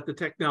is that the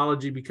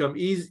technology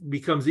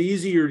becomes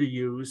easier to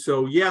use.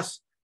 So yes,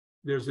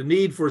 there's a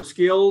need for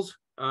skills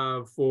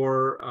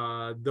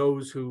for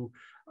those who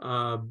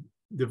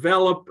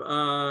develop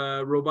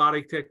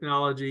robotic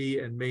technology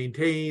and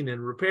maintain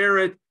and repair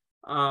it.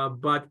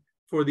 But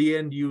for the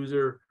end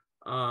user,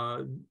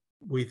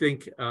 we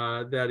think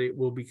that it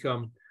will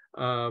become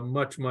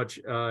much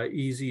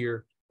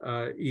easier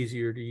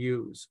to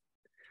use.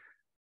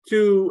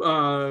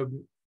 To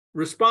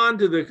respond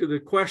to the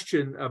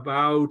question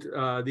about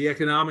the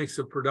economics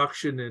of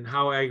production and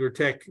how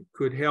Agri-Tech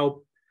could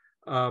help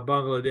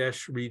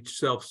Bangladesh reach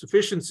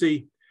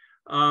self-sufficiency.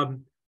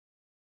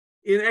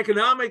 In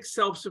economics,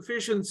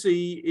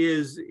 self-sufficiency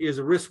is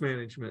a risk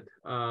management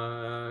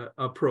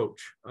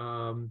approach.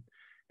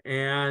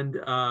 And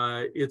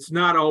it's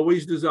not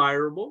always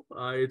desirable.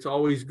 It's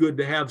always good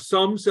to have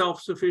some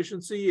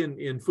self-sufficiency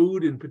in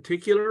food in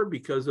particular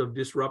because of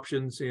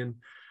disruptions in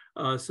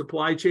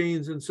supply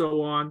chains and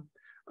so on.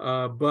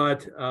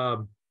 But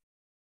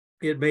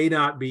it may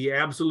not be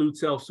absolute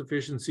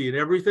self-sufficiency in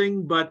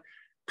everything, but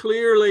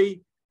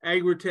clearly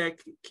Agri-Tech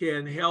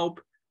can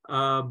help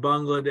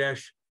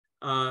Bangladesh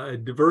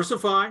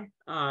diversify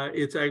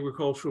its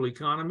agricultural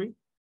economy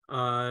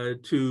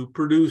to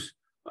produce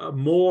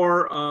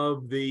more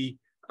of the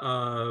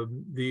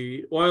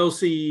oil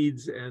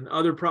seeds and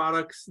other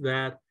products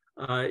that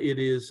it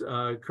is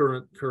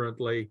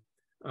currently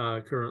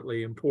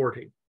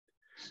importing.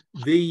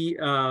 The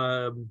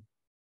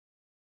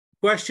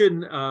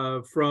question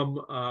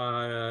from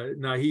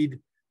Nahid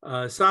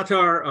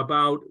Sattar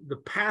about the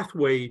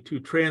pathway to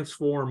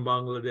transform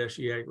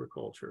Bangladeshi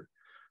agriculture.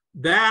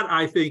 That,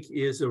 I think,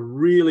 is a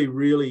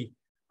really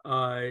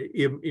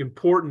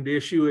important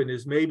issue and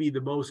is maybe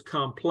the most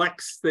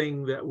complex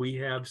thing that we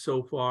have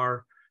so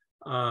far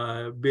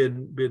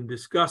been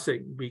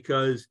discussing,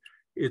 because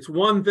it's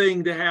one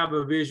thing to have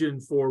a vision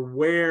for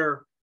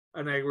where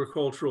an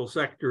agricultural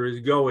sector is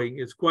going.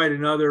 It's quite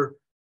another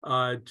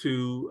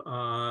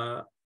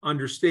to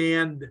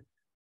understand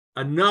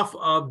enough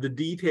of the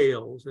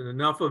details and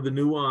enough of the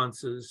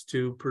nuances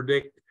to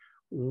predict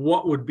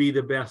what would be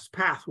the best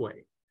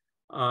pathway.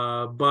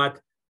 But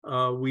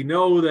we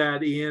know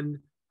that in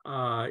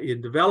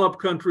developed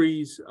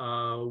countries,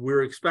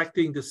 we're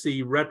expecting to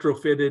see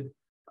retrofitted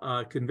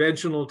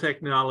conventional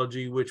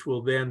technology, which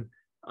will then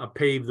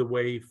pave the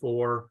way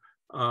for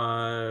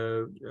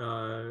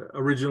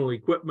original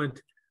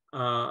equipment,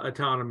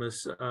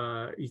 autonomous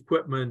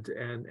equipment,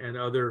 and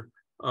other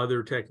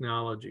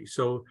technology.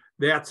 So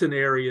that's an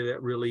area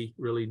that really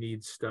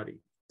needs study.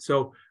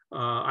 So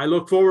I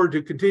look forward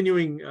to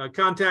continuing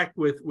contact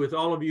with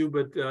all of you,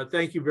 but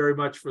thank you very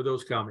much for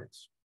those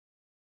comments.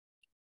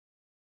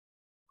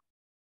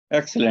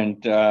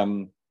 Excellent.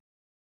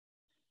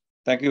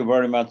 Thank you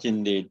very much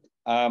indeed.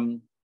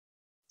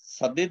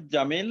 Sadid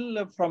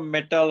Jamil from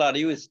Metal, are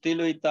you still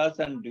with us,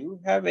 and do you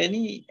have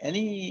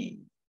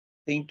anything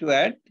to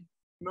add?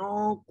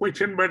 No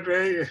question, but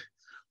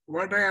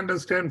what I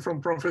understand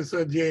from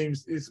Professor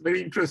James is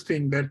very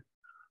interesting that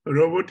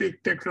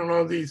robotic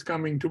technology is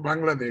coming to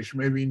Bangladesh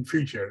maybe in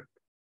future.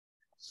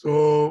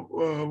 So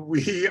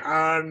we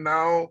are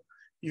now,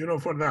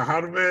 for the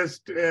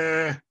harvest,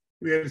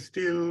 we are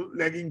still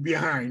lagging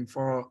behind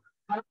for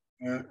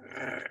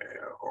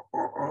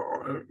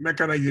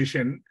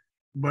mechanization,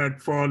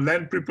 but for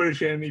land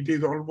preparation, it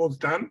is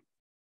almost done.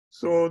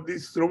 So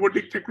this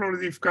robotic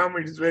technology, if come,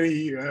 it is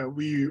very,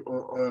 we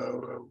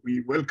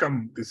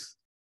welcome this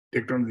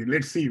technology.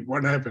 Let's see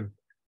what happens.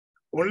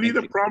 Only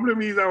the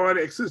problem is our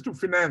access to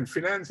finance.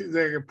 Finance is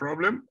a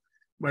problem,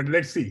 but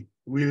let's see.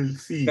 We'll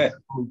see how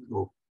it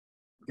goes.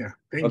 Yeah,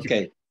 thank you.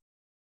 Okay.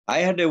 I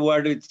had a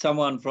word with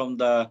someone from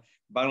the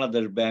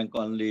Bangladesh Bank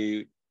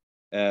only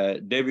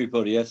day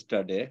before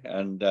yesterday,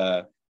 and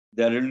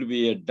there will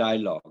be a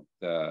dialogue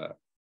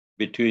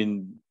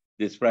between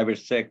this private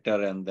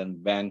sector and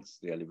then banks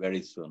really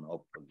very soon,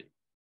 hopefully.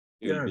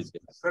 Yes,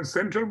 the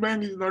central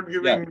bank is not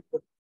giving.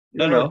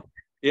 Yeah. No.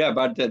 Yeah,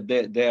 but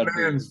they are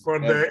plans for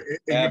the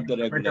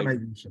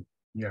mechanization.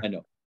 Yeah, I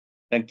know.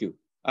 Thank you.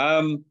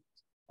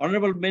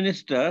 Honourable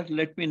Minister,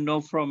 let me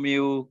know from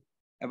you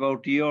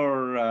about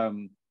your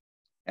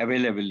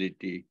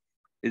availability.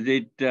 Is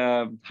it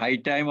high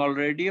time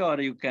already, or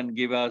you can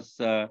give us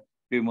a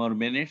few more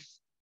minutes?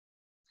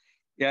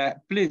 Yeah,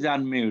 please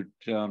unmute,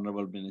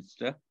 Honourable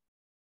Minister.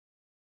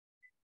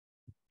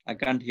 I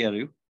can't hear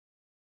you.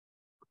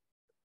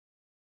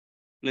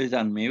 Please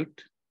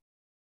unmute.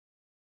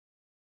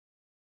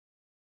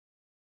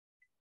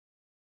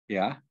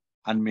 Yeah,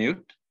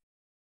 unmute.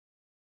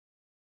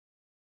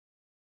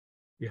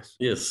 Yes.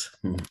 Yes.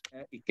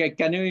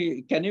 Can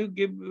you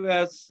give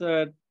us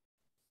a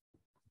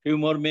few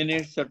more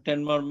minutes or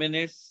 10 more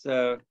minutes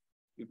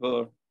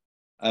before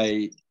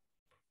I...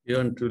 You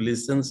want to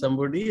listen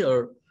somebody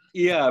or?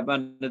 Yeah,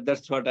 but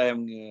that's what I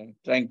am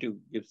trying to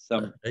give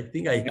some. I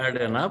think I heard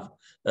enough.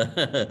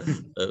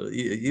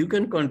 You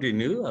can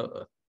continue.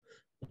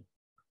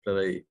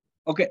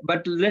 Okay,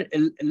 but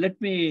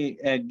let me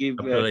give.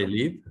 After I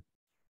leave.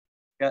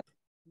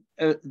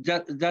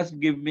 Just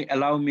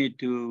allow me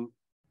to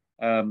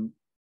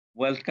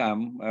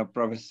welcome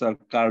Professor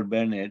Carl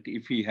Bennett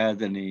if he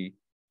has any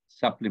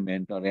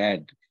supplement or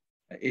add.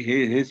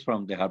 He's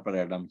from the Harper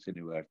Adams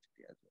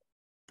University as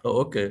well.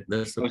 Oh, okay.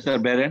 That's Professor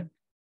Bennett.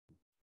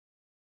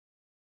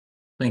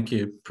 Thank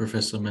you,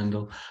 Professor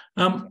Mandal.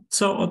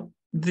 So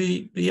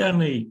the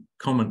only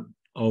comment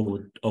I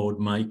would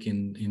make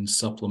in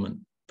supplement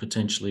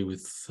potentially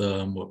with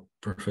what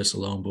Professor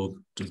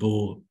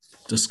Lowenberg-DeBoer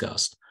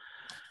discussed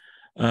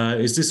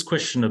is this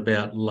question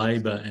about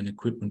labour and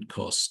equipment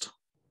cost.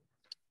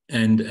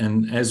 And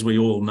as we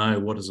all know,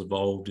 what has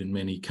evolved in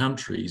many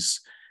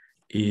countries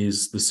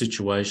is the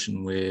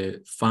situation where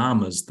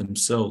farmers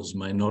themselves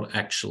may not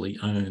actually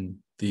own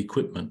the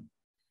equipment.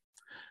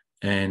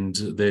 And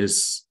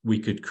we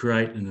could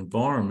create an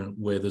environment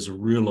where there's a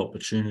real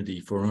opportunity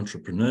for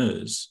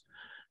entrepreneurs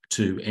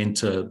to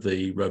enter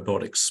the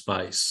robotic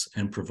space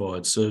and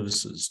provide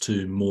services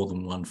to more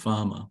than one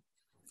farmer.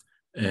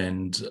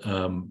 And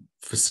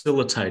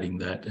facilitating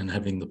that and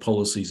having the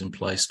policies in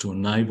place to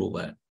enable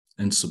that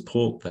and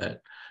support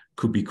that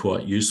could be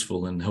quite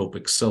useful and help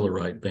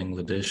accelerate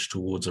Bangladesh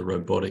towards a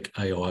robotic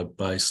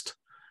AI-based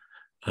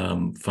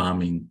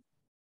farming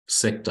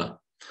sector.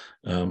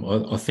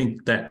 I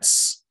think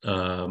that's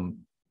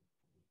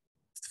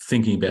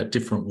thinking about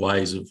different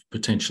ways of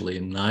potentially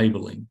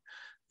enabling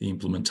the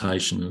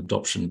implementation and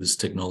adoption of this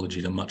technology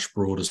at a much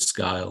broader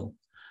scale,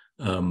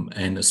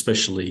 and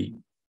especially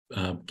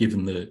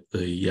given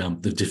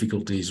the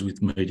difficulties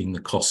with meeting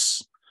the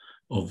costs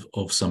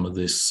of some of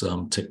this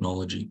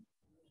technology.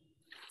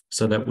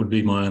 So that would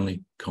be my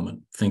only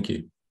comment. Thank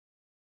you.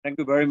 Thank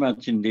you very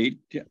much indeed.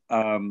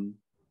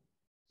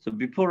 So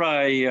before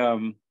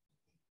I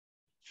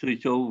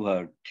switch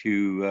over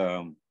to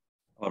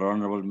our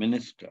Honourable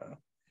Minister,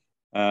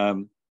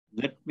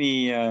 let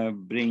me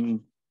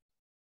bring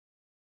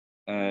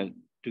to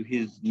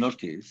his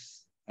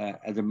notice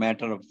as a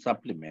matter of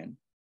supplement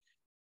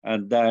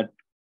that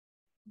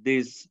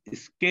this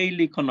scale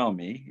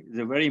economy is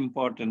a very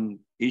important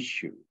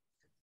issue,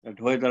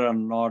 that whether or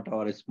not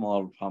our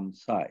small farm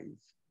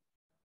size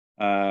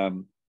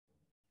can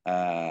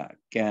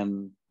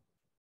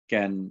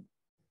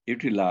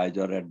utilize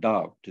or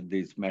adopt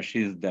these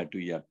machines that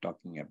we are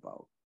talking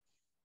about.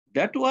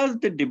 That was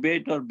the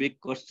debate or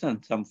big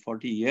question some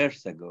 40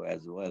 years ago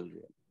as well.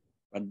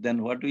 But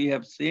then what we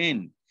have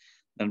seen,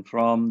 then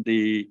from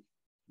the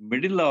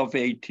middle of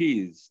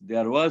 80s,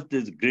 there was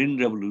this green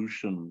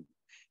revolution.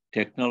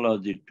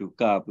 Technology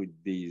took up with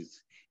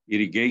these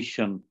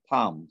irrigation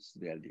pumps,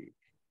 really.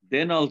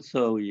 Then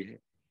also we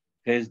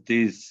faced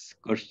this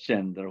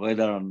question that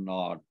whether or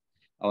not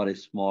our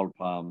small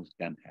farms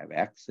can have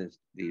access to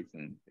these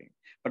and things.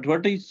 But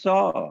what we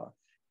saw,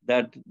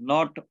 that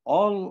not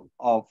all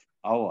of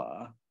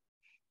our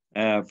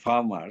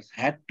farmers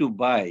had to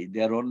buy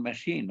their own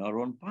machine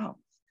or own pumps.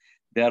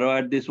 There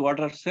were these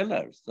water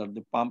sellers or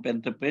the pump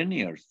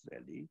entrepreneurs,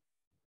 really,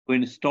 who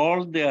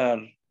installed their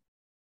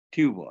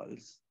tube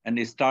wells and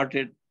they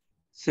started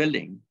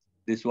selling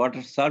this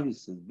water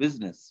services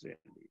business,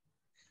 really.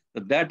 So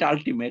that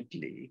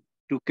ultimately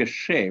took a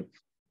shape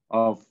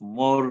of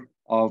more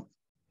of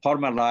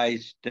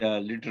formalized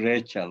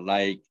literature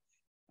like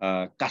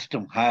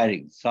custom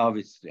hiring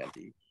service,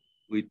 really,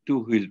 with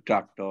two-wheel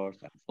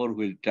tractors and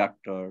four-wheel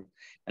tractors.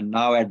 And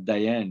now at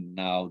the end,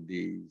 now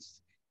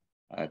these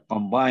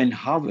combined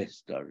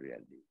harvester,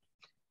 really.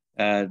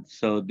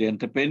 So the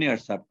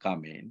entrepreneurs have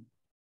come in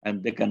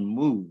and they can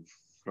move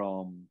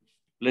from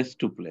place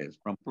to place,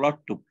 from plot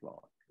to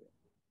plot.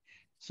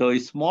 So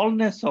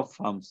smallness of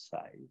farm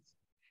size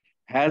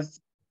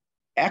has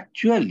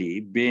actually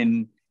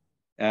been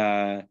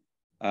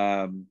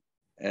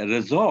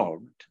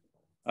resolved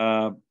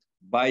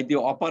by the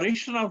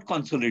operational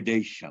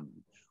consolidation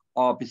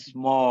of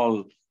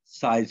small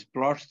size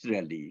plots,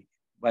 really,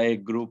 by a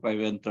group of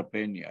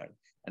entrepreneurs.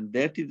 And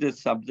that is a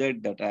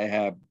subject that I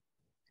have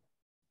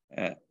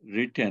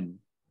written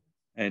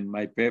in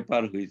my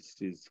paper,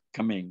 which is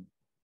coming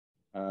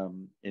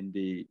in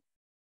the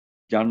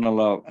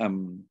Journal of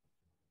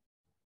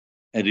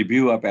a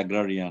Review of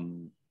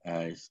Agrarian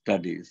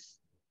Studies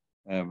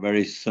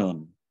very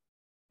soon.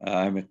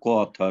 I'm a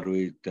co-author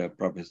with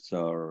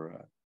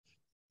Professor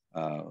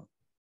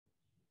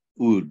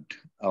Wood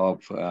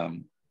of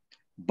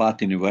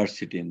Bath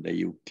University in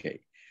the UK.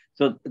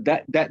 So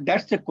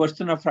that's the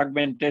question of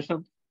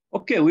fragmentation.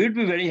 Okay, we'd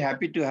be very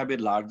happy to have a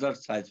larger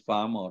size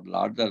farm or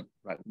larger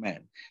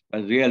fragment,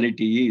 but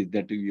reality is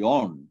that we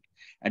own.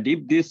 And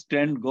if this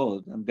trend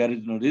goes, and there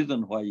is no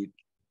reason why it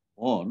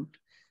won't,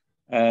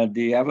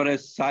 the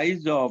average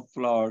size of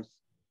flowers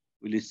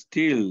will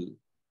still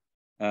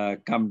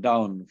come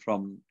down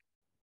from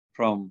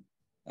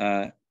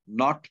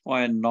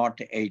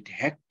 0.08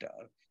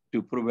 hectare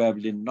to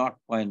probably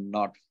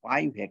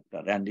 0.05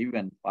 hectare and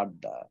even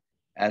further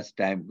as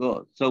time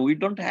goes. So we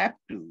don't have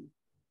to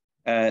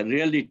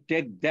really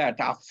take that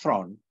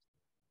upfront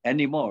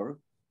anymore.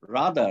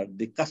 Rather,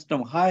 the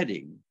custom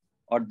hiring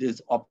or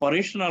this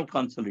operational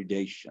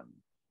consolidation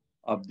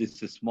of this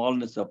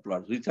smallness of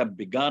plots, which have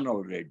begun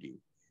already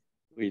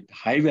with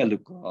high value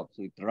crops,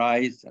 with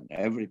rice and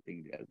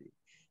everything really.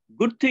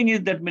 Good thing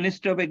is that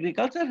Ministry of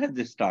Agriculture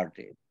has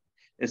started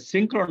a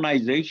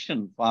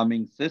synchronization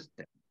farming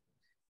system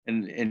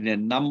in a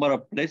number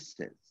of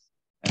places.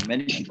 And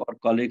many of our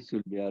colleagues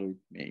will be here with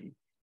me.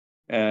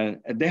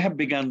 They have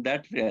begun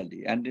that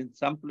really. And in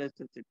some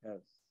places it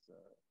has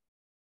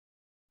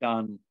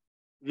done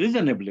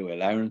reasonably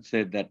well. I won't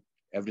say that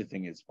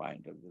everything is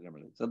fine.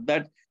 So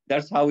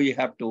that's how we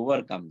have to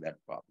overcome that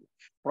problem.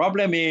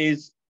 Problem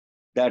is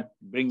that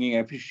bringing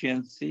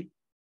efficiency,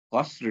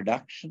 cost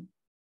reduction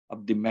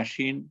of the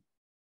machine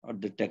or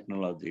the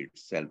technology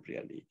itself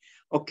really.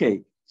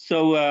 Okay,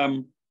 so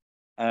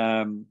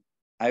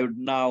I would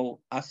now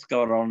ask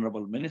our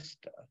Honourable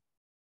Minister,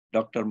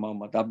 Dr.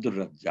 Mohammad Abdur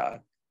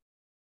Razzaque,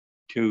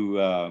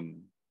 to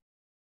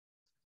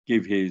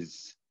give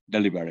his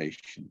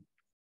deliberation.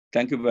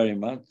 Thank you very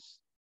much,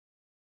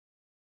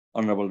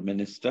 Honourable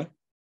Minister.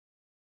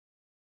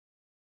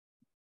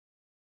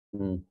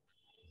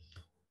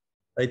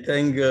 I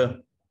thank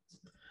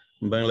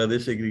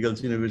Bangladesh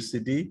Agriculture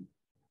University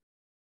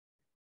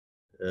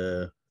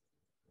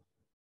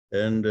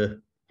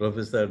and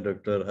Professor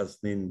Dr.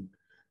 Hasneen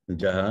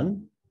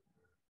Hasneen,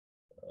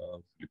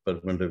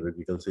 Department of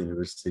Agriculture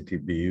University,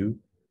 BU,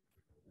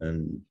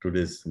 and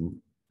today's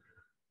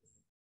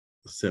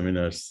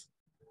seminar's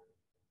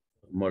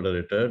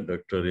moderator,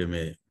 Dr.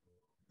 Abdus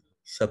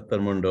Sattar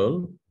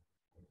Mandal.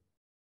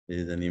 He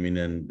is an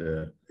eminent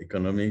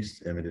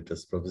economist,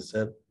 Emeritus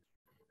Professor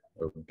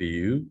of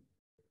BU,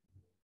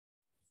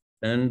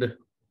 and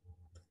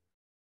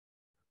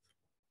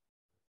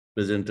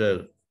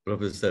presenter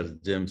Professor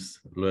James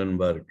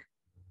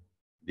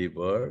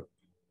Lowenberg-DeBoer.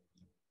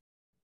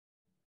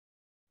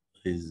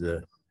 He is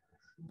a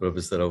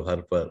professor of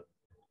Harper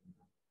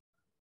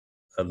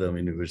Adams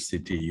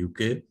University,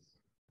 UK.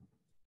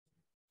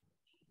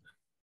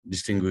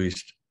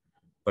 Distinguished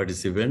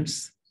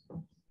participants,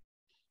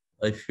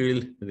 I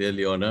feel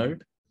really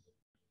honored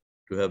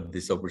to have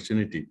this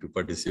opportunity to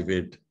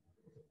participate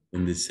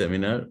in this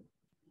seminar.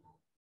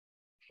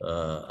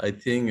 I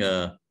think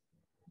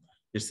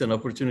it's an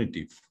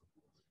opportunity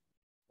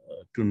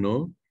to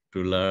know,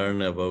 to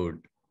learn about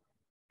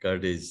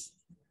cottage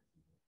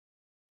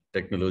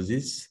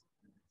technologies,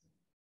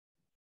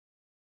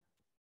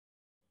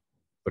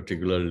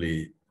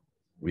 particularly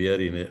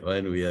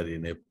when we are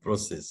in a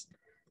process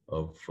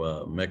of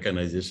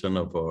mechanization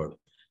of our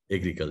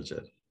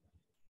agriculture.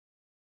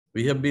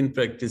 We have been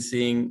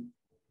practicing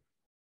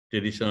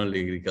traditional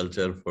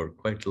agriculture for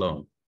quite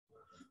long,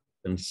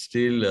 and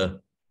still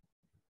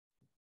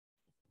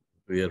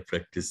we are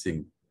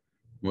practicing.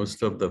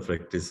 Most of the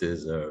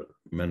practices are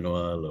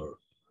manual, or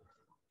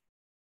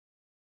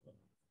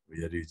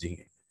we are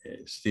using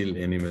still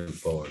animal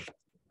power.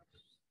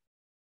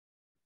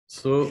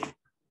 So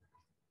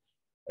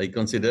I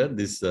consider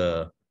this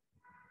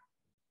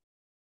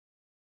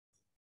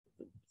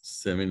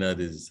seminar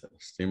is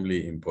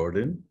extremely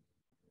important,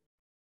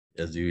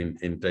 as you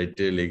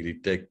entitled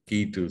Agri-Tech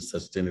Key to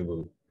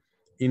Sustainable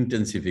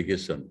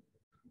Intensification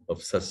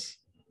of such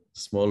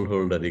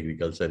Smallholder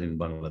Agriculture in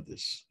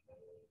Bangladesh.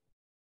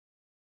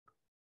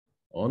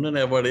 On an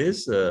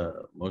average,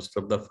 most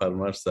of the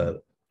farmers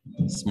are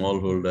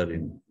smallholder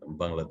in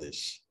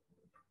Bangladesh.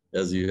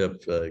 As you have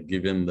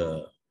given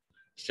the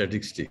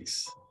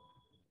statistics,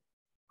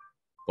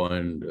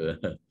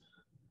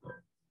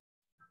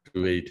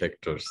 0.28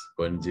 hectares,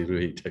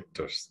 0.08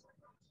 hectares.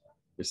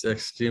 It's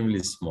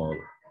extremely small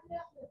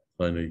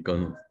when we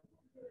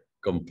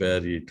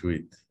compare it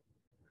with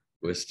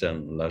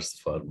Western large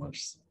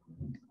farmers.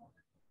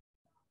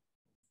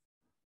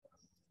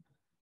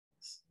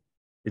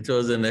 It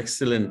was an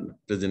excellent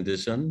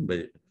presentation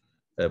by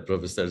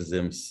Professor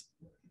James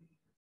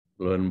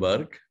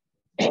Lowenberg.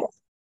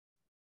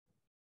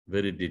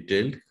 Very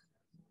detailed,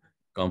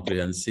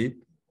 comprehensive,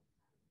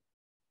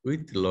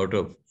 with a lot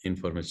of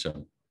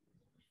information.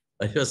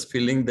 I was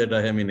feeling that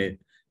I am in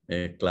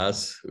a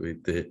class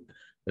with a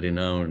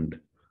renowned,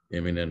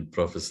 eminent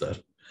professor.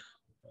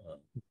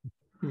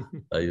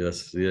 I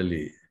was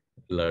really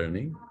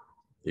learning.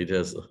 It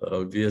has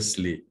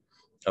obviously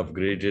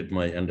upgraded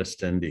my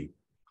understanding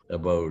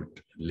about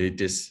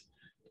latest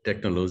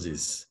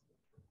technologies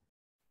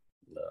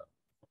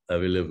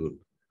available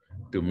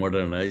to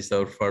modernize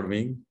our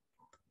farming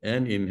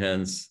and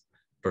enhance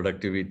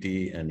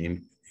productivity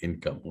and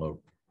income or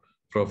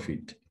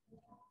profit.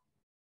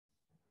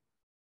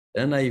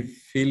 And I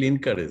feel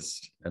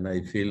encouraged, and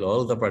I feel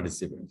all the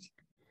participants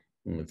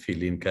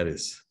feel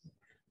encouraged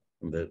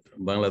that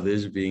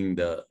Bangladesh, being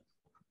the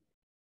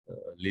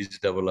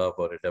least developed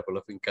or a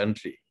developing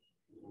country,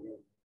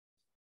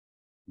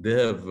 they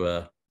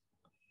have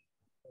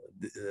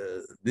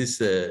this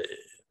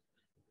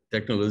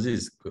technology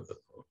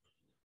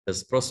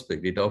has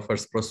prospect, it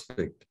offers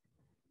prospect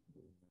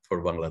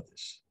for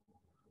Bangladesh.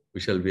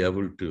 we shall be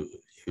able to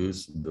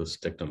use those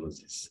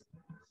technologies.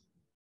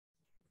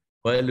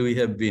 While we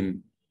have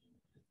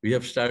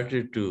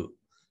started to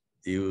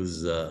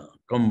use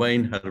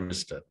combine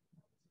harvester,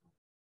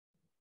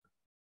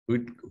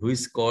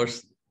 which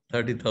costs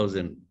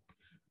 $30,000.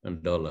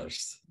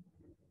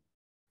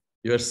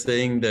 You are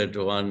saying that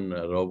one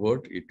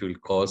robot, it will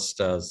cost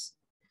us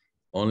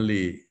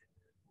only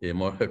a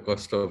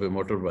cost of a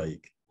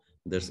motorbike.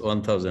 That's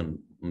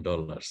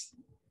 $1,000.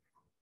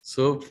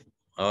 So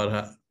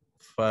our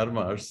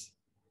farmers,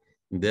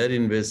 they're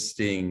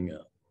investing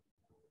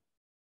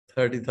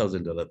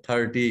 $30,000,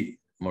 30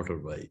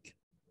 motorbike.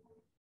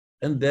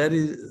 And there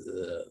is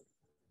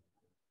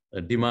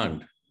a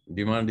demand.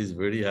 Demand is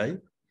very high.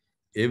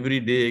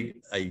 Every day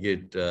I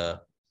get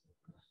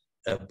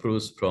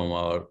approach from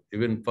our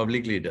even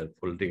public leader,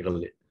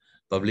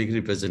 public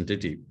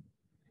representative.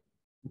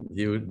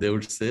 They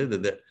would say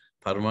that the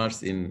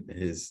farmers in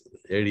his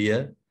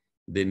area,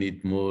 they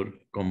need more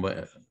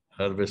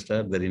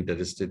harvester, they're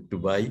interested to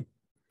buy.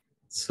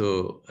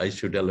 So I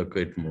should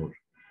allocate more.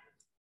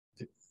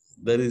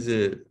 There is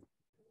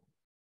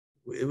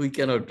we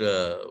cannot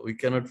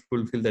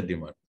fulfill the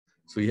demand.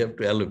 So we have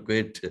to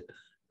allocate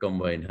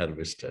combine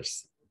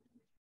harvesters.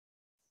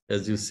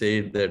 As you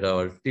said that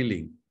our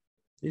tilling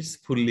is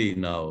fully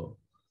now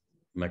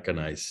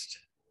mechanized.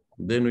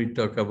 Then we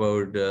talk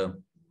about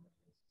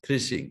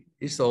threshing.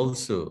 It's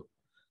also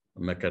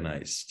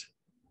mechanized.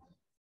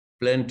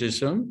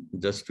 Plantation,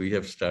 just we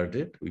have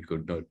started. We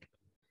could not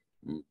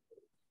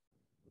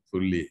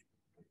fully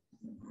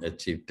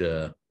achieve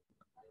the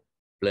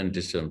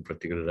plantation,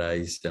 particularly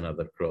rice and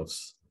other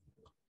crops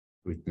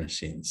with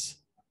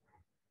machines.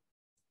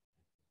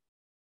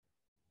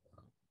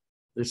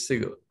 Let's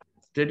see.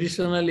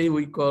 Traditionally,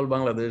 we call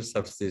Bangladesh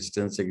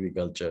subsistence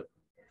agriculture.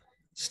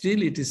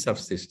 Still, it is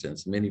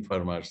subsistence. Many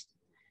farmers,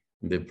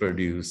 they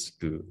produce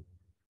to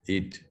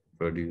eat,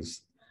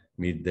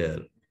 meet their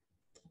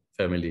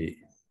family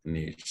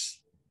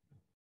needs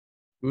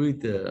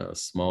with a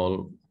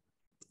small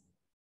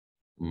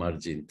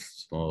margin,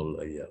 small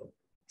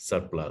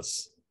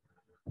surplus.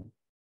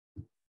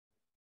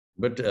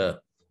 But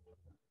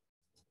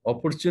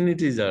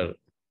opportunities are,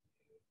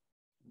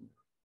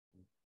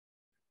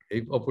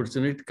 if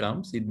opportunity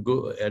comes,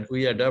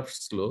 we adapt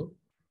slow,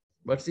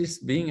 but it's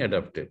being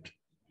adapted.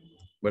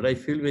 But I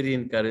feel very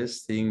encouraged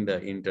seeing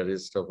the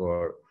interest of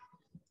our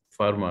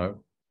farmer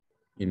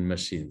in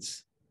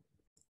machines,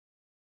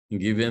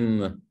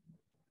 given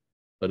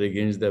or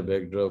against the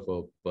backdrop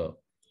of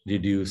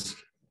reduced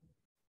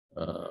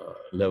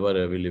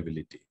labor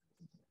availability.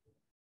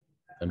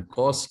 And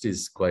cost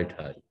is quite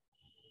high.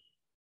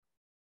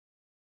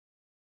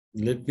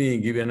 Let me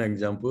give you an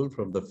example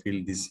from the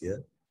field this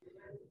year.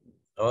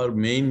 Our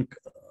main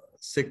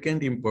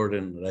second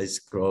important rice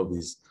crop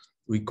is,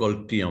 we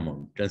call tea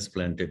almond,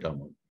 transplanted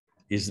almond.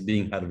 It's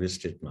being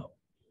harvested now.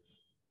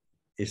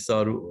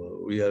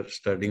 We are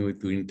starting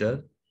with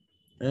winter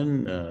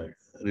and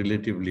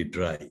relatively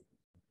dry.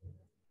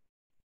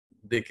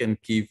 They can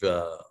keep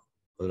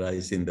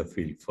rice in the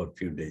field for a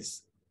few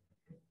days.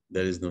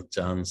 There is no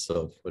chance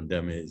of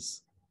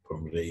damage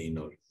from rain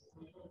or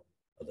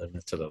other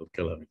natural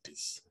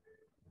calamities.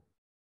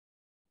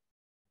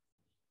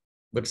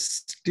 But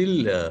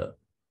still,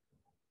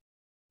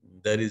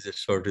 there is a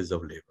shortage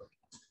of labor,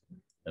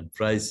 and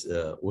price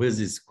wage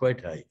is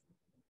quite high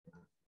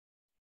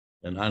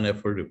and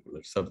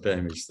unaffordable.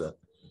 Sometimes it's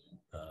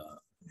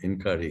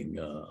incurring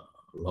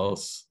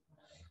loss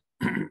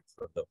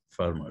for the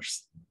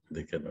farmers.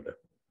 They cannot have.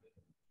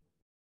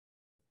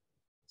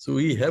 So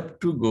we have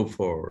to go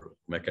for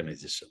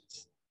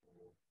mechanizations.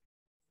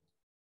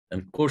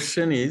 And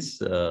question is,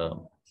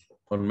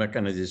 for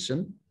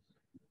mechanization,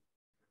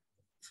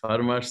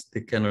 farmers,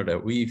 they cannot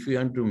have. If we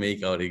want to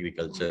make our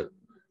agriculture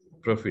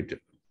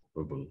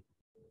profitable,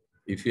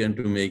 if we want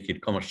to make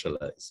it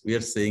commercialized, we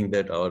are saying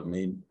that our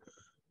main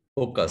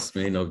focus,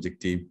 main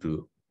objective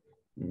to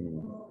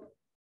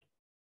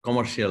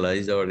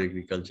commercialize our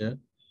agriculture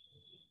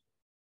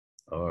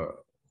or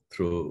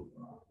through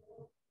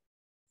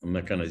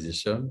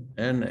mechanization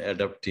and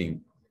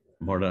adapting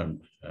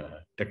modern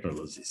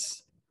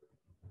technologies.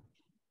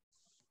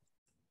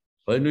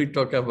 When we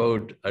talk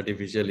about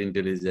artificial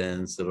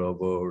intelligence,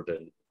 robot,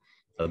 and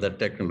other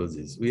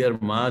technologies, we are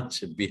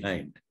much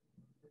behind.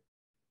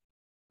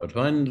 But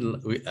when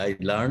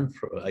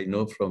I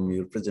know from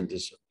your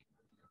presentation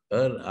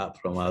or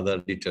from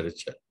other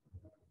literature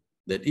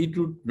that it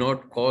would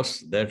not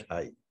cost that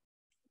high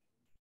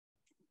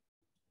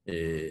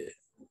a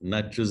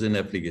nitrogen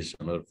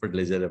application or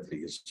fertilizer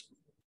application.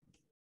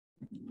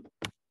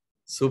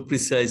 So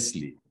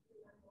precisely,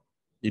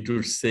 it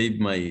would save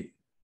my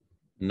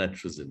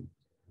nitrogen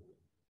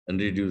and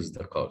reduce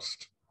the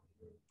cost,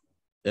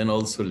 and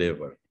also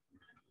labor.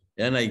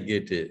 And I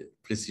get a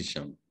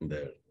precision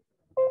there.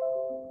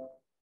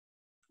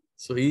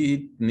 So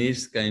it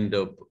needs kind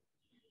of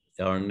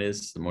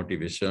awareness,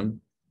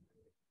 motivation.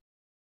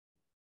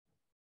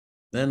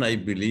 Then I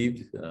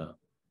believe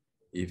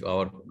if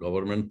our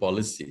government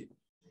policy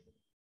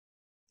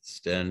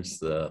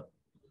stands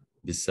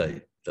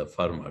beside the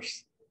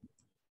farmers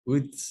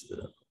with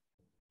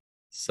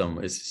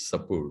some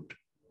support.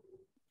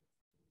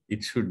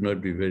 It should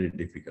not be very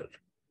difficult.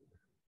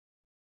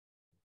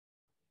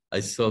 I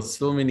saw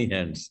so many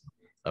hands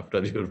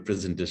after your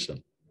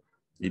presentation.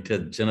 It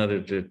has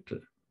generated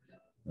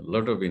a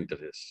lot of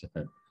interest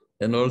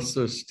and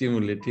also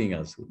stimulating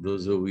us,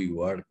 those who we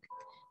work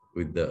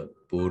with the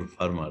poor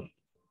farmer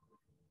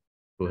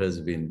who has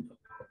been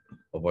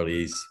over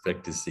age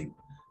practicing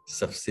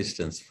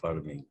subsistence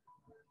farming.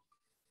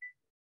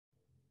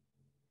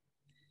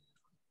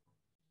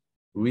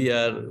 We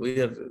are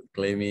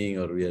claiming,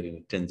 or we are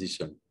in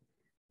transition.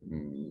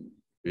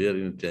 We are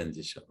in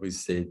transition. We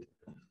said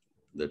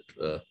that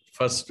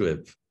first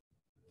wave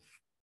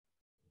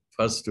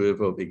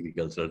of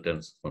agricultural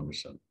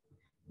transformation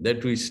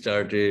that we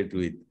started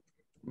with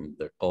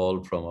the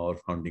call from our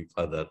founding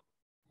father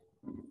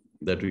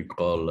that we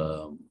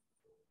call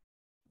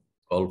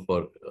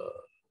for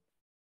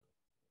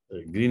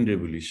green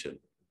revolution.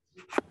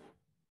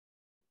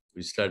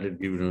 We started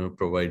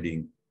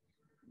providing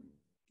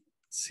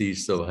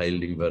seeds of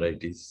high-yielding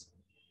varieties,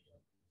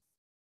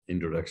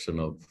 introduction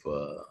of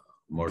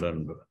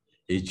modern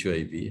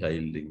HYV,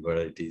 high-yielding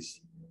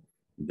varieties,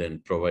 then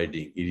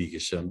providing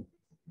irrigation,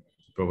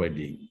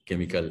 providing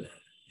chemical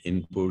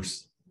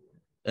inputs,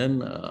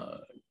 and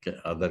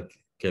other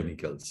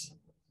chemicals.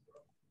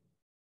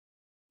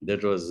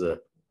 That was the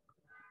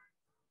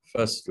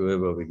first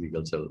wave of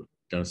agricultural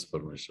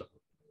transformation.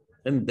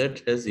 And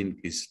that has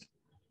increased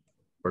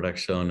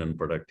production and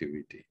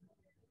productivity.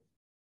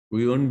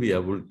 We won't be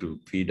able to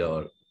feed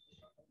our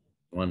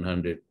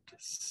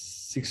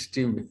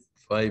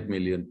 165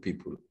 million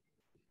people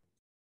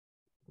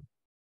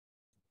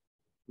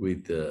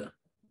with the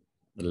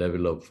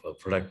level of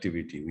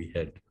productivity we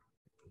had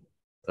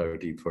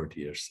 30,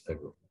 40 years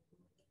ago.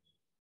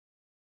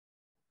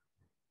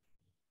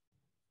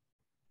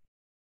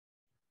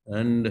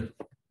 And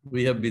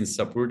we have been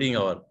supporting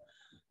our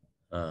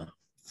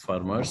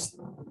farmers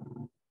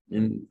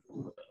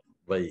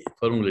by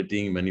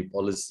formulating many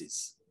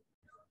policies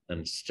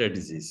and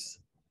strategies.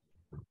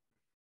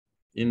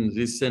 In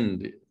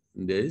recent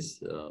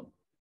days,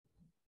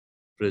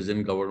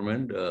 present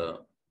government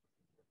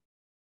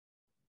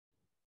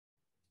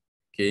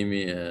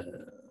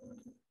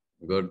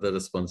got the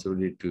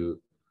responsibility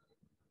to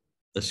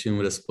assume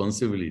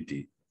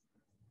responsibility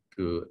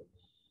to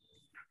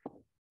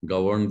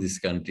govern this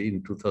country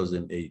in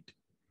 2008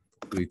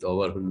 with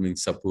overwhelming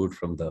support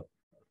from the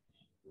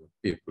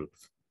people.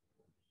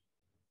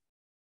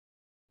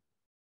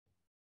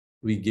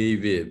 We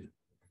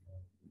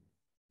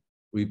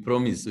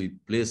promised, we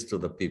placed to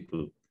the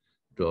people,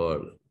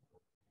 through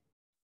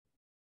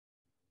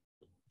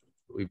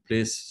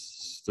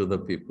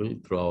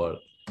our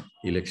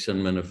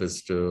election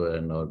manifesto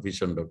and our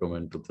vision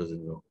document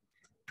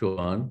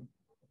 2021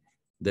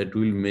 that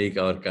will make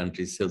our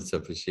country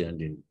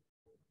self-sufficient in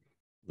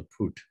the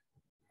food.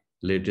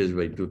 Latest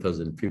by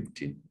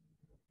 2015.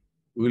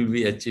 We will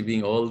be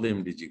achieving all the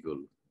MDG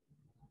goals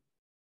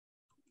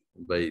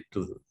by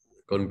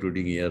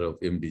concluding year of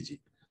MDG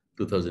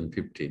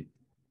 2015.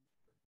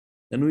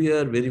 And we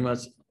are very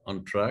much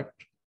on track,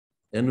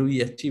 and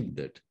we achieved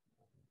that.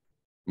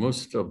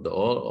 Most of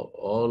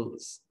all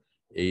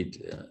 8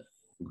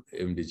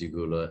 MDG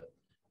goals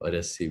are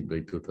achieved by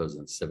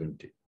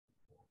 2017.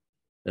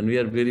 And we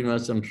are very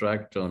much on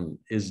track on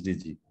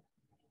SDG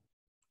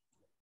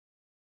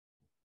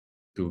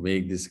to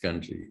make this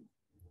country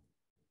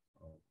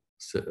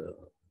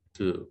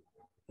to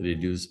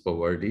reduce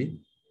poverty,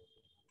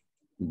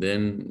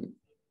 then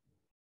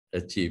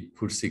achieve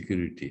food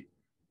security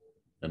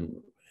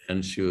and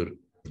ensure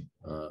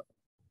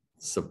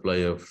supply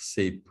of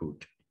safe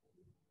food.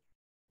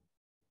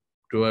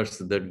 Towards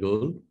that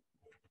goal,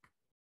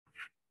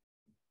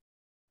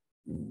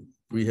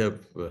 we have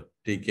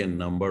taken a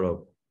number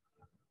of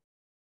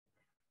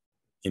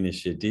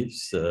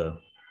initiatives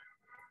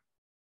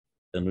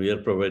and we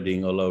are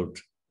providing all-out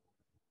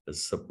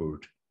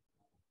support.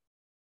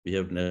 We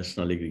have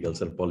National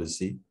Agricultural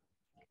Policy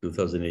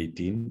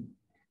 2018,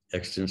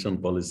 Extension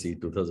Policy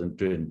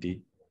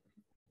 2020,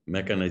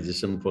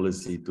 Mechanization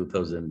Policy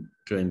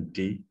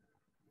 2020,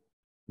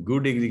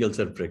 Good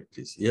Agriculture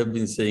Practice. You have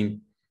been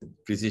saying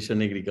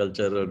precision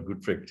agriculture or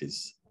good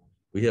practice.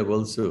 We have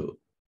also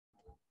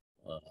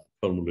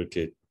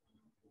formulated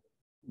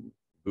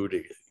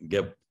Good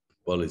Gap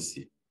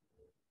Policy.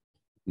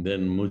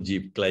 Then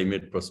Mujib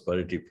Climate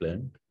Prosperity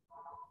Plan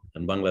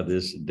and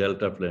Bangladesh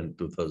Delta Plan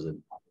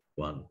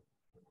 2001.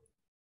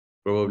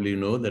 Probably you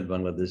know that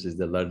Bangladesh is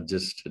the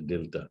largest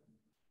delta.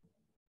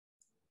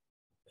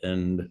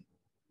 And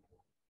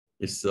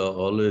it's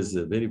always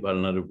very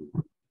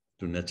vulnerable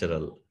to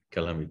natural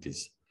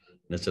calamities,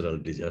 natural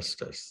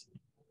disasters.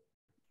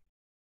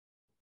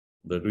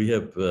 But we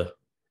have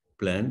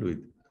planned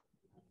with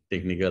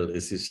technical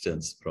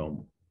assistance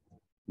from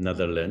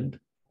Netherlands.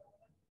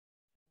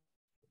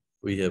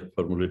 We have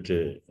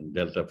formulated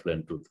Delta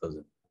Plan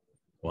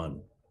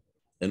 2001,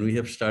 and we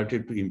have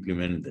started to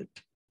implement that.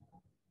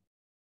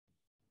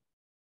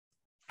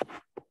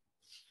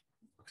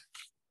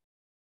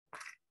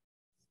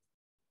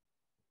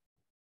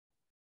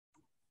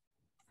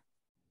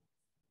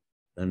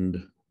 And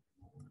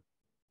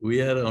we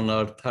are on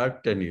our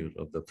third tenure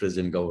of the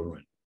present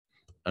government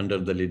under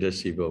the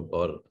leadership of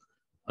our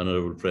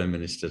Honourable Prime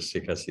Minister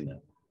Sheikh Hasina.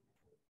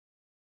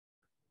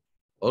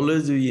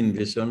 Always we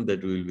envision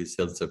that we will be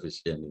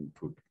self-sufficient in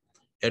food,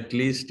 at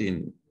least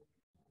in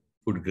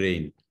food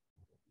grain.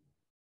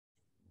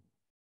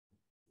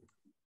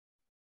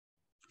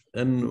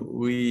 And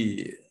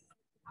you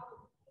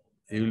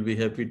will be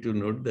happy to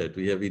note that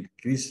we have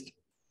increased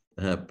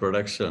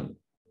production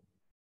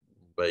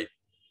by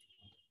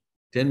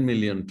 10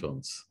 million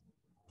tons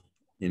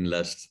in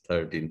last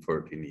 13,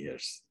 14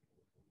 years.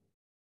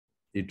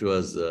 It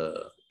was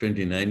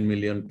 29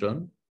 million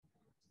ton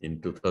in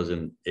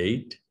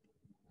 2008.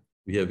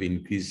 We have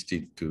increased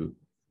it to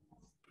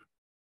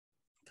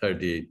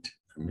 38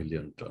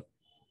 million ton.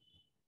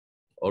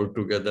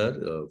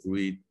 Altogether,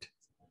 wheat,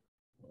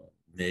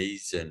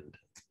 maize and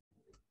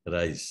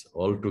rice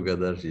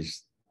altogether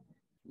is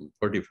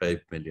 45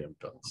 million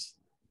tons.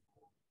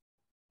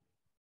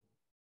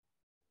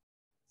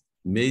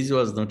 Maize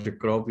was not a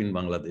crop in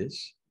Bangladesh.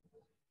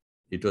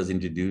 It was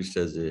introduced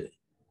as a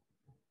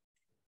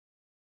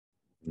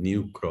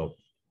new crop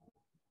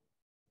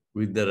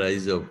with the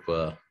rise of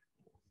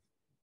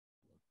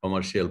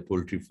commercial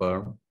poultry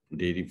farm,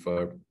 dairy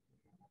farm,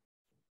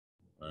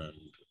 and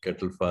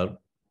cattle farm.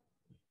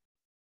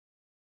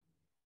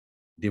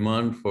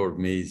 Demand for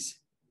maize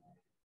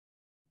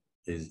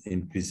is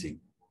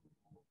increasing.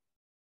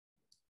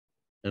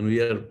 And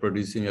we are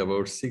producing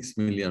about 6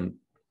 million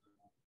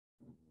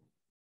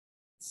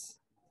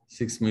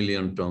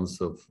tons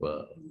of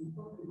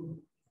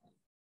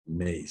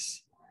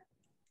maize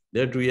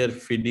that we are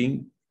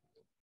feeding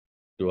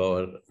to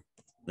our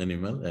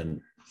animal,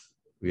 and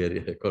we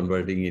are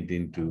converting it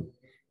into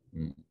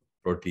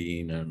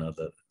protein and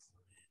other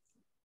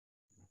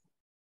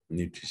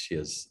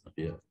nutritious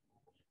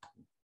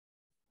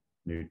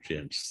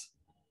nutrients.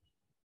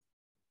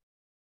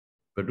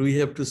 But we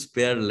have to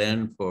spare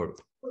land for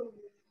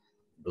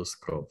those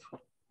crops,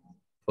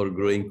 for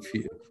growing,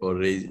 for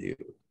raising,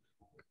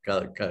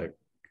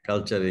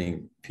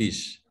 culturing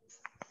fish,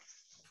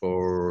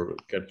 for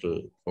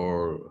cattle,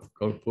 for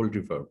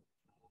poultry farm.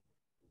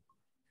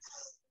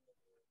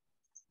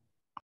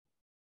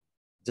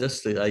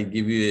 Just I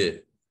give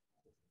you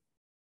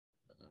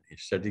a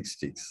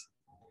statistics.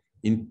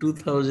 In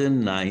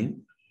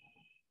 2009,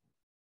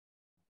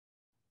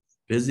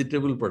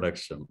 vegetable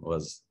production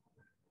was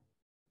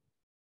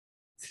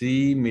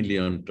 3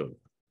 million ton.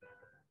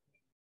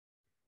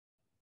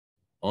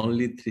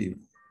 Only 3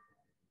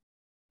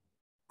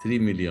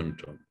 million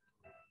ton.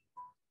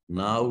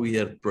 Now we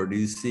are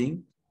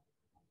producing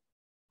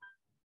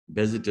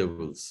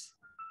vegetables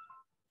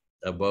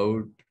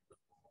about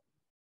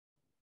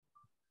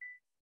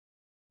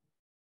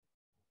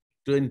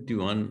 22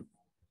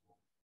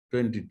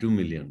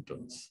 million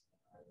tons.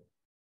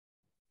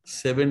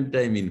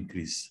 7-time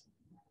increase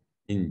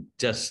in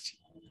just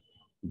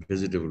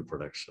vegetable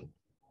production.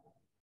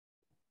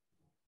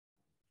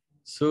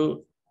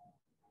 So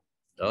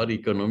our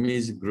economy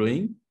is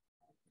growing,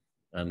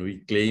 and we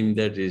claim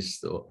that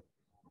is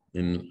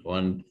in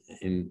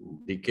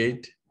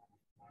decade,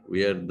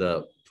 we are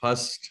the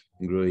fast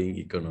growing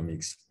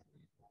economics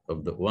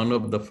of one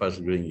of the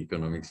fast growing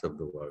economics of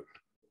the world.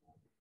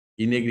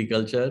 In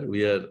agriculture,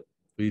 we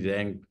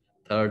rank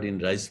third in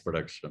rice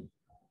production.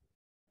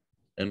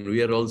 And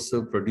we are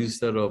also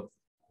producer of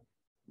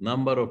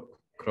number of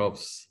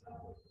crops,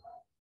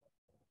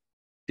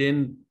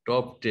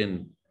 top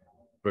 10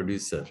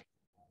 producer.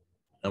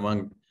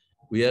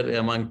 We are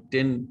among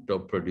 10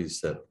 top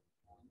producer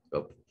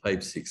of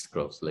 5-6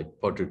 crops like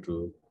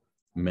potato,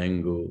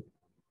 mango,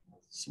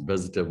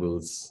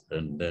 vegetables,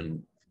 and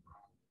then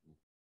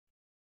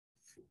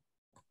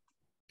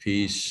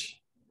fish,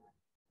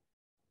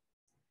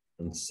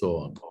 and so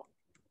on.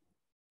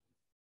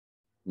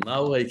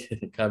 Now I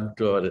come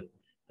to our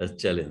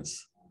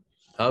challenge: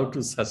 how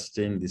to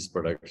sustain this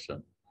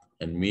production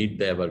and meet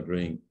the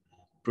ever-growing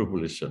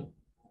population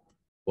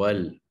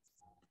while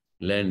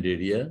land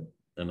area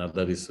and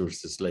other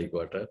resources like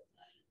water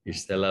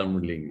is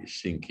alarmingly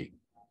shrinking.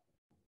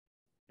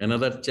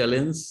 Another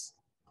challenge,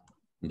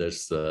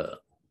 there's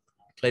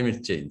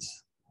climate change,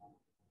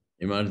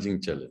 emerging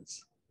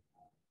challenge,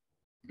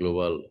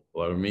 global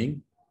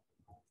warming,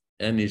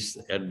 and its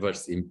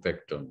adverse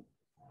impact on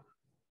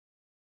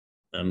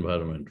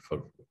environment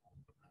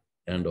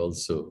and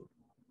also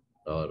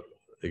our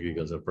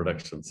agriculture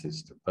production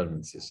system,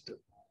 farming system.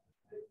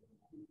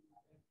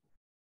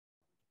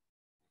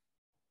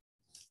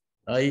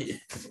 I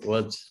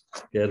was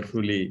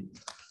carefully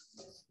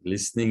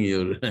listening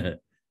your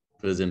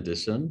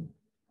presentation.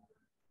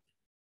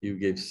 You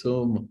gave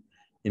some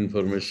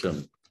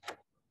information.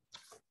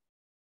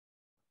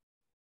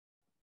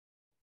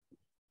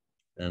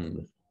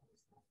 And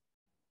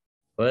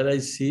while I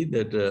see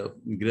that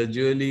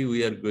gradually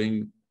we are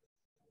going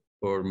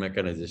for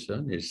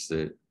mechanization,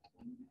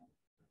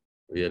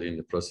 we are in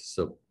the process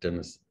of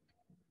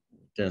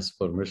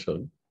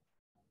transformation.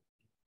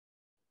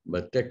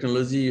 But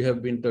technology you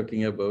have been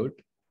talking about,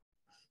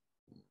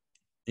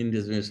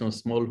 intensification of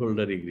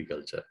smallholder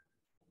agriculture.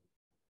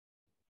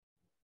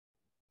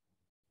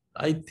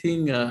 I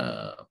think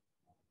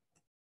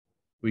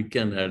we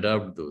can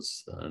adopt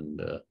those,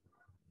 and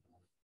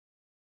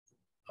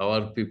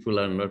our people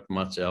are not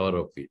much aware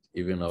of it,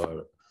 even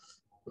our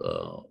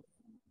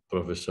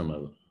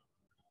professional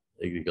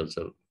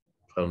agricultural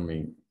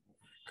farming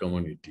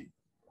community.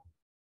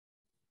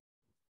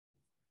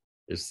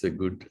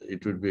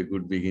 It would be a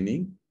good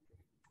beginning.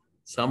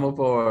 Some of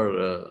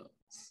our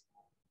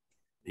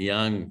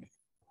young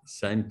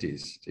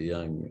scientists,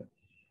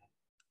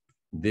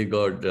 they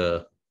got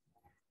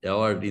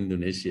award in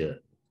Indonesia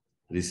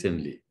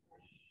recently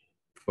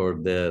for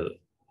their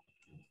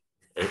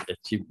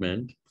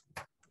achievement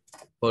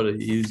for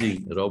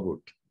using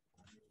robot.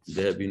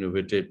 They have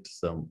innovated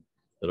some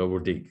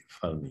robotic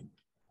farming.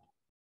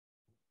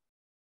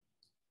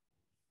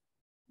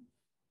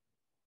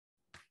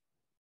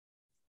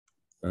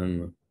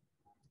 And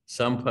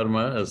some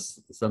farmers,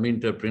 some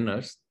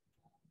entrepreneurs,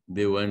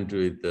 they went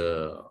with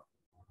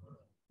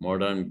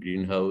modern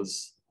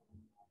greenhouse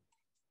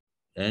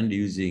and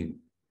using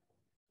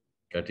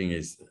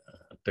cutting-edge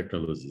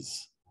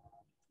technologies.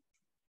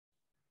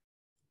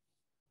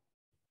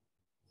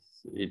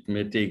 It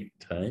may take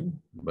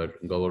time,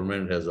 but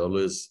government has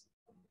always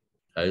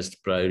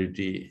highest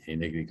priority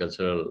in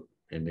agricultural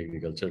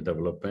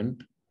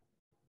development.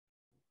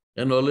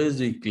 And always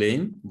we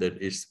claim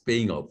that it's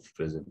paying off,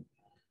 present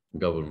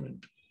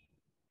government.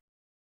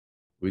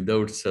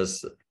 Without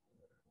such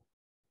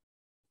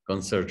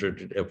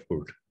concerted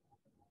effort,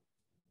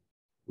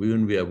 we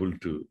won't be able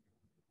to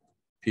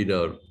feed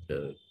our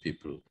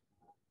people.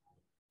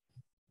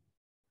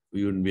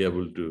 We wouldn't be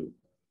able to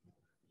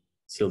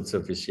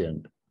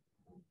self-sufficient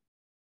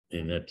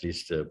in at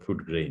least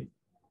food grain.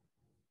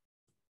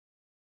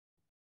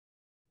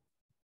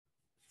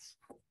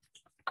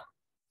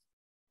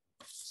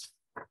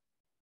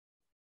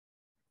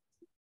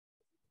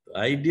 The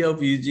idea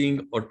of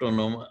using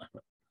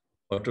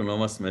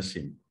autonomous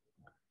machine,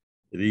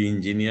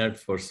 re-engineered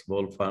for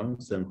small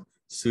farms and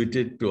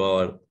suited to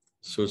our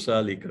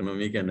social,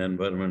 economic, and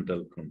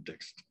environmental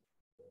context.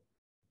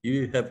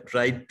 You have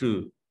tried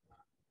to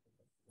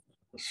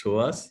show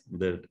us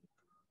that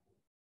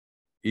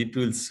it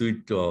will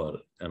suit to our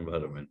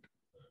environment.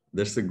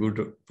 That's a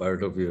good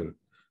part of your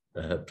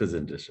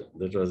presentation.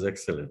 That was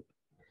excellent.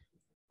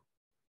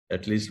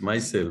 At least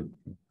myself,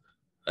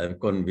 I'm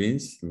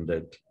convinced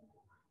that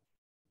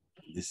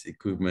this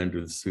equipment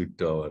will suit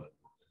to our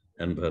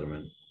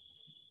environment.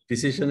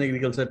 Precision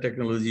agriculture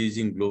technology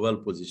using global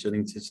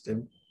positioning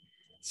system,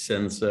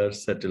 sensors,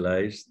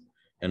 satellites,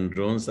 and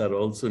drones are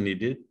also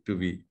needed to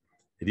be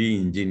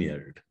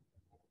re-engineered.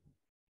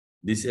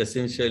 This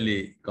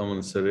essentially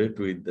commensurate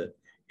with the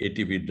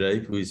ATP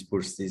drive, which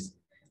pursues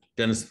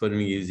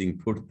transforming using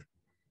fourth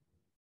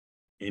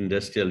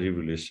industrial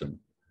revolution.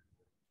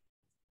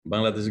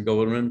 Bangladesh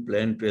government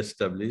planned to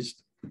establish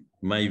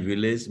My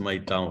Village, My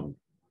Town.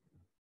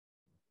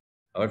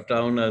 Our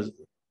town as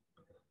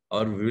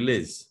our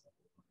village.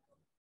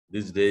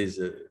 These days,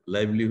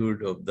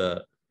 livelihood of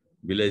the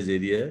village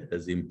area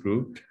has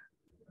improved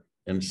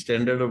and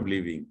standard of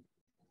living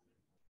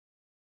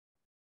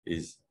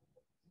is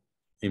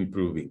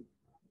improving.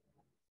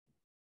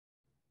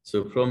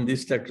 So from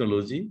this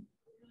technology,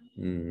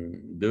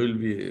 there will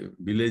be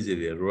village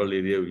area, rural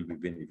area will be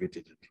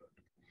benefited.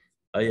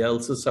 I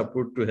also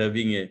support to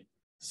having a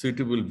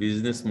suitable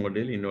business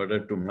model in order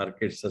to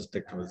market such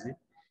technology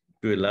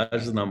to a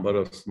large number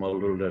of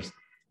smallholders,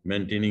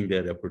 maintaining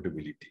their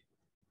affordability.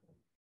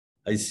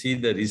 I see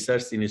the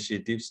research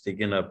initiatives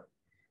taken up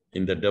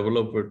in the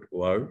developed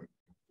world,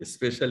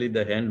 especially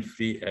the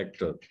hand-free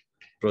actor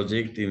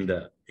project in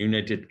the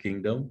United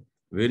Kingdom,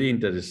 very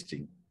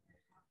interesting.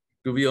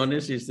 To be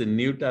honest, it's a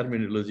new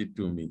terminology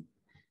to me,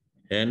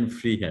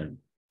 hand-free hand.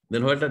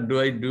 Then what do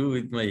I do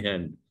with my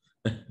hand?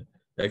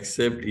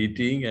 Except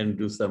eating and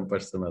do some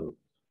personal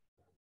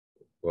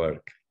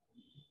work.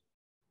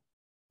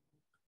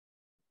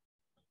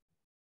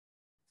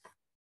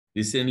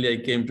 Recently, I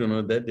came to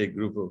know that a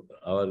group of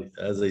our,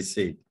 as I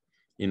said,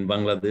 in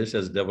Bangladesh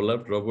has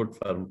developed robot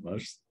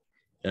farmers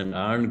and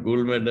earned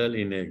gold medal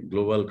in a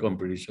global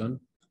competition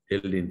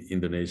held in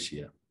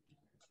Indonesia.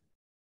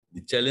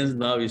 The challenge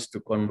now is to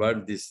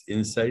convert these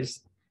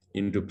insights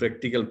into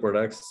practical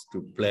products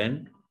to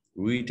plant,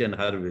 wheat, and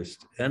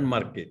harvest and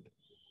market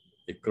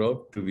a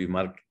crop to be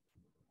marketed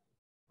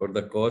for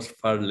the cost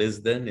far less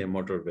than a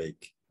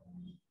motorbike.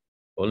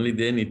 Only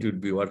then it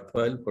would be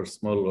worthwhile for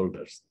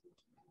smallholders.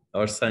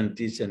 Our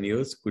scientists and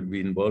youth could be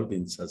involved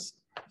in such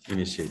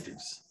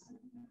initiatives.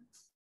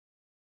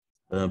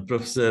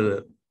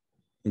 Professor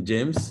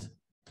James,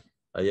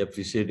 I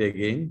appreciate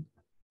again.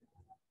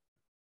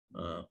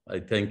 I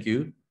thank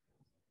you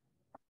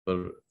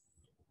for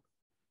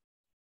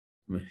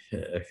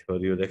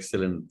your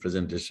excellent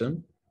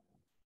presentation.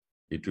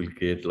 It will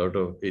create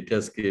it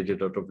has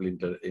created a lot of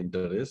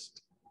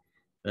interest,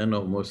 and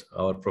almost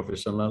our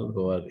professionals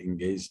who are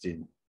engaged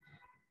in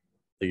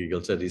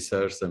agriculture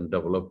research and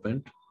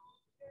development,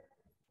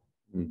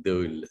 they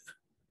will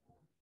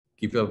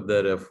keep up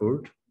their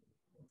effort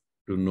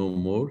to know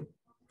more,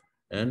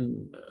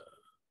 and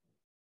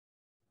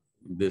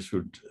they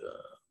should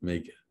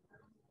make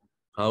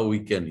how we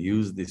can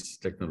use this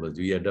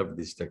technology, we adopt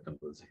this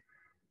technology.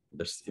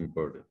 That's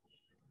important.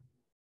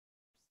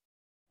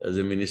 As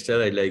a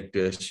minister, I'd like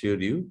to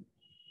assure you,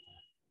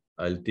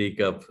 I'll take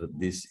up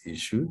this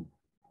issue.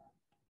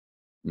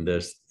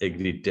 That's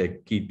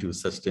Agri-Tech key to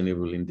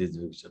sustainable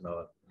intensification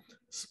of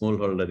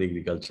smallholder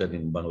agriculture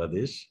in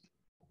Bangladesh.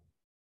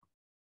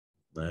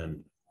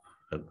 And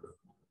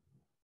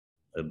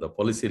at the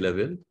policy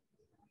level,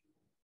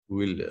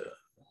 we'll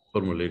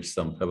formulate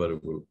some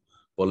favorable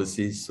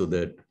policies so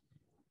that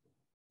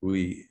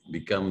we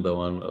become the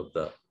one of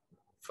the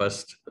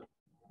first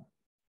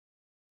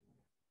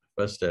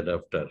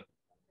adapter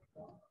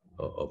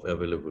of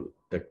available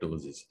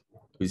technologies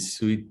which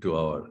suit to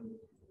our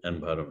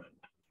environment.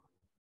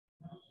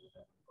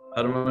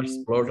 Farmers'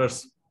 plotters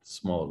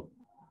small,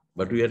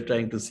 but we are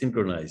trying to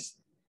synchronize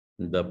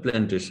the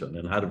plantation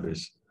and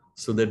harvest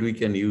so that we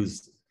can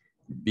use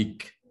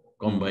big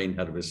combine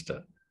harvester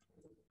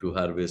to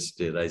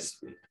harvest a rice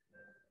field.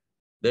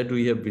 That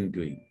we have been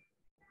doing.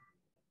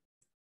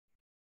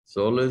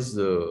 So always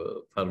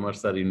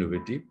farmers are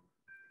innovative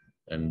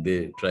and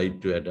they try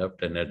to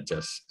adapt and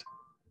adjust.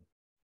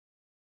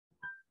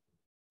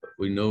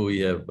 We know we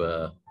have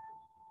a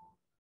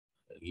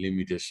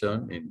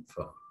limitation in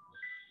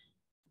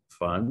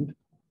fund.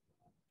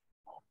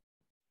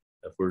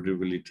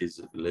 Affordability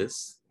is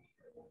less,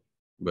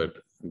 but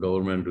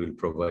government will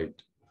provide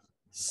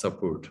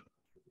support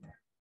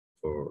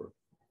for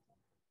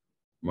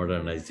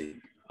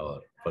modernizing our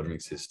farming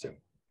system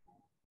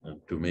and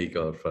to make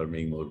our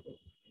farming more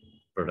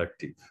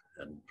productive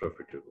and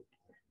profitable.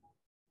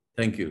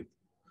 Thank you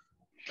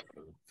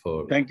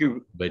for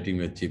inviting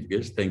me, Chief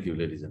Guest. Thank you,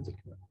 ladies and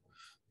gentlemen.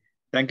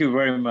 Thank you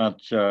very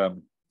much,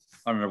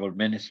 Honourable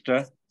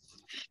Minister,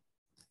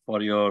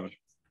 for your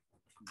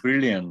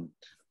brilliant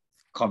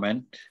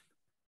comment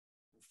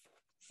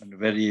and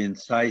very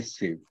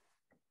incisive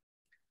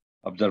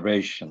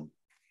observation,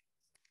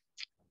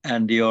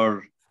 and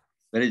your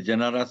very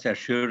generous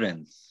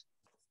assurance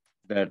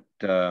that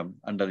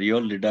under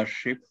your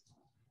leadership,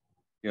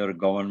 your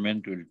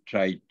government will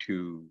try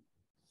to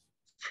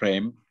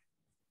frame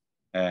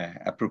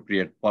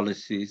appropriate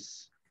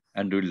policies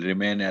and will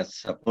remain as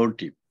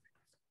supportive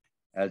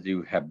as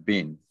you have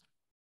been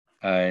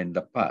in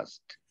the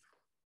past.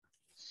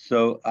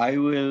 So I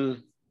will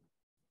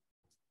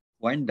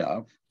wind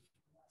up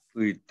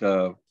with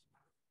a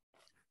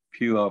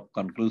few of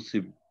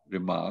conclusive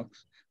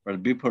remarks.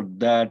 But before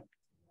that,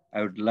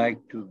 I would like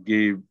to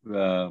give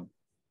a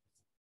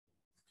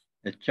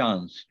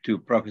chance to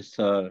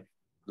Professor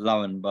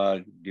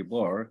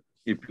Lowenberg-DeBoer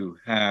if you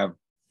have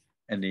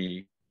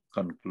any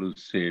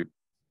conclusive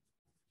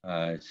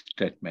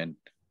statement.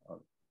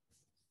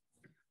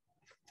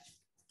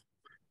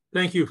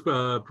 Thank you,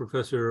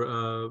 Professor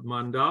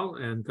Mandal,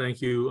 and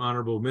thank you,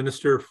 Honorable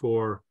Minister,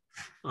 for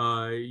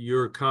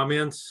your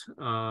comments.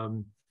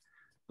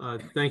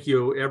 Thank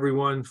you,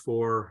 everyone,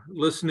 for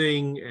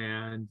listening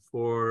and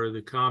for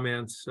the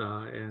comments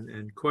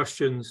and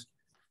questions.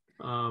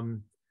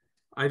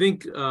 I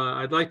think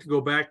I'd like to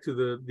go back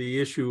to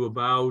the issue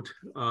about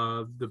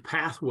the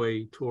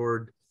pathway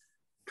toward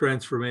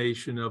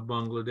transformation of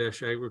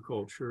Bangladesh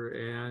agriculture.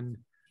 And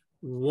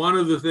one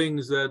of the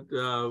things that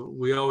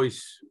we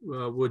always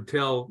would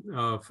tell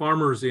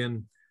farmers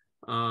in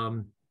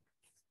the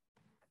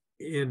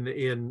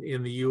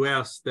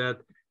U.S.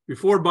 that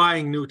before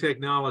buying new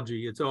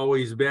technology, it's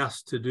always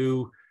best to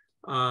do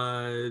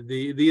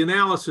the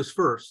analysis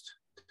first,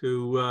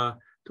 to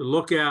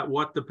look at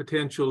what the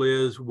potential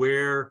is,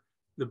 where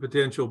the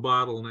potential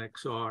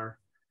bottlenecks are.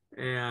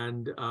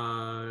 And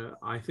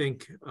I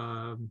think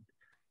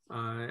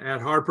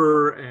at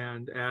Harper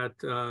and at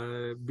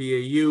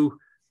BAU,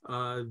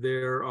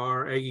 there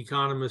are ag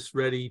economists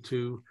ready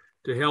to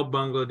help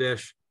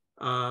Bangladesh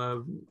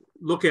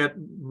look at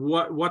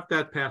what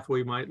that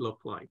pathway might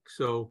look like.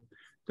 So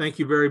thank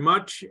you very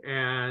much,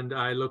 and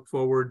I look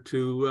forward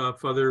to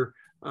further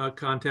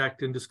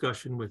contact and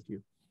discussion with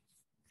you.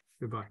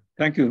 Goodbye.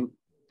 Thank you.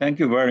 Thank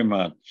you very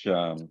much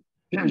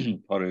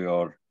for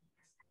your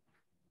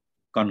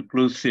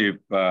conclusive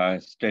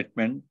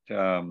statement.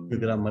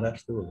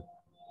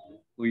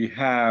 We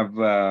have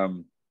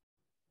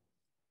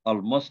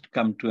almost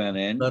come to an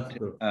end.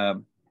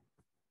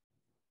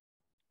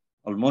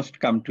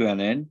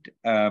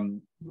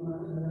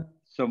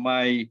 So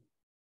my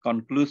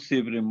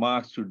conclusive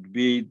remarks would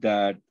be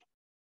that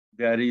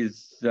there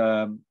is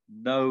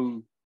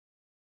no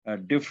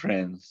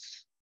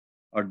difference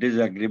or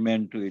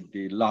disagreement with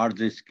the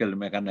large-scale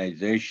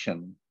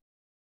mechanization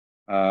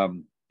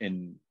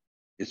in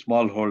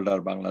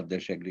smallholder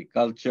Bangladesh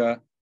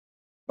agriculture,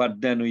 but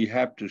then we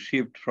have to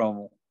shift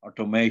from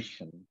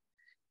automation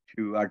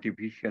to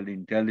artificial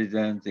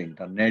intelligence,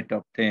 Internet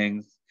of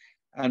Things,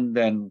 and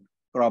then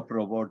crop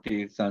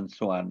robotics, and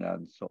so on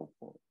and so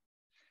forth.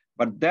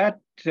 But that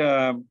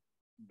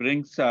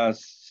brings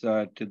us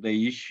to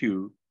the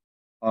issue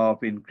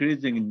of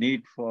increasing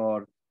need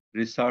for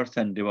research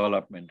and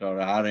development, or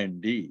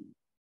R&D.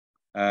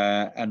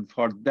 And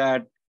for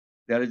that,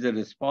 there is a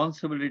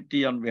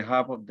responsibility on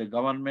behalf of the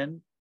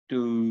government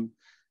to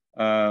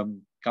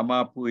come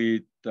up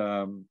with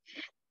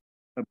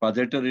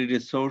budgetary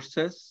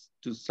resources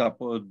to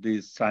support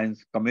the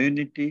science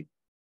community.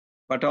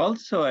 But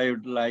also I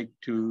would like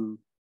to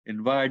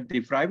invite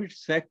the private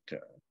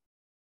sector,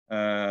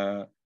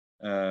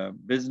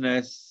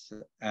 business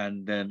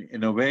and then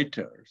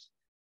innovators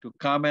to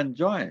come and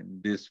join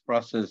this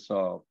process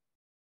of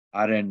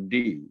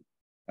R&D,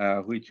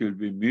 which will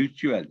be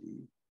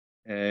mutually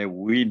a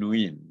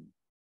win-win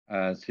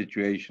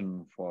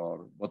situation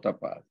for both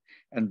of us.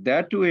 And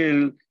that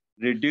will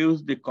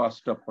reduce the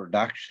cost of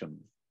production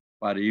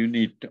per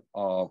unit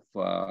of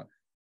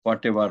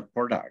whatever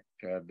product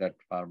that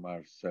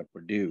farmers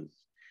produce,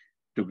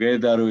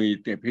 together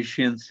with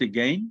efficiency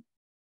gain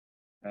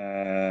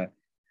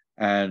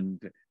and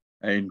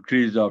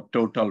increase of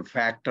total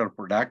factor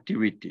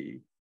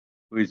productivity,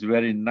 which is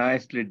very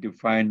nicely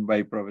defined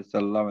by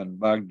Professor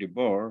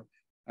Lowenberg-DeBoer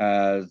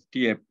as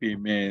TFP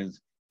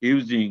means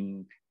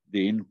using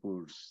the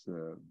inputs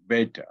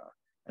better.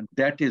 And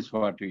that is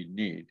what we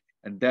need.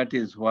 And that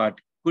is what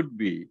could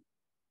be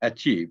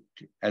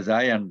achieved, as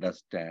I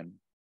understand,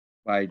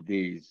 by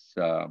these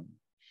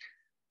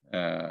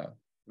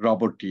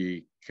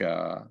robotic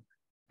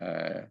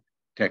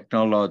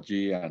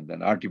technology and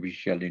then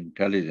artificial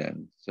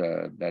intelligence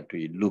that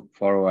we look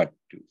forward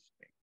to.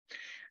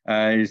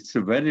 It's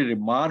a very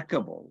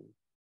remarkable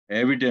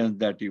evidence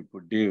that you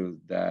produce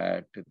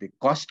that the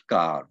cost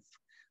curve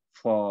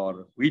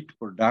for wheat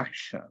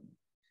production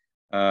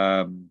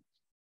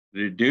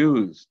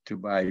reduced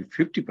by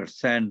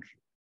 50%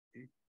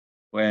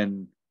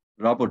 when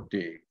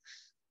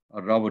robotics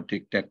or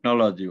robotic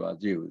technology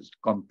was used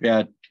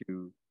compared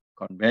to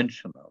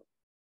conventional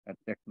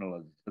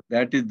technology. So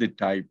that is the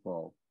type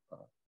of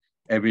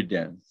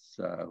evidence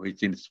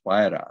which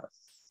inspires us.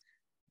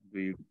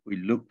 We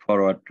look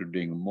forward to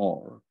doing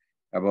more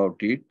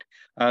about it.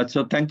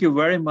 So thank you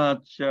very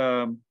much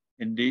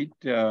indeed,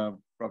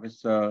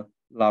 Professor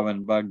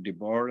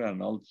Lowenberg-DeBoer,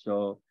 and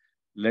also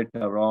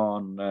later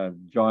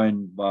on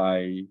joined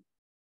by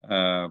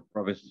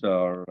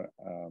Professor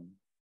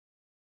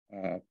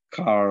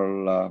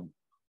Carl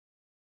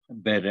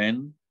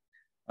Beren,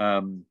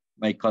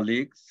 my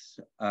colleagues,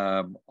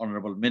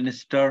 Honourable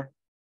Minister,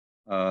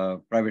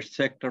 private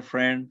sector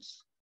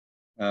friends,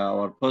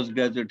 our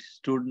postgraduate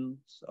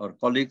students, our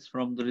colleagues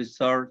from the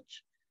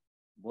research,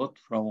 both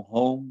from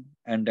home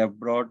and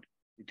abroad.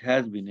 It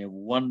has been a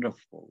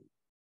wonderful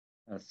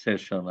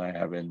session. I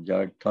have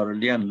enjoyed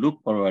thoroughly and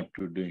look forward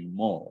to doing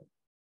more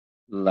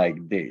like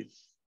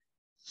this.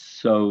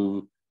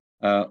 So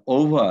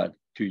over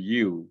to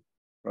you,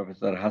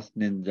 Professor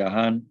Hasneen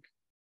Jahan,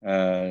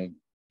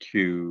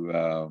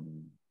 to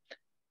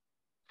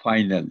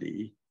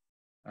finally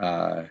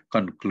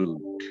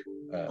conclude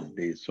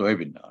this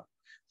webinar.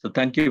 So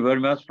thank you very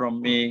much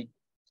from me.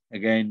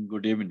 Again,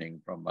 good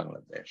evening from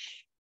Bangladesh.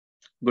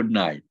 Good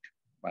night,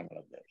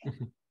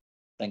 Bangladesh.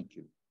 Thank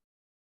you.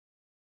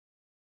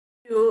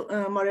 Thank you,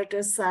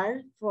 Moderator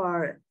Sir,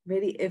 for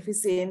very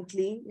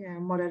efficiently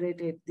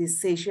moderated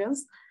these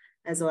sessions,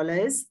 as well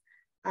as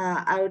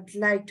I would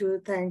like to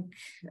thank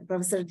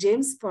Professor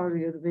James for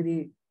your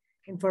very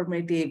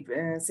informative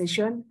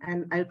session,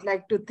 and I would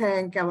like to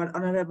thank our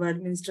Honourable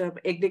Minister of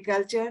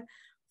Agriculture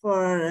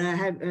for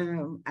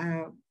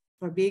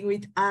being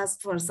with us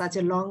for such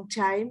a long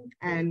time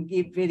and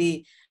give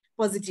very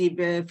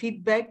positive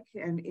feedback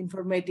and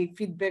informative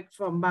feedback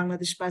from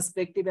Bangladesh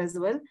perspective as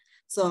well.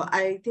 So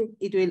I think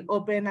it will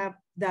open up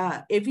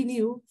the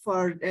avenue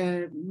for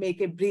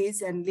make a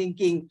bridge and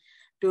linking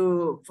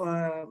to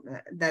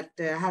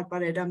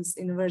Harper Adams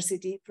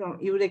University from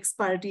your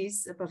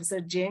expertise, Professor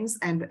James,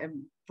 and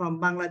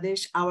from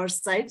Bangladesh, our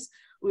sides,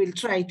 we'll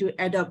try to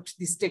adopt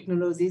these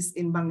technologies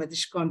in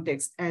Bangladesh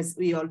context, as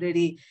we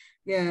already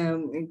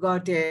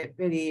got a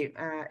very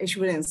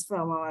assurance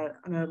from our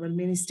Honourable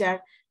Minister,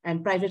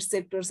 and private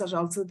sectors are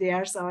also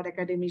there. So our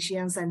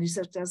academicians and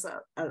researchers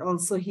are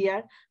also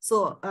here.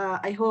 So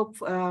I hope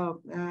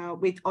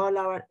with all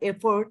our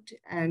effort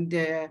and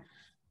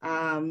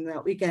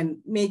we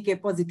can make a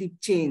positive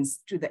change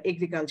to the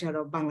agriculture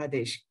of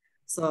Bangladesh.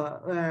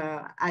 So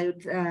I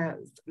would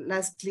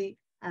lastly,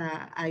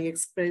 I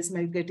express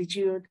my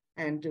gratitude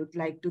and would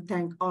like to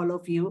thank all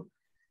of you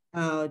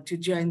to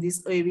join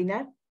this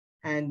webinar.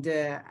 And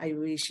I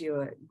wish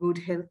you good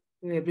health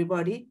to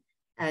everybody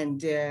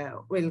and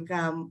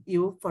welcome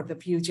you for the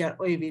future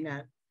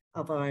webinar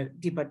of our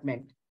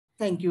department.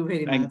 Thank you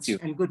very much. You.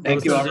 And good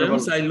night. Thank you,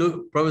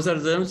 Professor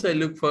James, I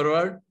look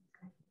forward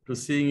to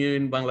seeing you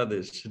in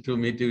Bangladesh, to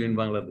meet you in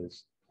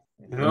Bangladesh.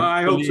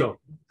 I hope so.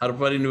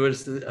 Harper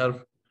University,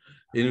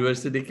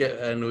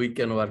 and we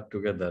can work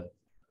together.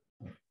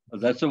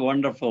 That's a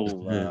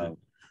wonderful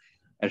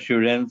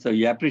assurance. So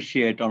we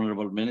appreciate,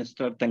 Honourable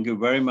Minister. Thank you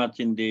very much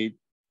indeed.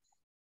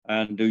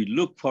 And we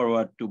look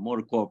forward to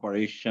more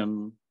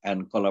cooperation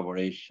and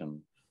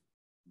collaboration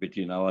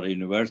between our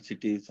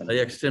universities. And I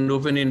extend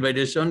open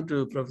invitation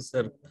to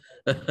Professor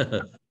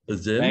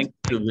James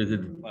to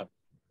visit.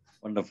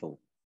 Wonderful.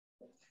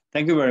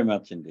 Thank you very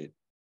much indeed.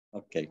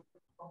 Okay.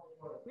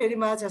 Very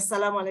much.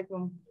 Assalamu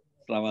alaikum.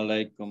 Assalamu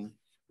alaikum.